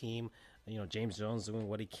 retooling their team. James Jones doing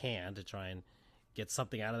what he can to try and get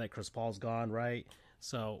something out of that. Chris Paul's gone, right?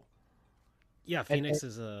 So, Phoenix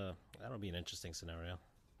that'll be an interesting scenario.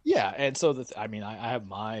 Yeah, and so I have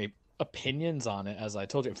my opinions on it. As I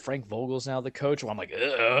told you, Frank Vogel's now the coach. Well, I'm like,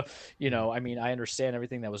 I understand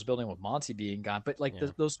everything that was building with Monty being gone, but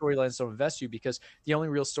those storylines don't invest you because the only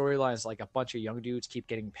real storyline is like a bunch of young dudes keep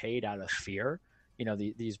getting paid out of fear.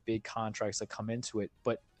 These big contracts that come into it,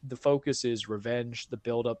 but the focus is revenge, the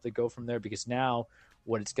build up, that go from there. Because now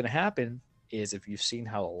what it's going to happen is, if you've seen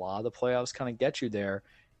how a lot of the playoffs kind of get you there,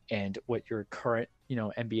 and what your current,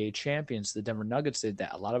 NBA champions, the Denver Nuggets, did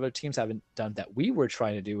that a lot of other teams haven't done, that we were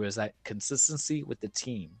trying to do, is that consistency with the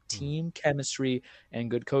team chemistry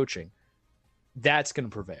and good coaching. That's going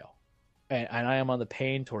to prevail. And I am on the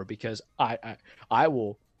pain tour because I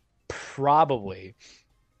will probably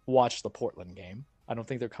watch the Portland game. I don't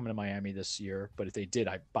think they're coming to Miami this year, but if they did,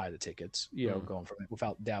 I'd buy the tickets, going from it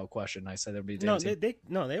without doubt question. I said there'd be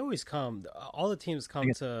they always come. All the teams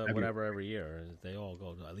come to whatever every year. They all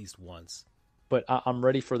go at least once. But I'm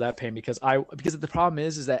ready for that pain because the problem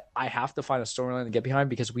is that I have to find a storyline to get behind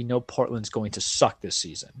because we know Portland's going to suck this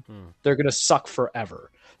season. They're going to suck forever.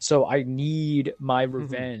 So I need my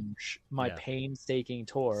revenge, my painstaking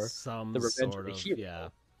tour, the revenge of the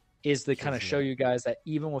hero. is to kind of show you guys that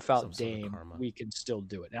even without sort of Dame, karma. we can still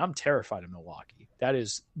do it. And I'm terrified of Milwaukee. That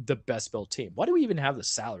is the best built team. Why do we even have the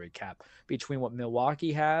salary cap between what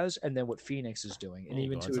Milwaukee has and then what Phoenix is doing? And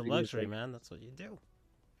even to luxury, man. That's what you do.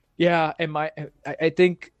 Yeah, and I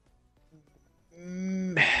think,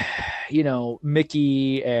 you know,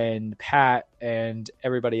 Mickey and Pat and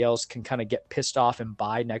everybody else can kind of get pissed off and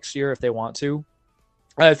buy next year if they want to.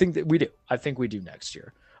 I think that we do. I think we do next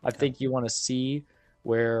year. Okay. I think you want to see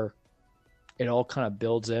where it all kind of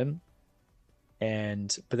builds in,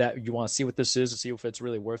 but that you want to see what this is to see if it's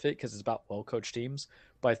really worth it, because it's about well-coached teams.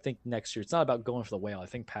 But I think next year it's not about going for the whale. I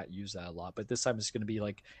think Pat used that a lot, but this time it's going to be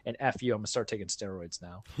like an FU. I'm going to start taking steroids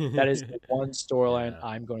now. That is the one storyline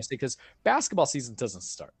I'm going to see, because basketball season doesn't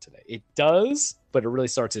start today. It does, but it really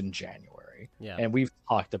starts in January. Yeah. And we've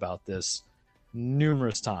talked about this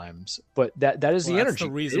numerous times, but that is the energy. That's the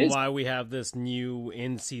reason why we have this new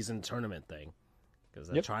in-season tournament thing, because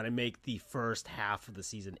they're trying to make the first half of the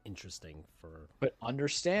season interesting for. But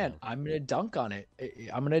understand, I'm going to dunk on it.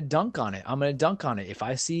 I'm going to dunk on it. If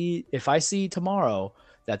I see tomorrow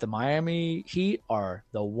that the Miami Heat are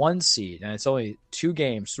the 1 seed and it's only 2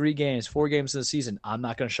 games, 3 games, 4 games in the season, I'm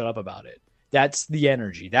not going to shut up about it. That's the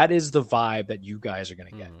energy. That is the vibe that you guys are going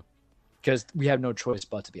to get. Because we have no choice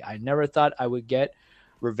but to be. I never thought I would get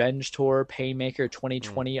Revenge Tour Painmaker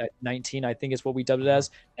 2020-19, I think is what we dubbed it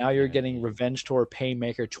as. Now you're getting Revenge Tour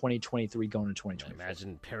Painmaker 2023 going to 2024.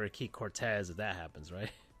 Imagine Parakeet Cortez if that happens,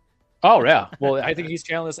 right? Oh yeah. Well, I think he's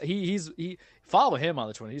channeling this. He follow him on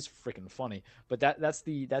the 20. He's freaking funny. But that's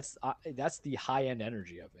the high end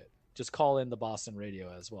energy of it. Just call in the Boston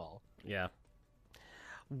radio as well. Yeah.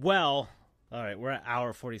 Well. All right, we're at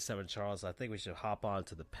hour 47, Charles. I think we should hop on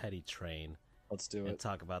to the petty train. Let's do it. And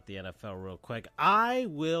talk about the NFL real quick. I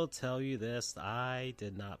will tell you this. I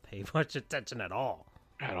did not pay much attention at all.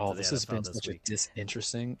 This has been such a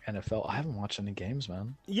disinteresting NFL. I haven't watched any games,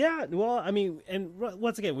 man. Yeah, well, I mean, and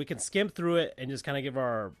once again, we can skim through it and just kind of give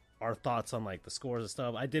our thoughts on, like, the scores and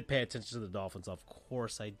stuff. I did pay attention to the Dolphins. Of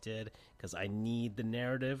course I did, because I need the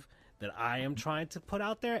narrative that I am trying to put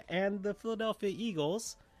out there. And the Philadelphia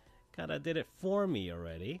Eagles kind of did it for me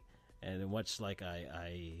already, and much like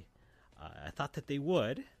I thought that they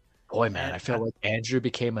would. Boy, man, I feel like Andrew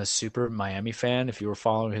became a super Miami fan if you were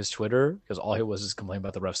following his Twitter, because all he was is complaining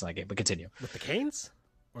about the refs in that game. But continue. With the Canes?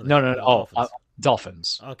 No.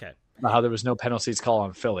 Dolphins. Okay. How there was no penalties call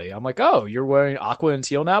on Philly. I'm like, oh, you're wearing aqua and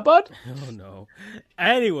teal now, bud? Oh no.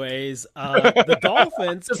 Anyways, the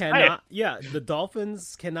Dolphins the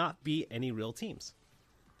Dolphins cannot beat any real teams.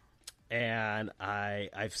 And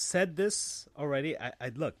I've said this already. I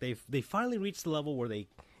look, they finally reached the level where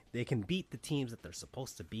they can beat the teams that they're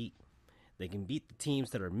supposed to beat. They can beat the teams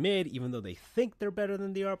that are mid, even though they think they're better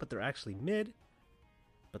than they are, but they're actually mid.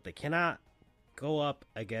 But they cannot go up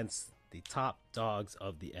against the top dogs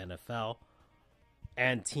of the NFL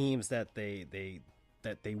and teams that they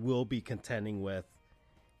will be contending with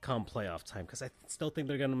come playoff time. Because I still think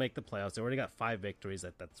they're going to make the playoffs. They already got 5 victories.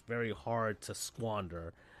 That's very hard to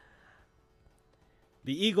squander.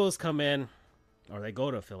 The Eagles come in, or they go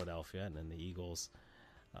to Philadelphia, and then the Eagles,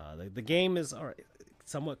 the game is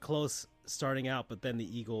somewhat close starting out, but then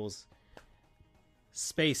the Eagles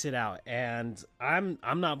space it out. And I'm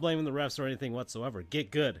not blaming the refs or anything whatsoever. Get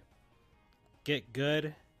good.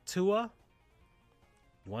 Tua,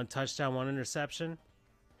 1 touchdown, 1 interception.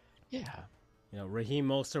 Yeah. You know, Raheem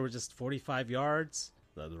Mostert was just 45 yards.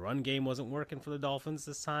 The run game wasn't working for the Dolphins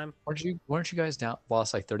this time. Weren't you guys down,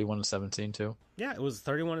 lost like 31-17 too? Yeah, it was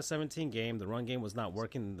 31-17 game. The run game was not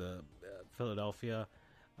working. The Philadelphia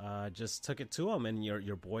just took it to them, and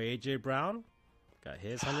your boy AJ Brown got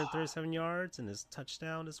his 137 yards and his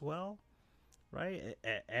touchdown as well, right?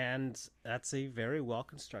 And that's a very well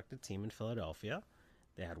constructed team in Philadelphia.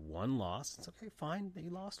 They had 1 loss. It's okay, fine. They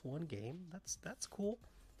lost 1 game. That's cool.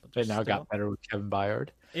 But they now got better with Kevin Byard.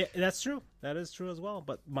 That's true. That is true as well.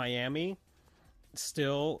 But Miami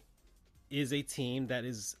still is a team that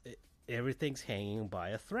is everything's hanging by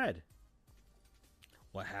a thread.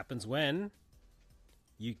 What happens when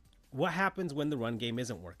the run game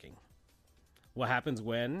isn't working? What happens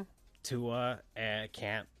when Tua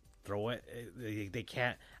can't throw it? They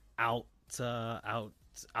can't outgun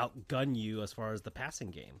you as far as the passing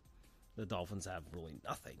game. The Dolphins have really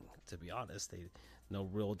nothing, to be honest. No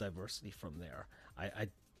real diversity from there. I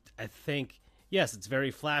think, yes, it's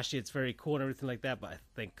very flashy, it's very cool and everything like that, but I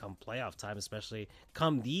think come playoff time, especially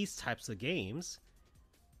come these types of games,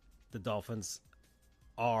 the Dolphins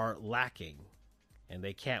are lacking, and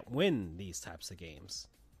they can't win these types of games.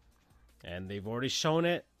 And they've already shown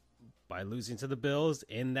it by losing to the Bills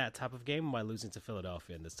in that type of game, by losing to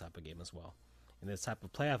Philadelphia in this type of game as well. in this type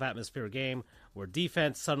of playoff atmosphere game where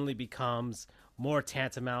defense suddenly becomes more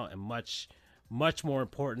tantamount and much more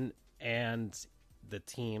important, and the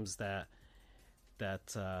teams that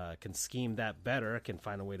can scheme that better can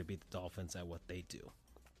find a way to beat the Dolphins at what they do.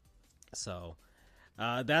 So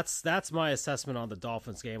that's my assessment on the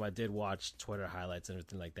Dolphins game. I did watch Twitter highlights and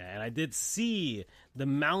everything like that, and I did see the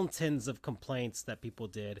mountains of complaints that people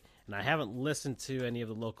did, and I haven't listened to any of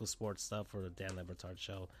the local sports stuff or the Dan Libertard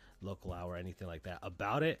Show, Local Hour, anything like that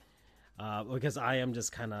about it, because I am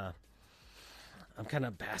just kind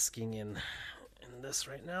of basking in this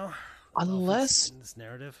right now. Unless in this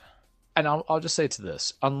narrative, and I'll just say to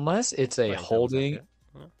this, unless it's a holding.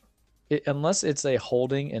 Unless it's a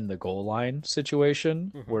holding in the goal line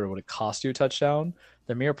situation where it would cost you a touchdown,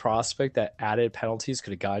 the mere prospect that added penalties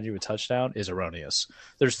could have gotten you a touchdown is erroneous.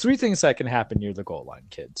 There's 3 things that can happen near the goal line,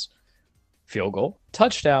 kids. Field goal,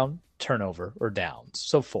 touchdown, turnover, or downs.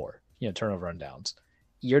 So 4, turnover and downs.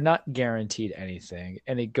 You're not guaranteed anything.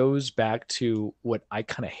 And it goes back to what I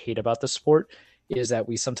kind of hate about the sport is that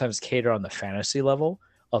we sometimes cater on the fantasy level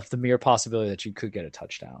of the mere possibility that you could get a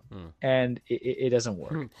touchdown. And it doesn't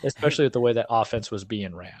work, especially with the way that offense was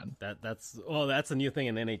being ran. That's a new thing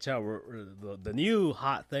in the NHL. The new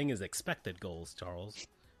hot thing is expected goals, Charles.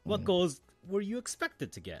 What goals were you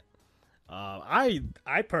expected to get? I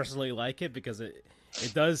personally like it because it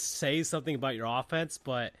does say something about your offense,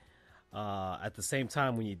 but at the same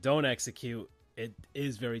time, when you don't execute, it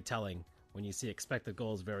is very telling when you see expected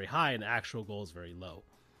goals very high and actual goals very low.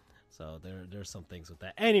 So there's some things with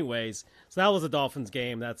that. Anyways, so that was a Dolphins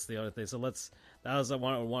game. That's the other thing. So that was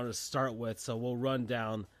what I wanted to start with. So we'll run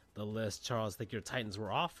down the list. Charles, I think your Titans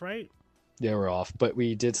were off, right? Yeah, we're off. But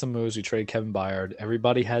we did some moves. We traded Kevin Byard.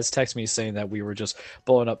 Everybody has texted me saying that we were just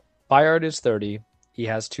blowing up. Byard is 30. He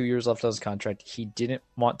has 2 years left on his contract. He didn't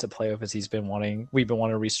want to play with us. We've been wanting to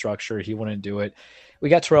restructure. He wouldn't do it. We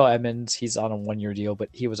got Terrell Edmonds. He's on a 1-year deal, but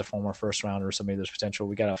he was a former first rounder, so maybe there's potential.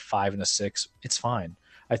 We got a 5 and a 6. It's fine.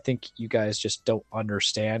 I think you guys just don't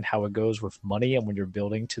understand how it goes with money and when you're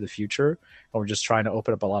building to the future. And we're just trying to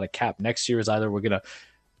open up a lot of cap. Next year is either we're going to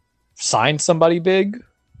sign somebody big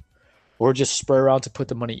or just spread around to put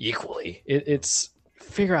the money equally. It's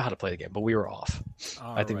figure out how to play the game, but we were off.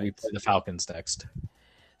 I think we play the Falcons next.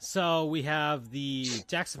 So we have the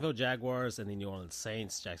Jacksonville Jaguars and the New Orleans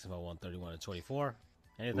Saints. Jacksonville won 31-24.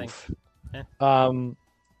 Anything?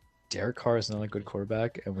 Derek Carr is not a good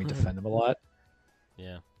quarterback, and we defend him a lot.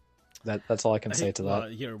 Yeah, that's all I can say to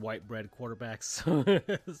that. You're white bread quarterbacks, so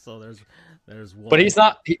there's one. But he's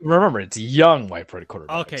not. Remember, it's young white bread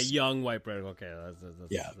quarterbacks. Okay, young white bread. Okay,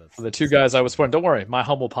 that's for the 2 guys I was born. Don't worry, my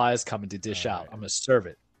humble pie is coming to dish out. I'm gonna serve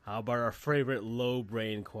it. How about our favorite low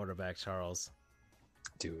brain quarterback, Charles?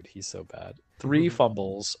 Dude, he's so bad. 3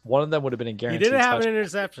 fumbles. One of them would have been a guaranteed. He didn't have an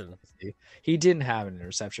interception. He didn't have an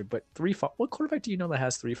interception, but 3 what quarterback do you know that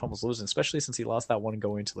has 3 fumbles losing, especially since he lost that one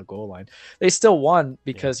going to the goal line? They still won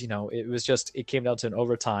because, it came down to an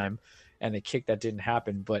overtime and a kick that didn't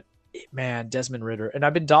happen. But, man, Desmond Ridder. And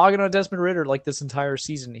I've been dogging on Desmond Ridder like this entire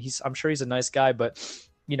season. I'm sure he's a nice guy, but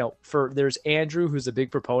there's Andrew, who's a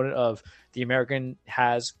big proponent of the American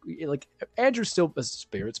Andrew still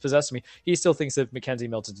spirits possess me. He still thinks if Mackenzie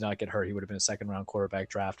Milton did not get hurt, he would have been a 2nd-round quarterback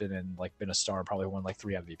drafted and been a star and probably won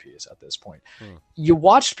 3 MVPs at this point. You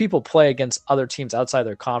watch people play against other teams outside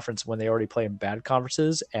their conference when they already play in bad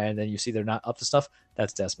conferences, and then you see they're not up to stuff.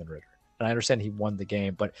 That's Desmond Ridder. And I understand he won the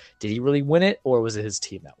game, but did he really win it, or was it his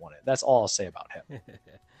team that won it? That's all I'll say about him.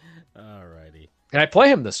 All righty. And I play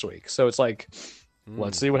him this week, so it's like,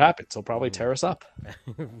 let's see what happens. He'll probably tear us up.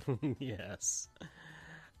 Yes.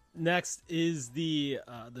 Next is the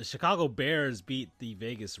Chicago Bears beat the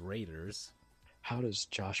Vegas Raiders. How does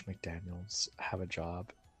Josh McDaniels have a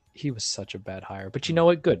job? He was such a bad hire. But you know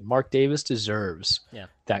what? Good. Mark Davis deserves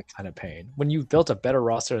that kind of pain. When you've built a better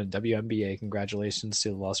roster in WNBA, congratulations to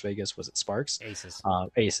the Las Vegas. Was it Sparks? Aces.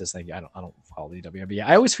 Aces. Thank you. I don't follow the WNBA.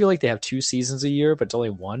 I always feel like they have 2 seasons a year, but it's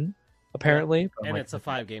only 1. Apparently, and it's a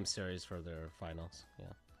 5-game series for their finals.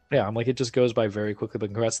 I'm like, it just goes by very quickly, but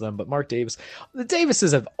congrats to them. But Mark Davis, the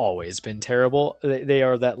Davises have always been terrible. They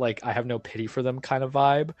are that I have no pity for them kind of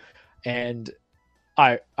vibe, and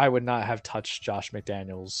I would not have touched Josh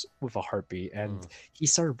McDaniels with a heartbeat. And he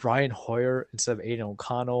started Brian Hoyer instead of Aiden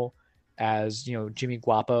O'Connell, as Jimmy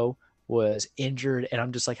Guapo was injured, and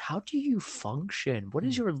I'm just like, how do you function? What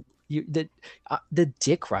is the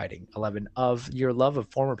dick riding 11 of your love of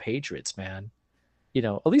former Patriots, man?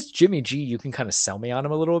 At least Jimmy G, you can kind of sell me on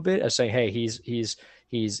him a little bit as saying, hey,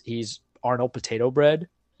 he's Arnold Potato Bread,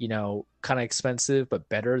 kind of expensive, but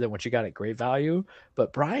better than what you got at great value.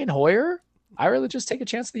 But Brian Hoyer, I really just take a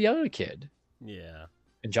chance with the other kid. Yeah.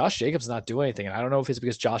 And Josh Jacobs is not doing anything. And I don't know if it's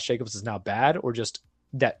because Josh Jacobs is now bad or just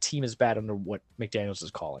that team is bad under what McDaniels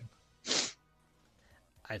is calling.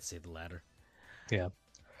 I'd say the latter. Yeah.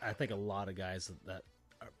 I think a lot of guys that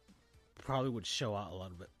probably would show out a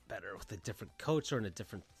little bit better with a different coach or in a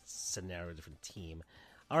different scenario, different team.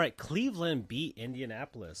 All right, Cleveland beat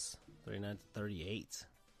Indianapolis 39-38.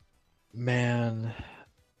 Man,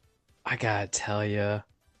 I gotta tell you,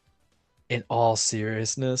 in all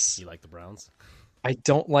seriousness, You like the Browns? I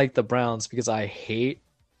don't like the Browns because I hate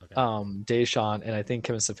Deshaun, and I think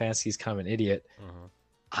Kevin Stefanski's kind of an idiot.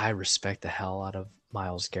 I respect the hell out of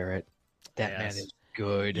Myles Garrett. That man is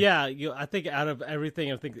good. Yeah, I think out of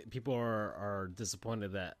everything, I think people are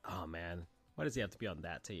disappointed that, oh man, why does he have to be on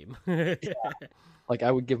that team? Yeah. Like,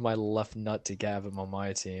 I would give my left nut to have him on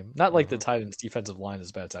my team. Not like the Titans' defensive line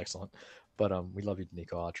is bad; it's excellent. But we love you,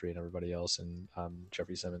 Nico Autry, and everybody else, and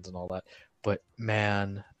Jeffrey Simmons and all that. But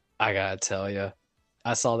man, I gotta tell you,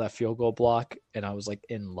 I saw that field goal block, and I was like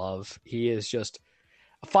in love. He is just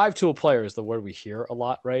a 5-tool player is the word we hear a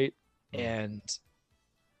lot, right? And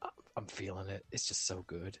I'm feeling it. It's just so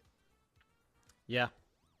good. Yeah,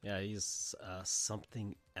 he's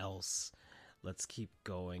something else. Let's keep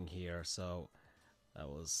going here. So that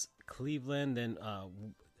was Cleveland. Then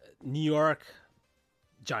New York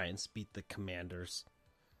Giants beat the Commanders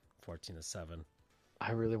 14-7.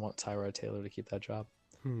 I really want Tyrod Taylor to keep that job.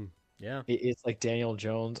 Yeah. It's like Daniel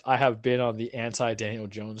Jones. I have been on the anti-Daniel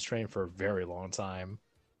Jones train for a very long time.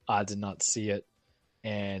 I did not see it.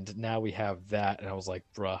 And now we have that. And I was like,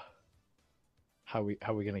 bruh, how we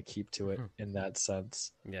going to keep to it in that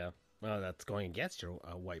sense? Yeah. Well, that's going against your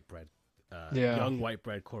white bread, young white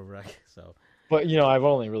bread quarterback. So, but I've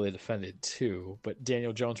only really defended 2. But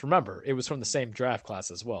Daniel Jones, remember, it was from the same draft class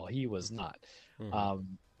as well. He was not.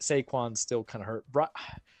 Saquon's still kind of hurt.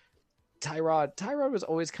 Tyrod was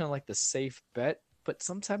always kind of like the safe bet, but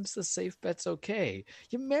sometimes the safe bet's okay.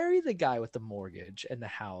 You marry the guy with the mortgage and the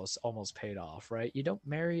house almost paid off, right? You don't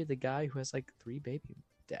marry the guy who has like 3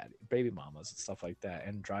 baby mamas and stuff like that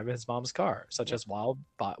and drive his mom's car, such as wild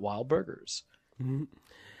burgers.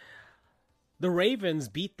 The Ravens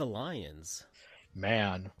beat the Lions.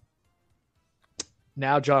 Man.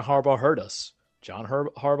 Now John Harbaugh hurt us. John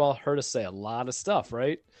Harbaugh heard us say a lot of stuff,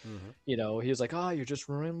 right? He was like, oh, you're just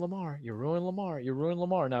ruining Lamar. You're ruining Lamar. You're ruining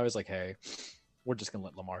Lamar. Now he's like, hey, we're just going to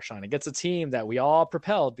let Lamar shine against a team that we all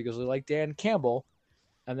propelled because we like Dan Campbell.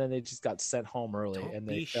 And then they just got sent home early. Don't and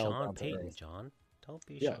be they fell Sean Payton, John. Don't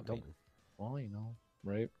be Sean Payton. Well,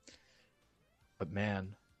 right? But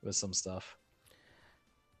man, it was some stuff.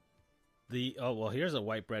 Here's a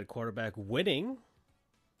white bread quarterback winning.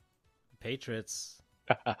 Patriots,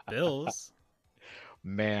 Bills.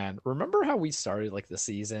 Man, remember how we started like the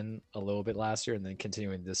season a little bit last year and then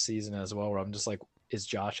continuing this season as well, where I'm just like, is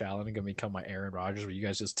Josh Allen going to become my Aaron Rodgers, where you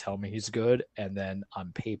guys just tell me he's good and then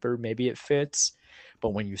on paper maybe it fits,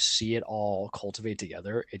 but when you see it all cultivate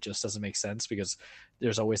together, it just doesn't make sense because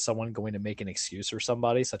there's always someone going to make an excuse for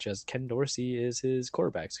somebody, such as Ken Dorsey is his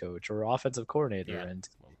quarterbacks coach or offensive coordinator. Yeah. And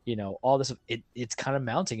all this, it's kind of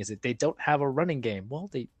mounting. Is it they don't have a running game? Well,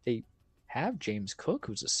 they have James Cook,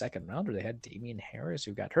 who's a second rounder. They had Damian Harris,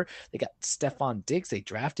 who got hurt. They got Stephon Diggs. They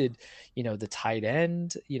drafted, the tight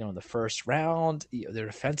end, in the first round. Their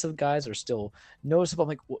defensive guys are still noticeable. I'm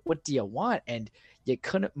like, what do you want? And you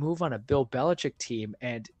couldn't move on a Bill Belichick team,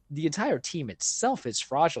 and the entire team itself is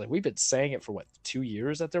fraudulent. We've been saying it for 2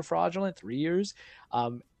 years that they're fraudulent, 3 years.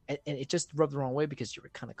 And it just rubbed the wrong way because you were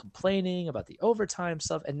kind of complaining about the overtime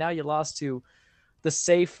stuff, and now you lost to the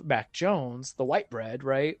safe Mac Jones, the white bread,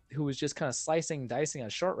 right, who was just kind of slicing and dicing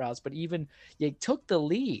on short routes, but even you took the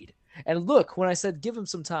lead. And look, when I said give him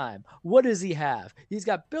some time, what does he have? He's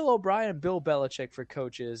got Bill O'Brien, Bill Belichick for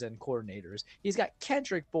coaches and coordinators. He's got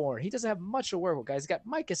Kendrick Bourne. He doesn't have much to work with, guys. He's got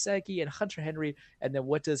Mike Gesicki and Hunter Henry. And then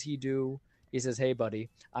what does he do? He says, hey, buddy,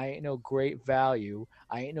 I ain't no great value.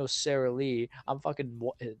 I ain't no Sarah Lee. I'm fucking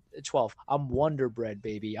 12. I'm Wonder Bread,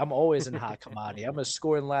 baby. I'm always in hot commodity. I'm going to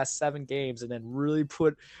score in the last 7 games and then really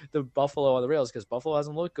put the Buffalo on the rails because Buffalo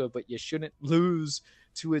hasn't looked good, but you shouldn't lose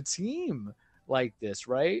to a team like this,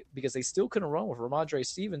 right? Because they still couldn't run with Ramondre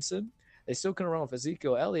Stevenson. They still couldn't run with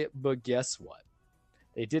Ezekiel Elliott, but guess what?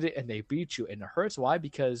 They did it and they beat you. And it hurts. Why?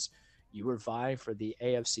 Because you were vying for the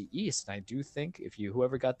AFC East. And I do think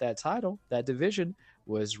whoever got that title, that division,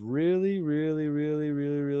 was really, really, really,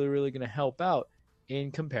 really, really, really going to help out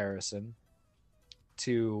in comparison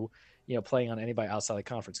to, playing on anybody outside the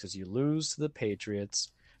conference, because you lose to the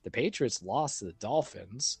Patriots. The Patriots lost to the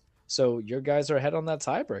Dolphins. So your guys are ahead on that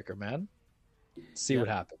tiebreaker, man. See what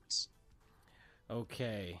happens.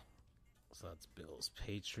 Okay. So that's Bills,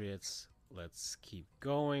 Patriots. Let's keep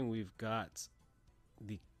going. We've got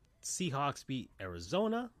The Seahawks beat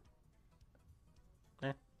Arizona.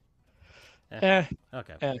 Okay.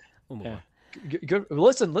 We'll move on. Good.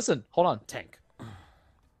 Listen. Hold on. Tank.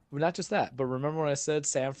 Not just that, but remember when I said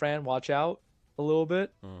San Fran, watch out a little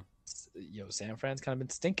bit? San Fran's kind of been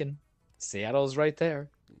stinking. Seattle's right there.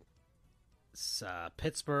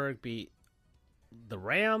 Pittsburgh beat the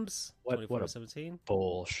Rams 24-17.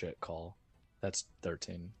 Bullshit call. That's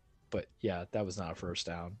 13. But yeah, that was not a first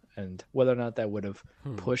down. And whether or not that would have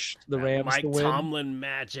pushed the Rams to win. Mike Tomlin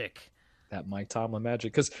magic. That Mike Tomlin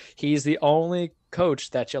magic. Because he's the only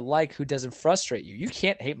coach that you like who doesn't frustrate you. You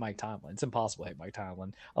can't hate Mike Tomlin. It's impossible to hate Mike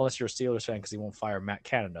Tomlin unless you're a Steelers fan because he won't fire Matt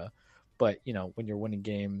Canada. But, when you're winning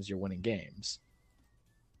games, you're winning games.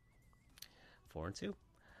 4-2.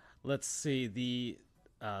 Let's see. The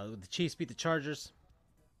Chiefs beat the Chargers.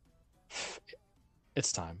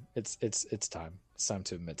 It's time. It's time. It's time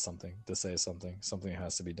to admit something, to say something. Something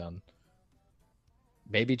has to be done.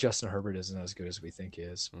 Maybe Justin Herbert isn't as good as we think he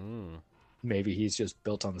is. Maybe he's just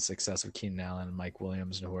built on the success of Keenan Allen and Mike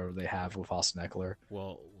Williams and whoever they have with Austin Eckler.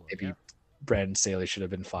 Maybe Brandon Staley should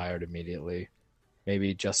have been fired immediately.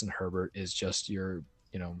 Maybe Justin Herbert is just your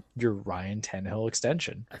Ryan Tannehill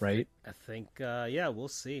extension, right? I think, we'll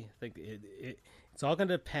see. I think it's all going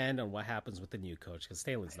to depend on what happens with the new coach because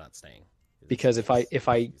Staley's not staying. Because if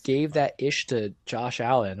I gave that ish to Josh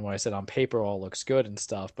Allen when I said on paper all looks good and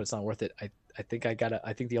stuff, but it's not worth it, I think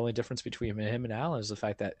the only difference between him and Allen is the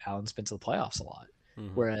fact that Allen's been to the playoffs a lot.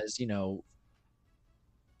 Whereas,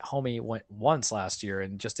 Homie went once last year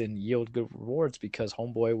and just didn't yield good rewards because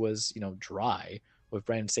Homeboy was, dry with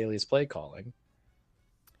Brandon Staley's play calling.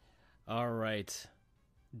 All right.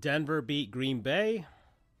 Denver beat Green Bay.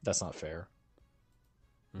 That's not fair.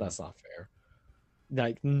 That's not fair.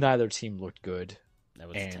 Neither team looked good. That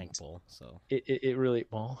was a tank bowl, so it really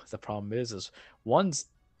the problem is one's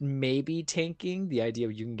maybe tanking, the idea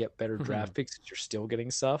of you can get better draft picks if you're still getting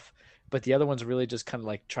stuff, but the other one's really just kind of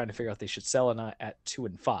like trying to figure out if they should sell or not at 2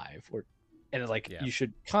 and 5, you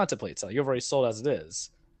should contemplate selling. You've already sold as it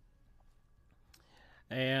is.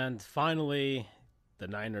 And finally, the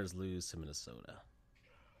Niners lose to Minnesota.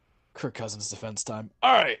 Kirk Cousins defense time.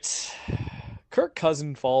 All right. Kirk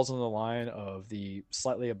Cousins falls on the line of the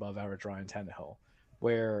slightly above average Ryan Tannehill,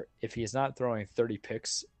 where if he is not throwing 30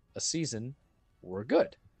 picks a season, we're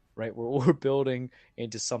good, right? We're building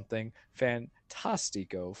into something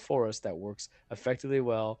fantastico for us that works effectively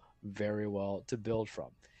well, very well to build from.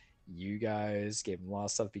 You guys gave him a lot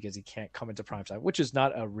of stuff because he can't come into primetime, which is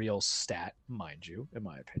not a real stat, mind you, in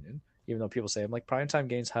my opinion. Even though people say, primetime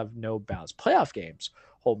games have no balance. Playoff games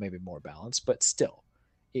hold maybe more balance, but still,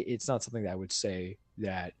 it's not something that I would say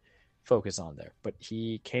that focus on there. But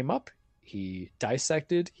he came up, he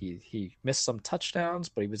dissected, he missed some touchdowns,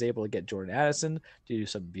 but he was able to get Jordan Addison to do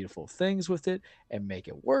some beautiful things with it and make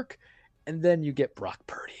it work. And then you get Brock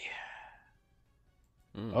Purdy.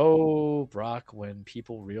 Oh, Brock, when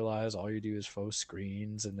people realize all you do is faux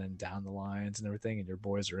screens and then down the lines and everything, and your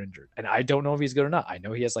boys are injured. And I don't know if he's good or not. I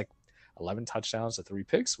know he has 11 touchdowns to 3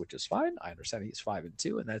 picks, which is fine. I understand he's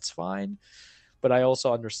 5-2, and that's fine. But I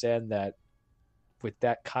also understand that with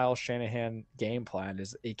that Kyle Shanahan game plan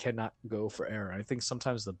is it cannot go for error. I think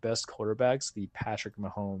sometimes the best quarterbacks, the Patrick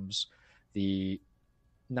Mahomes,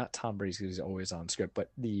 not Tom Brady because he's always on script, but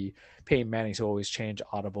the Peyton Mannings who always change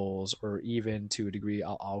audibles, or even to a degree,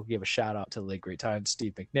 I'll give a shout out to the late great time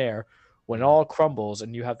Steve McNair. When it all crumbles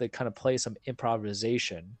and you have to kind of play some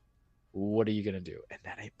improvisation, what are you going to do? And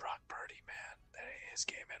that ain't Brock Purdy, man. That ain't his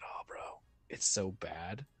game at all, bro. It's so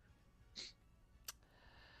bad.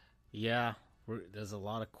 Yeah, there's a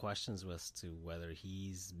lot of questions as to whether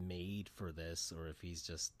he's made for this or if he's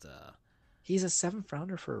just... He's a 7th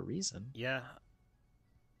rounder for a reason. Yeah.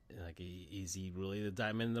 Is he really the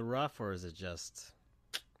diamond in the rough, or is it just,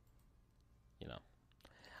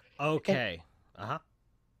 okay.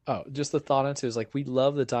 Oh, just the thought into is we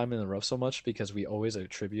love the diamond in the rough so much because we always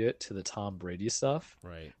attribute it to the Tom Brady stuff.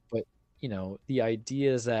 Right. But, the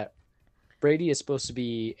idea is that Brady is supposed to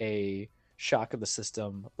be a shock of the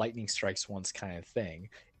system, lightning strikes once kind of thing.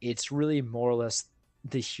 It's really more or less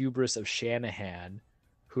the hubris of Shanahan,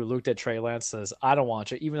 who looked at Trey Lance and says, I don't want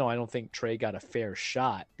you, even though I don't think Trey got a fair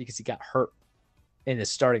shot because he got hurt in his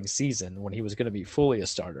starting season when he was going to be fully a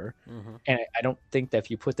starter. And I don't think that if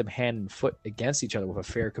you put them hand and foot against each other with a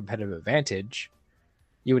fair competitive advantage,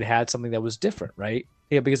 you would have had something that was different, right?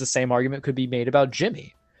 Because the same argument could be made about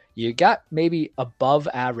Jimmy. You got maybe above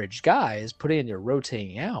average guys putting in your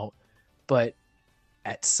rotating out, but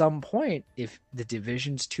at some point, if the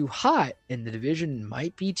division's too hot, and the division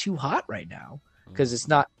might be too hot right now, because it's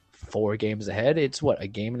not 4 games ahead. It's a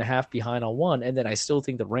game and a half behind on one. And then I still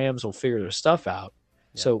think the Rams will figure their stuff out.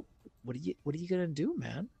 So what are you gonna do,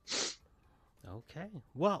 man? Okay.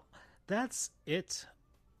 Well, that's it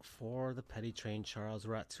for the Petty Train, Charles.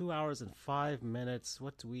 We're at 2 hours and 5 minutes.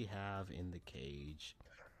 What do we have in the cage?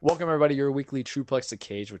 Welcome, everybody, your weekly Truplex The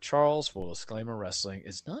Cage with Charles. Full disclaimer, wrestling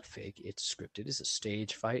is not fake. It's scripted. It's a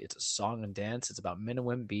stage fight. It's a song and dance. It's about men and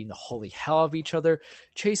women beating the holy hell out of each other,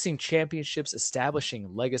 chasing championships,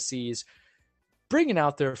 establishing legacies, bringing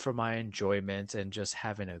out there for my enjoyment, and just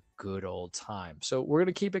having a good old time. So we're going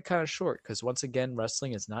to keep it kind of short because, once again,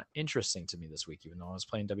 wrestling is not interesting to me this week, even though I was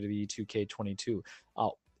playing WWE 2K22.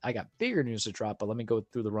 I got bigger news to drop, but let me go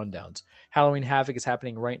through the rundowns. Halloween Havoc is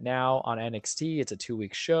happening right now on NXT. It's a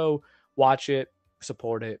 2-week show. Watch it,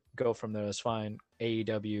 support it, go from there. That's fine.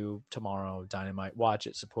 AEW tomorrow, Dynamite. Watch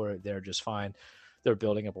it, support it. They're just fine. They're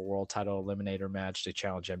building up a world title eliminator match to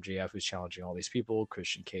challenge MJF, who's challenging all these people.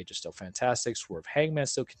 Christian Cage is still fantastic. Swerve Hangman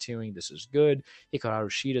still continuing. This is good. Hikaru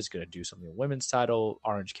Shida is going to do something with women's title.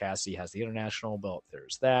 Orange Cassidy has the international belt.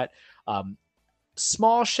 There's that.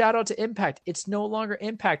 Small shout out to Impact. It's no longer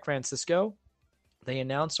Impact, Francisco. They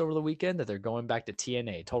announced over the weekend that they're going back to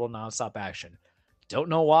TNA, Total Nonstop Action. Don't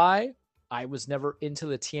know why. I was never into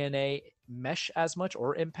the TNA mesh as much,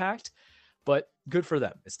 or Impact, but good for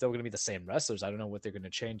them. It's still going to be the same wrestlers. I don't know what they're going to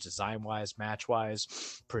change design-wise,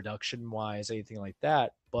 match-wise, production-wise, anything like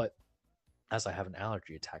that. But as I have an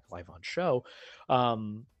allergy attack live on show,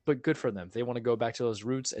 but good for them. They want to go back to those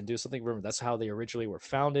roots and do something. Remember, that's how they originally were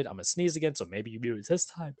founded. I'm going to sneeze again, so maybe you mute it this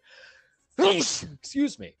time.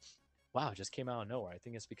 Excuse me. Wow, it just came out of nowhere. I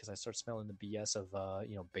think it's because I start smelling the BS of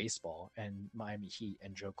baseball and Miami Heat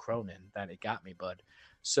and Joe Cronin that it got me, bud.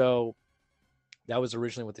 So that was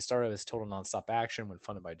originally what they started as Total Nonstop Action when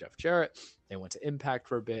funded by Jeff Jarrett. They went to Impact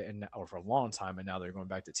for a bit or for a long time, and now they're going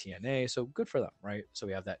back to TNA. So good for them, right? So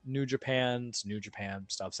we have that New Japan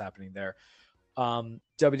stuff's happening there.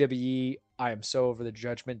 WWE, I am so over the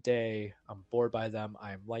Judgment Day. I'm bored by them.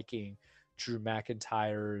 I am liking Drew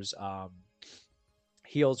McIntyre's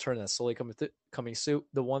heel turn that's slowly coming soon.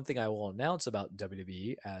 The one thing I will announce about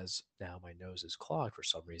WWE, as now my nose is clogged for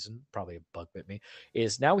some reason, probably a bug bit me,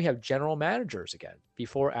 is now we have general managers again.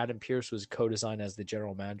 Before, Adam Pearce was co-designed as the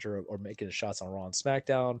general manager or making the shots on Raw and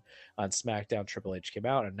SmackDown. On SmackDown, Triple H came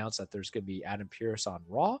out and announced that there's going to be Adam Pearce on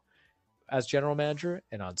Raw as general manager,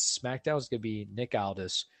 and on SmackDown it's going to be Nick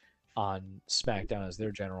Aldis on SmackDown as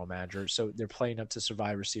their general manager. So they're playing up to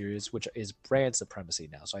Survivor Series, which is brand supremacy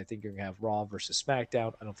now. So I think you're going to have Raw versus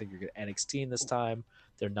SmackDown. I don't think you're going to NXT this time.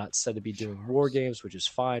 They're not said to be doing War Games, which is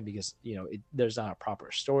fine because, there's not a proper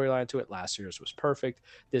storyline to it. Last year's was perfect.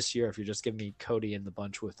 This year, if you're just giving me Cody and the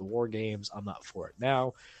bunch with the War Games, I'm not for it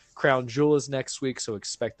now. Crown Jewel is next week, so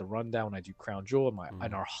expect the rundown when I do Crown Jewel.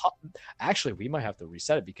 Actually, we might have to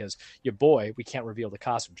reset it because your boy, we can't reveal the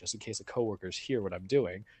costume just in case the coworkers hear what I'm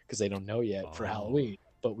doing because they don't know yet for Halloween.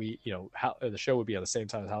 But the show would be at the same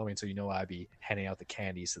time as Halloween, so I'd be handing out the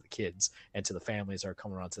candies to the kids and to the families that are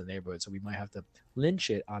coming around to the neighborhood. So we might have to lynch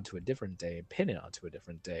it onto a different day and pin it onto a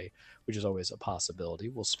different day, which is always a possibility.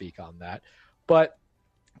 We'll speak on that. But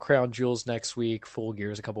Crown Jewels next week, Full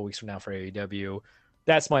Gear is a couple weeks from now for AEW.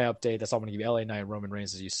 That's my update. That's all I'm going to give you. LA Knight, Roman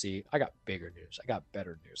Reigns, as you see. I got bigger news. I got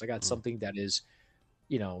better news. I got something that is,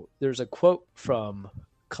 there's a quote from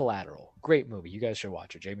Collateral. Great movie. You guys should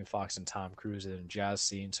watch it. Jamie Foxx and Tom Cruise in a jazz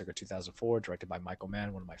scene, circa 2004, directed by Michael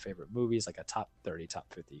Mann, one of my favorite movies, like a top 30,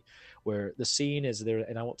 top 50, where the scene is there,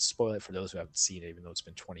 and I won't spoil it for those who haven't seen it, even though it's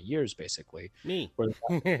been 20 years, basically. Me.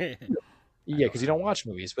 Yeah, because you don't watch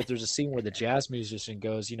movies, but there's a scene where the jazz musician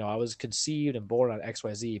goes, I was conceived and born on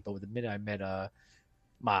XYZ, but the minute I met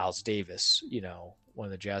Miles Davis, one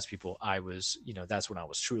of the jazz people, I was, that's when I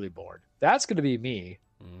was truly born. That's going to be me.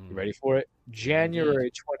 You ready for it?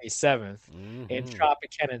 January 27th in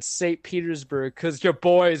Tropicana, St. Petersburg, because your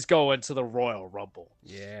boy is going to the Royal Rumble.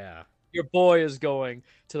 Yeah. Your boy is going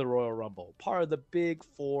to the Royal Rumble, part of the Big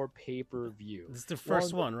Four pay-per-view. This is the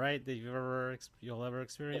first one, right, that you'll ever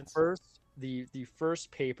experience? The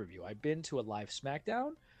first pay-per-view. I've been to a live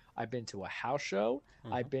SmackDown. I've been to a house show.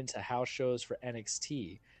 I've been to house shows for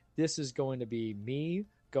NXT. This is going to be me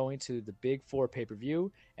going to the Big Four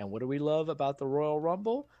pay-per-view. And what do we love about the Royal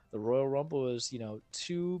Rumble? The Royal Rumble is,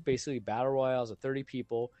 two basically battle royales of 30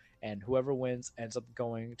 people, and whoever wins ends up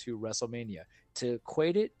going to WrestleMania. To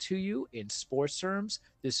equate it to you in sports terms,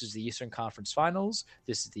 this is the Eastern Conference Finals.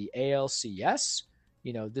 This is the ALCS.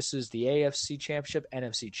 This is the AFC Championship,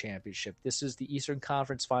 NFC Championship. This is the Eastern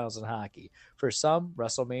Conference Finals in hockey. For some,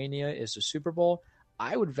 WrestleMania is the Super Bowl.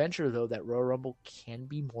 I would venture, though, that Royal Rumble can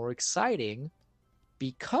be more exciting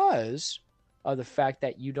because of the fact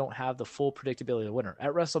that you don't have the full predictability of the winner.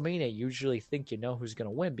 At WrestleMania, you usually think you know who's going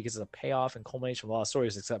to win because it's a payoff and culmination of a lot of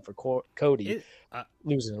stories, except for Cody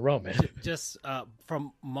losing to Roman. Just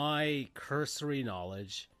from my cursory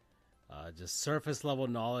knowledge, just surface level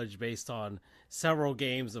knowledge based on several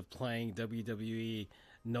games of playing WWE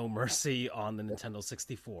No Mercy on the Nintendo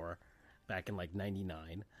 64 back in like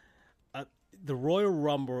 99. The Royal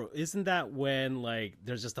Rumble, isn't that when like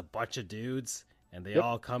there's just a bunch of dudes and they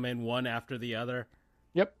all come in one after the other?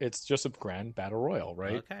 Yep, it's just a grand battle royal,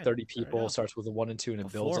 right? Okay, 30 people, starts with a 1 and 2, and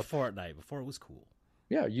it builds up. Before Fortnite, before it was cool.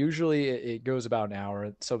 Yeah, usually it goes about an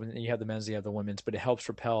hour. So you have the men's, you have the women's, but it helps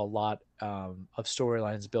propel a lot of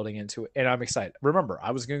storylines building into it. And I'm excited. Remember,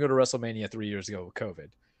 I was going to go to WrestleMania 3 years ago. COVID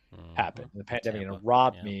happened. The pandemic and it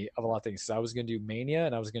robbed me of a lot of things. So I was going to do Mania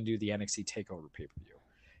and I was going to do the NXT TakeOver pay-per-view.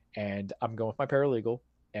 And I'm going with my paralegal,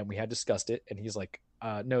 and we had discussed it. And he's like,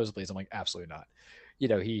 nosebleeds. I'm like, absolutely not. You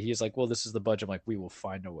know, he's like, well, this is the budget. I'm like, we will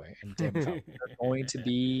find a way. And damn, we're going to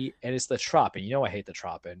be, and it's the tropping. You know, I hate the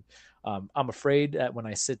tropping. I'm afraid that when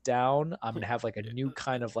I sit down, I'm going to have like a new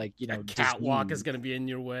kind of like, you know, catwalk is going to be in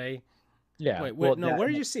your way. Yeah. Wait, well, no, where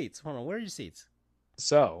are your seats? Hold on. Where are your seats?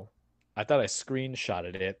 So I thought I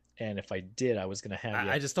screenshotted it. And if I did, I was going to have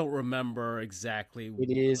you. I just don't remember exactly.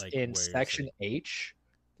 It is like, in section H.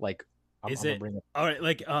 Like, is it all right?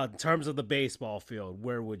 Like, in terms of the baseball field,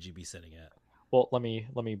 where would you be sitting at? Well, let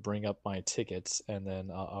me bring up my tickets, and then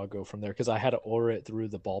I'll go from there because I had to order it through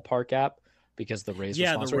the Ballpark app because the Rays.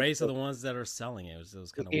 Yeah, the Rays are the ones that are selling it. It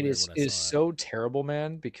was kind of weird. It is so terrible,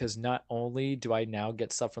 man. Because not only do I now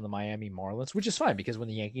get stuff from the Miami Marlins, which is fine because when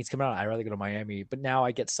the Yankees come out, I'd rather go to Miami. But now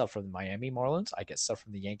I get stuff from the Miami Marlins. I get stuff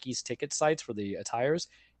from the Yankees ticket sites for the attires,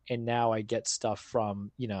 and now I get stuff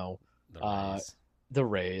from the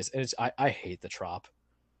Rays, and it's I hate the trop.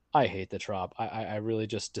 I hate the trop. I really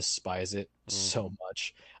just despise it so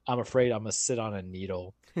much. I'm afraid I'm gonna sit on a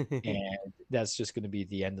needle, and that's just gonna be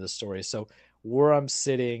the end of the story. So where I'm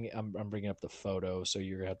sitting, I'm bringing up the photo, so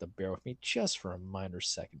you're gonna have to bear with me just for a minor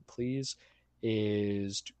second, please.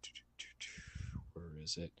 Is where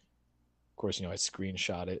is it? Of course, you know I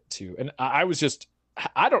screenshot it too, and I was just.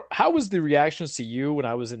 How was the reactions to you when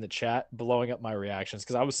I was in the chat blowing up my reactions?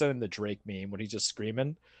 Because I was sending the Drake meme when he's just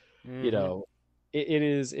screaming. You know, it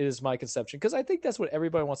is my conception because I think that's what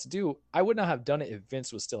everybody wants to do. I would not have done it if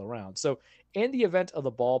Vince was still around. So in the event of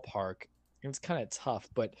the ballpark, it's kind of tough.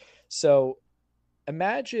 But so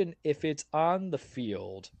imagine if it's on the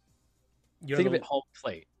field. Think of it home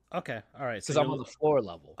plate. Okay, all right. Because I'm on the floor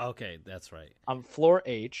level. Okay, that's right. I'm floor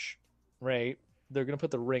H, right? They're going to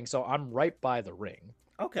put the ring. So I'm right by the ring.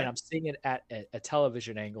 Okay. And I'm seeing it at a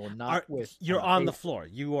television angle, not with... You're on the floor.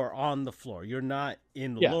 You are on the floor. You're not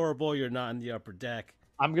in the lower bowl. You're not in the upper deck.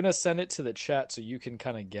 I'm going to send it to the chat so you can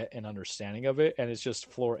kind of get an understanding of it. And it's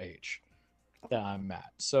just floor H that I'm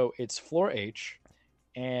at. So it's floor H.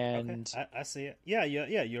 And... Okay. I see it. Yeah.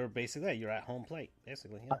 You're basically... You're at home plate,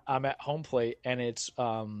 basically. Yeah. I'm at home plate. And it's...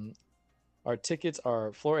 Our tickets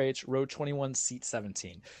are floor H, row 21, seat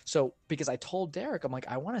 17. So because I told Derek, I'm like,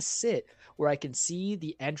 I want to sit where I can see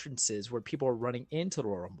the entrances where people are running into the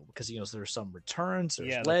Royal Rumble because, you know, there's some returns,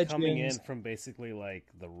 there's legends. Coming in from basically like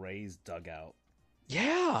the Rays dugout.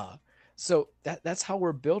 Yeah. So that's how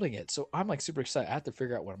we're building it. So I'm like super excited. I have to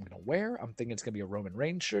figure out what I'm going to wear. I'm thinking it's going to be a Roman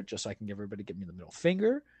Reigns shirt just so I can get everybody to give me the middle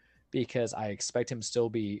finger because I expect him to still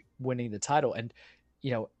be winning the title. And, you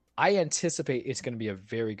know, I anticipate it's going to be a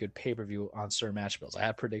very good pay-per-view on certain match bills. I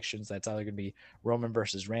have predictions that's either going to be Roman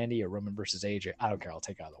versus Randy or Roman versus AJ. I don't care. I'll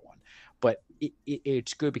take either one. But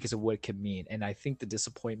it's good because of what it can mean. And I think the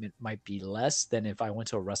disappointment might be less than if I went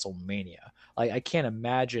to a WrestleMania. Like, I can't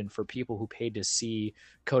imagine for people who paid to see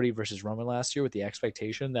Cody versus Roman last year with the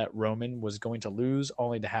expectation that Roman was going to lose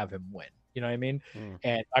only to have him win. You know what I mean?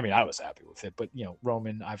 And I mean, I was happy with it, but you know,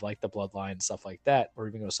 Roman, I've liked the bloodline, stuff like that, or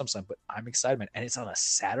even go to SummerSlam, but I'm excited, man. And it's on a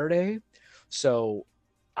Saturday. So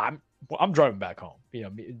I'm driving back home. You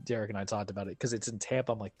know, Derek and I talked about it because it's in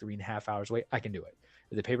Tampa. I'm like 3.5 hours away. I can do it.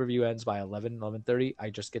 If the pay-per-view ends by 11:30, I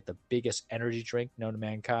just get the biggest energy drink known to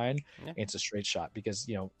mankind. Yeah. It's a straight shot because,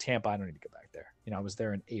 you know, Tampa, I don't need to go back there. You know, I was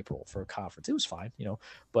there in April for a conference. It was fine, you know,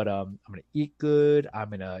 but I'm going to eat good. I'm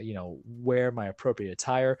going to, you know, wear my appropriate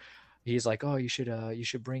attire. He's like, oh, you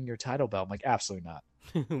should bring your title belt. I'm like, absolutely not.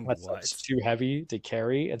 That's too heavy to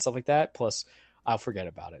carry and stuff like that. Plus, I'll forget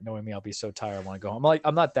about it. Knowing me, I'll be so tired. I want to go home.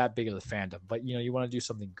 I'm not that big of a fandom, but you know, you want to do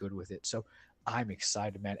something good with it. So I'm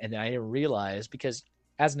excited, man. And I didn't realize because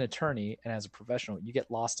as an attorney and as a professional, you get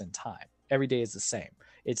lost in time. Every day is the same.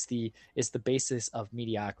 It's the basis of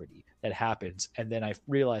mediocrity that happens. And then I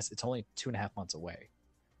realized it's only 2.5 months away.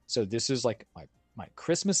 So this is like my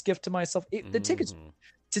Christmas gift to myself. The tickets.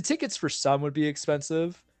 tickets for some would be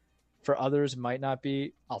expensive. For others, might not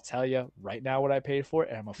be. I'll tell you right now what I paid for it,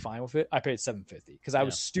 and I'm fine with it. I paid $750 because I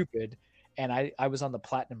was stupid, and I was on the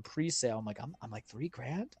platinum pre-sale. I'm like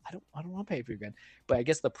 $3,000. I don't want to pay $3,000. But I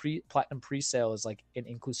guess the platinum pre-sale is like an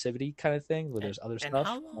inclusivity kind of thing where there's other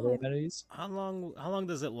stuff, other amenities. How long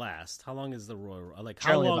does it last? How long is the Royal? Like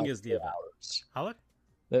Generally how long is the event? Hours. How long?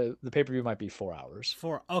 The pay-per-view might be 4 hours.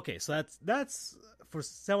 Okay, so that's for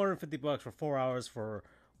 $750 for 4 hours for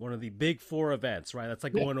one of the big four events, right? That's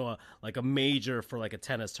like going to a major for like a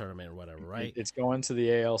tennis tournament or whatever, right? It's going to the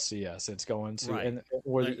ALCS. It's going to and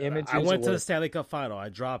where the images. I went to the Stanley Cup final. I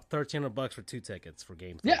dropped $1,300 for 2 tickets for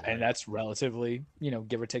game 3. Yeah, and that's relatively,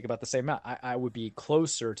 give or take about the same amount. I would be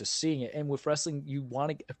closer to seeing it. And with wrestling, you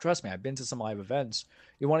want to trust me. I've been to some live events.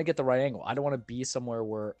 You want to get the right angle. I don't want to be somewhere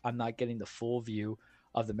where I'm not getting the full view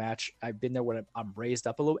of the match. I've been there when I'm raised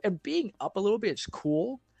up a little, and being up a little bit is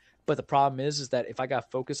cool. But the problem is that if I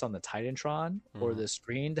got focused on the Titantron or the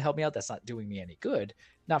screen to help me out, that's not doing me any good.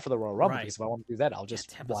 Not for the Royal Rumble, because if I want to do that, I'll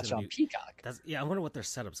just watch on Peacock. I wonder what their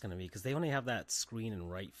setup's going to be, because they only have that screen in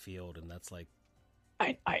right field, and that's like...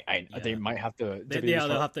 They might have to...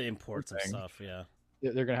 they'll have to import some stuff, yeah.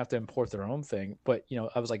 They're going to have to import their own thing. But,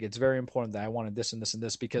 I was like, it's very important that I wanted this and this and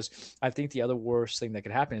this, because I think the other worst thing that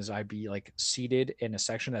could happen is I'd be like seated in a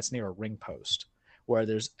section that's near a ring post, where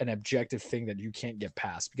there's an objective thing that you can't get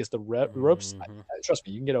past, because the ropes, trust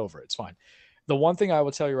me, you can get over it. It's fine. The one thing I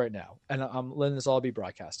will tell you right now, and I'm letting this all be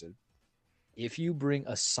broadcasted, if you bring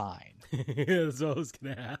a sign, that's what I was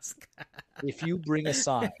going to ask. If you bring a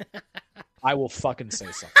sign, I will fucking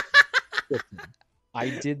say something.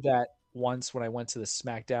 I did that once when I went to the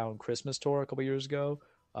SmackDown Christmas tour a couple years ago,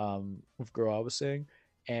 with girl I was seeing,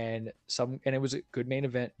 and it was a good main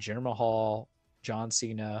event. Jinder Mahal, John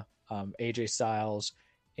Cena, AJ Styles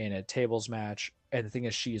in a tables match. And the thing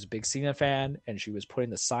is, she is a big Cena fan, and she was putting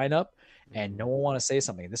the sign up, and no one wanted to say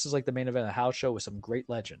something. This is like the main event of the house show with some great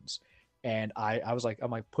legends. And I was like,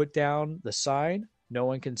 put down the sign. No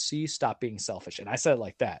one can see. Stop being selfish. And I said it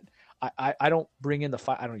like that. I don't bring in the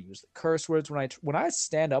fight. I don't use the curse words when I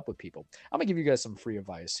stand up with people. I'm gonna give you guys some free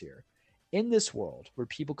advice here. In this world where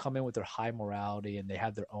people come in with their high morality and they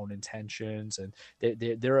have their own intentions, and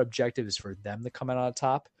their objective is for them to come out on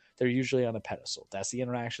top, they're usually on a pedestal. That's the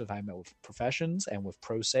interaction that I met with professions and with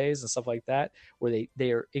pro ses and stuff like that, where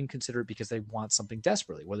they are inconsiderate because they want something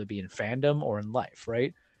desperately, whether it be in fandom or in life,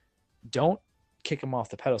 right? Don't kick them off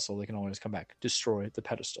the pedestal. They can always come back. Destroy the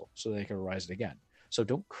pedestal so they can rise it again. So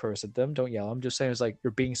don't curse at them. Don't yell. I'm just saying, it's like,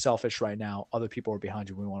 you're being selfish right now. Other people are behind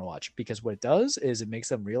you. We want to watch, because what it does is it makes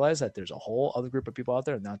them realize that there's a whole other group of people out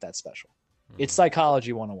there not that special. It's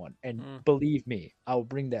psychology 101. And believe me, I will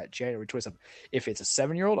bring that January 27th. If it's a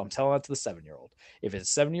 7-year-old, I'm telling that to the 7-year-old. If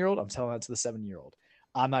it's a 7-year-old, I'm telling that to the 7-year-old.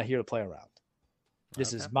 I'm not here to play around.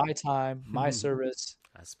 This is my time, my service.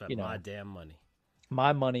 I spent my damn money.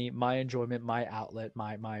 My money, my enjoyment, my outlet,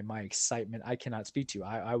 my excitement. I cannot speak to you.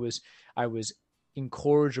 I was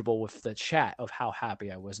incorrigible with the chat of how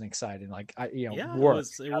happy I was and excited. Like it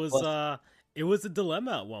was a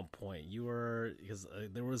dilemma at one point. You were, because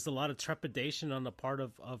there was a lot of trepidation on the part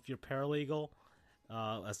of your paralegal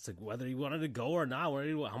as to whether you wanted to go or not,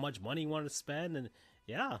 how much money you wanted to spend, and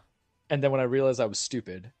And then when I realized I was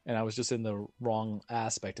stupid and I was just in the wrong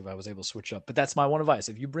aspect, if I was able to switch up. But that's my one advice.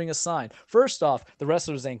 If you bring a sign, first off, the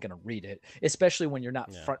wrestlers ain't going to read it, especially when you're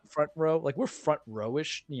not front row. Like, we're front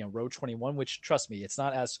rowish, row 21, which, trust me, it's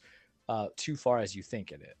not as too far as you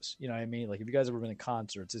think it is. You know what I mean? Like, if you guys ever been to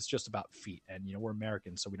concerts, it's just about feet. And, we're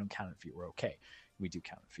Americans, so we don't count in feet. We're okay. We do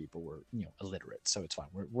count in feet, but we're, illiterate. So it's fine.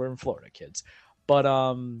 We're in Florida, kids. But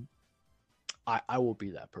I will be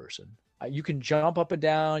that person. You can jump up and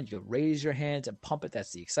down. You can raise your hands and pump it.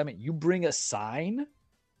 That's the excitement. You bring a sign,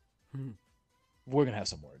 we're gonna have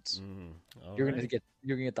some words. You're gonna get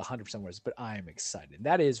the 100% words. But I am excited. And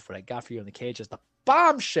that is what I got for you in the cage, as the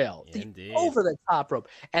bombshell, the over the top rope.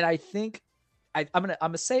 And I think I'm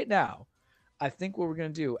gonna say it now. I think what we're gonna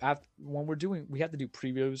do we have to do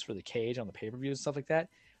previews for the cage on the pay-per-views and stuff like that.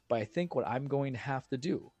 But I think what I'm going to have to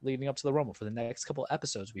do leading up to the Rumble for the next couple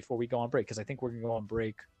episodes before we go on break, because I think we're going to go on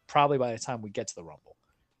break probably by the time we get to the Rumble,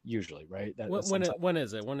 usually, right? When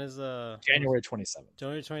is it? When is January 27th?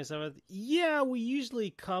 January 27th? Yeah, we usually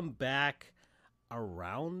come back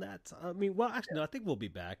around that. I mean, well, actually, no, I think we'll be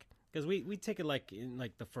back, because we take it like in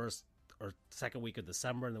like the first or second week of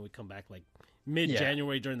December, and then we come back like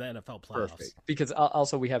mid-January during the NFL playoffs. Perfect. Because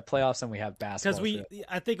also we have playoffs and we have basketball. Because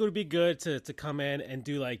I think it would be good to come in and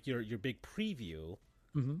do like your big preview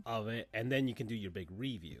of it, and then you can do your big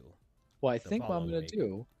review. Well, I think what I'm going to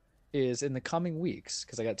do is, in the coming weeks,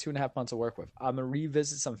 because I got 2.5 months to work with, I'm going to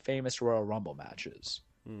revisit some famous Royal Rumble matches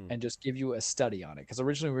and just give you a study on it. Because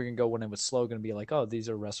originally we were going to go when it was slow, going to be like, oh, these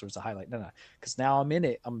are wrestlers to highlight. No. Because now I'm in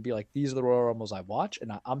it. I'm going to be like, these are the Royal Rumbles I watch.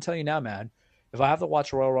 And I'm telling you now, man, if I have to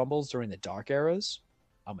watch Royal Rumbles during the dark eras,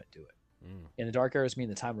 I'm going to do it. And the dark eras mean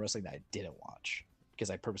the time of wrestling that I didn't watch.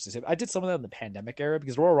 Because I purposely said I did some of that in the pandemic era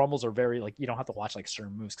because Royal Rumbles are very like you don't have to watch like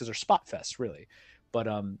certain moves because they're spot fest really, but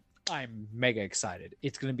I'm mega excited.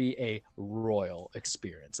 It's going to be a royal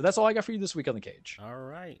experience. So that's all I got for you this week on the cage. All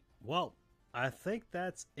right. Well, I think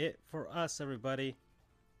that's it for us, everybody.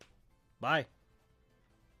 Bye.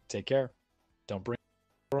 Take care. Don't bring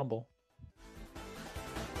Rumble.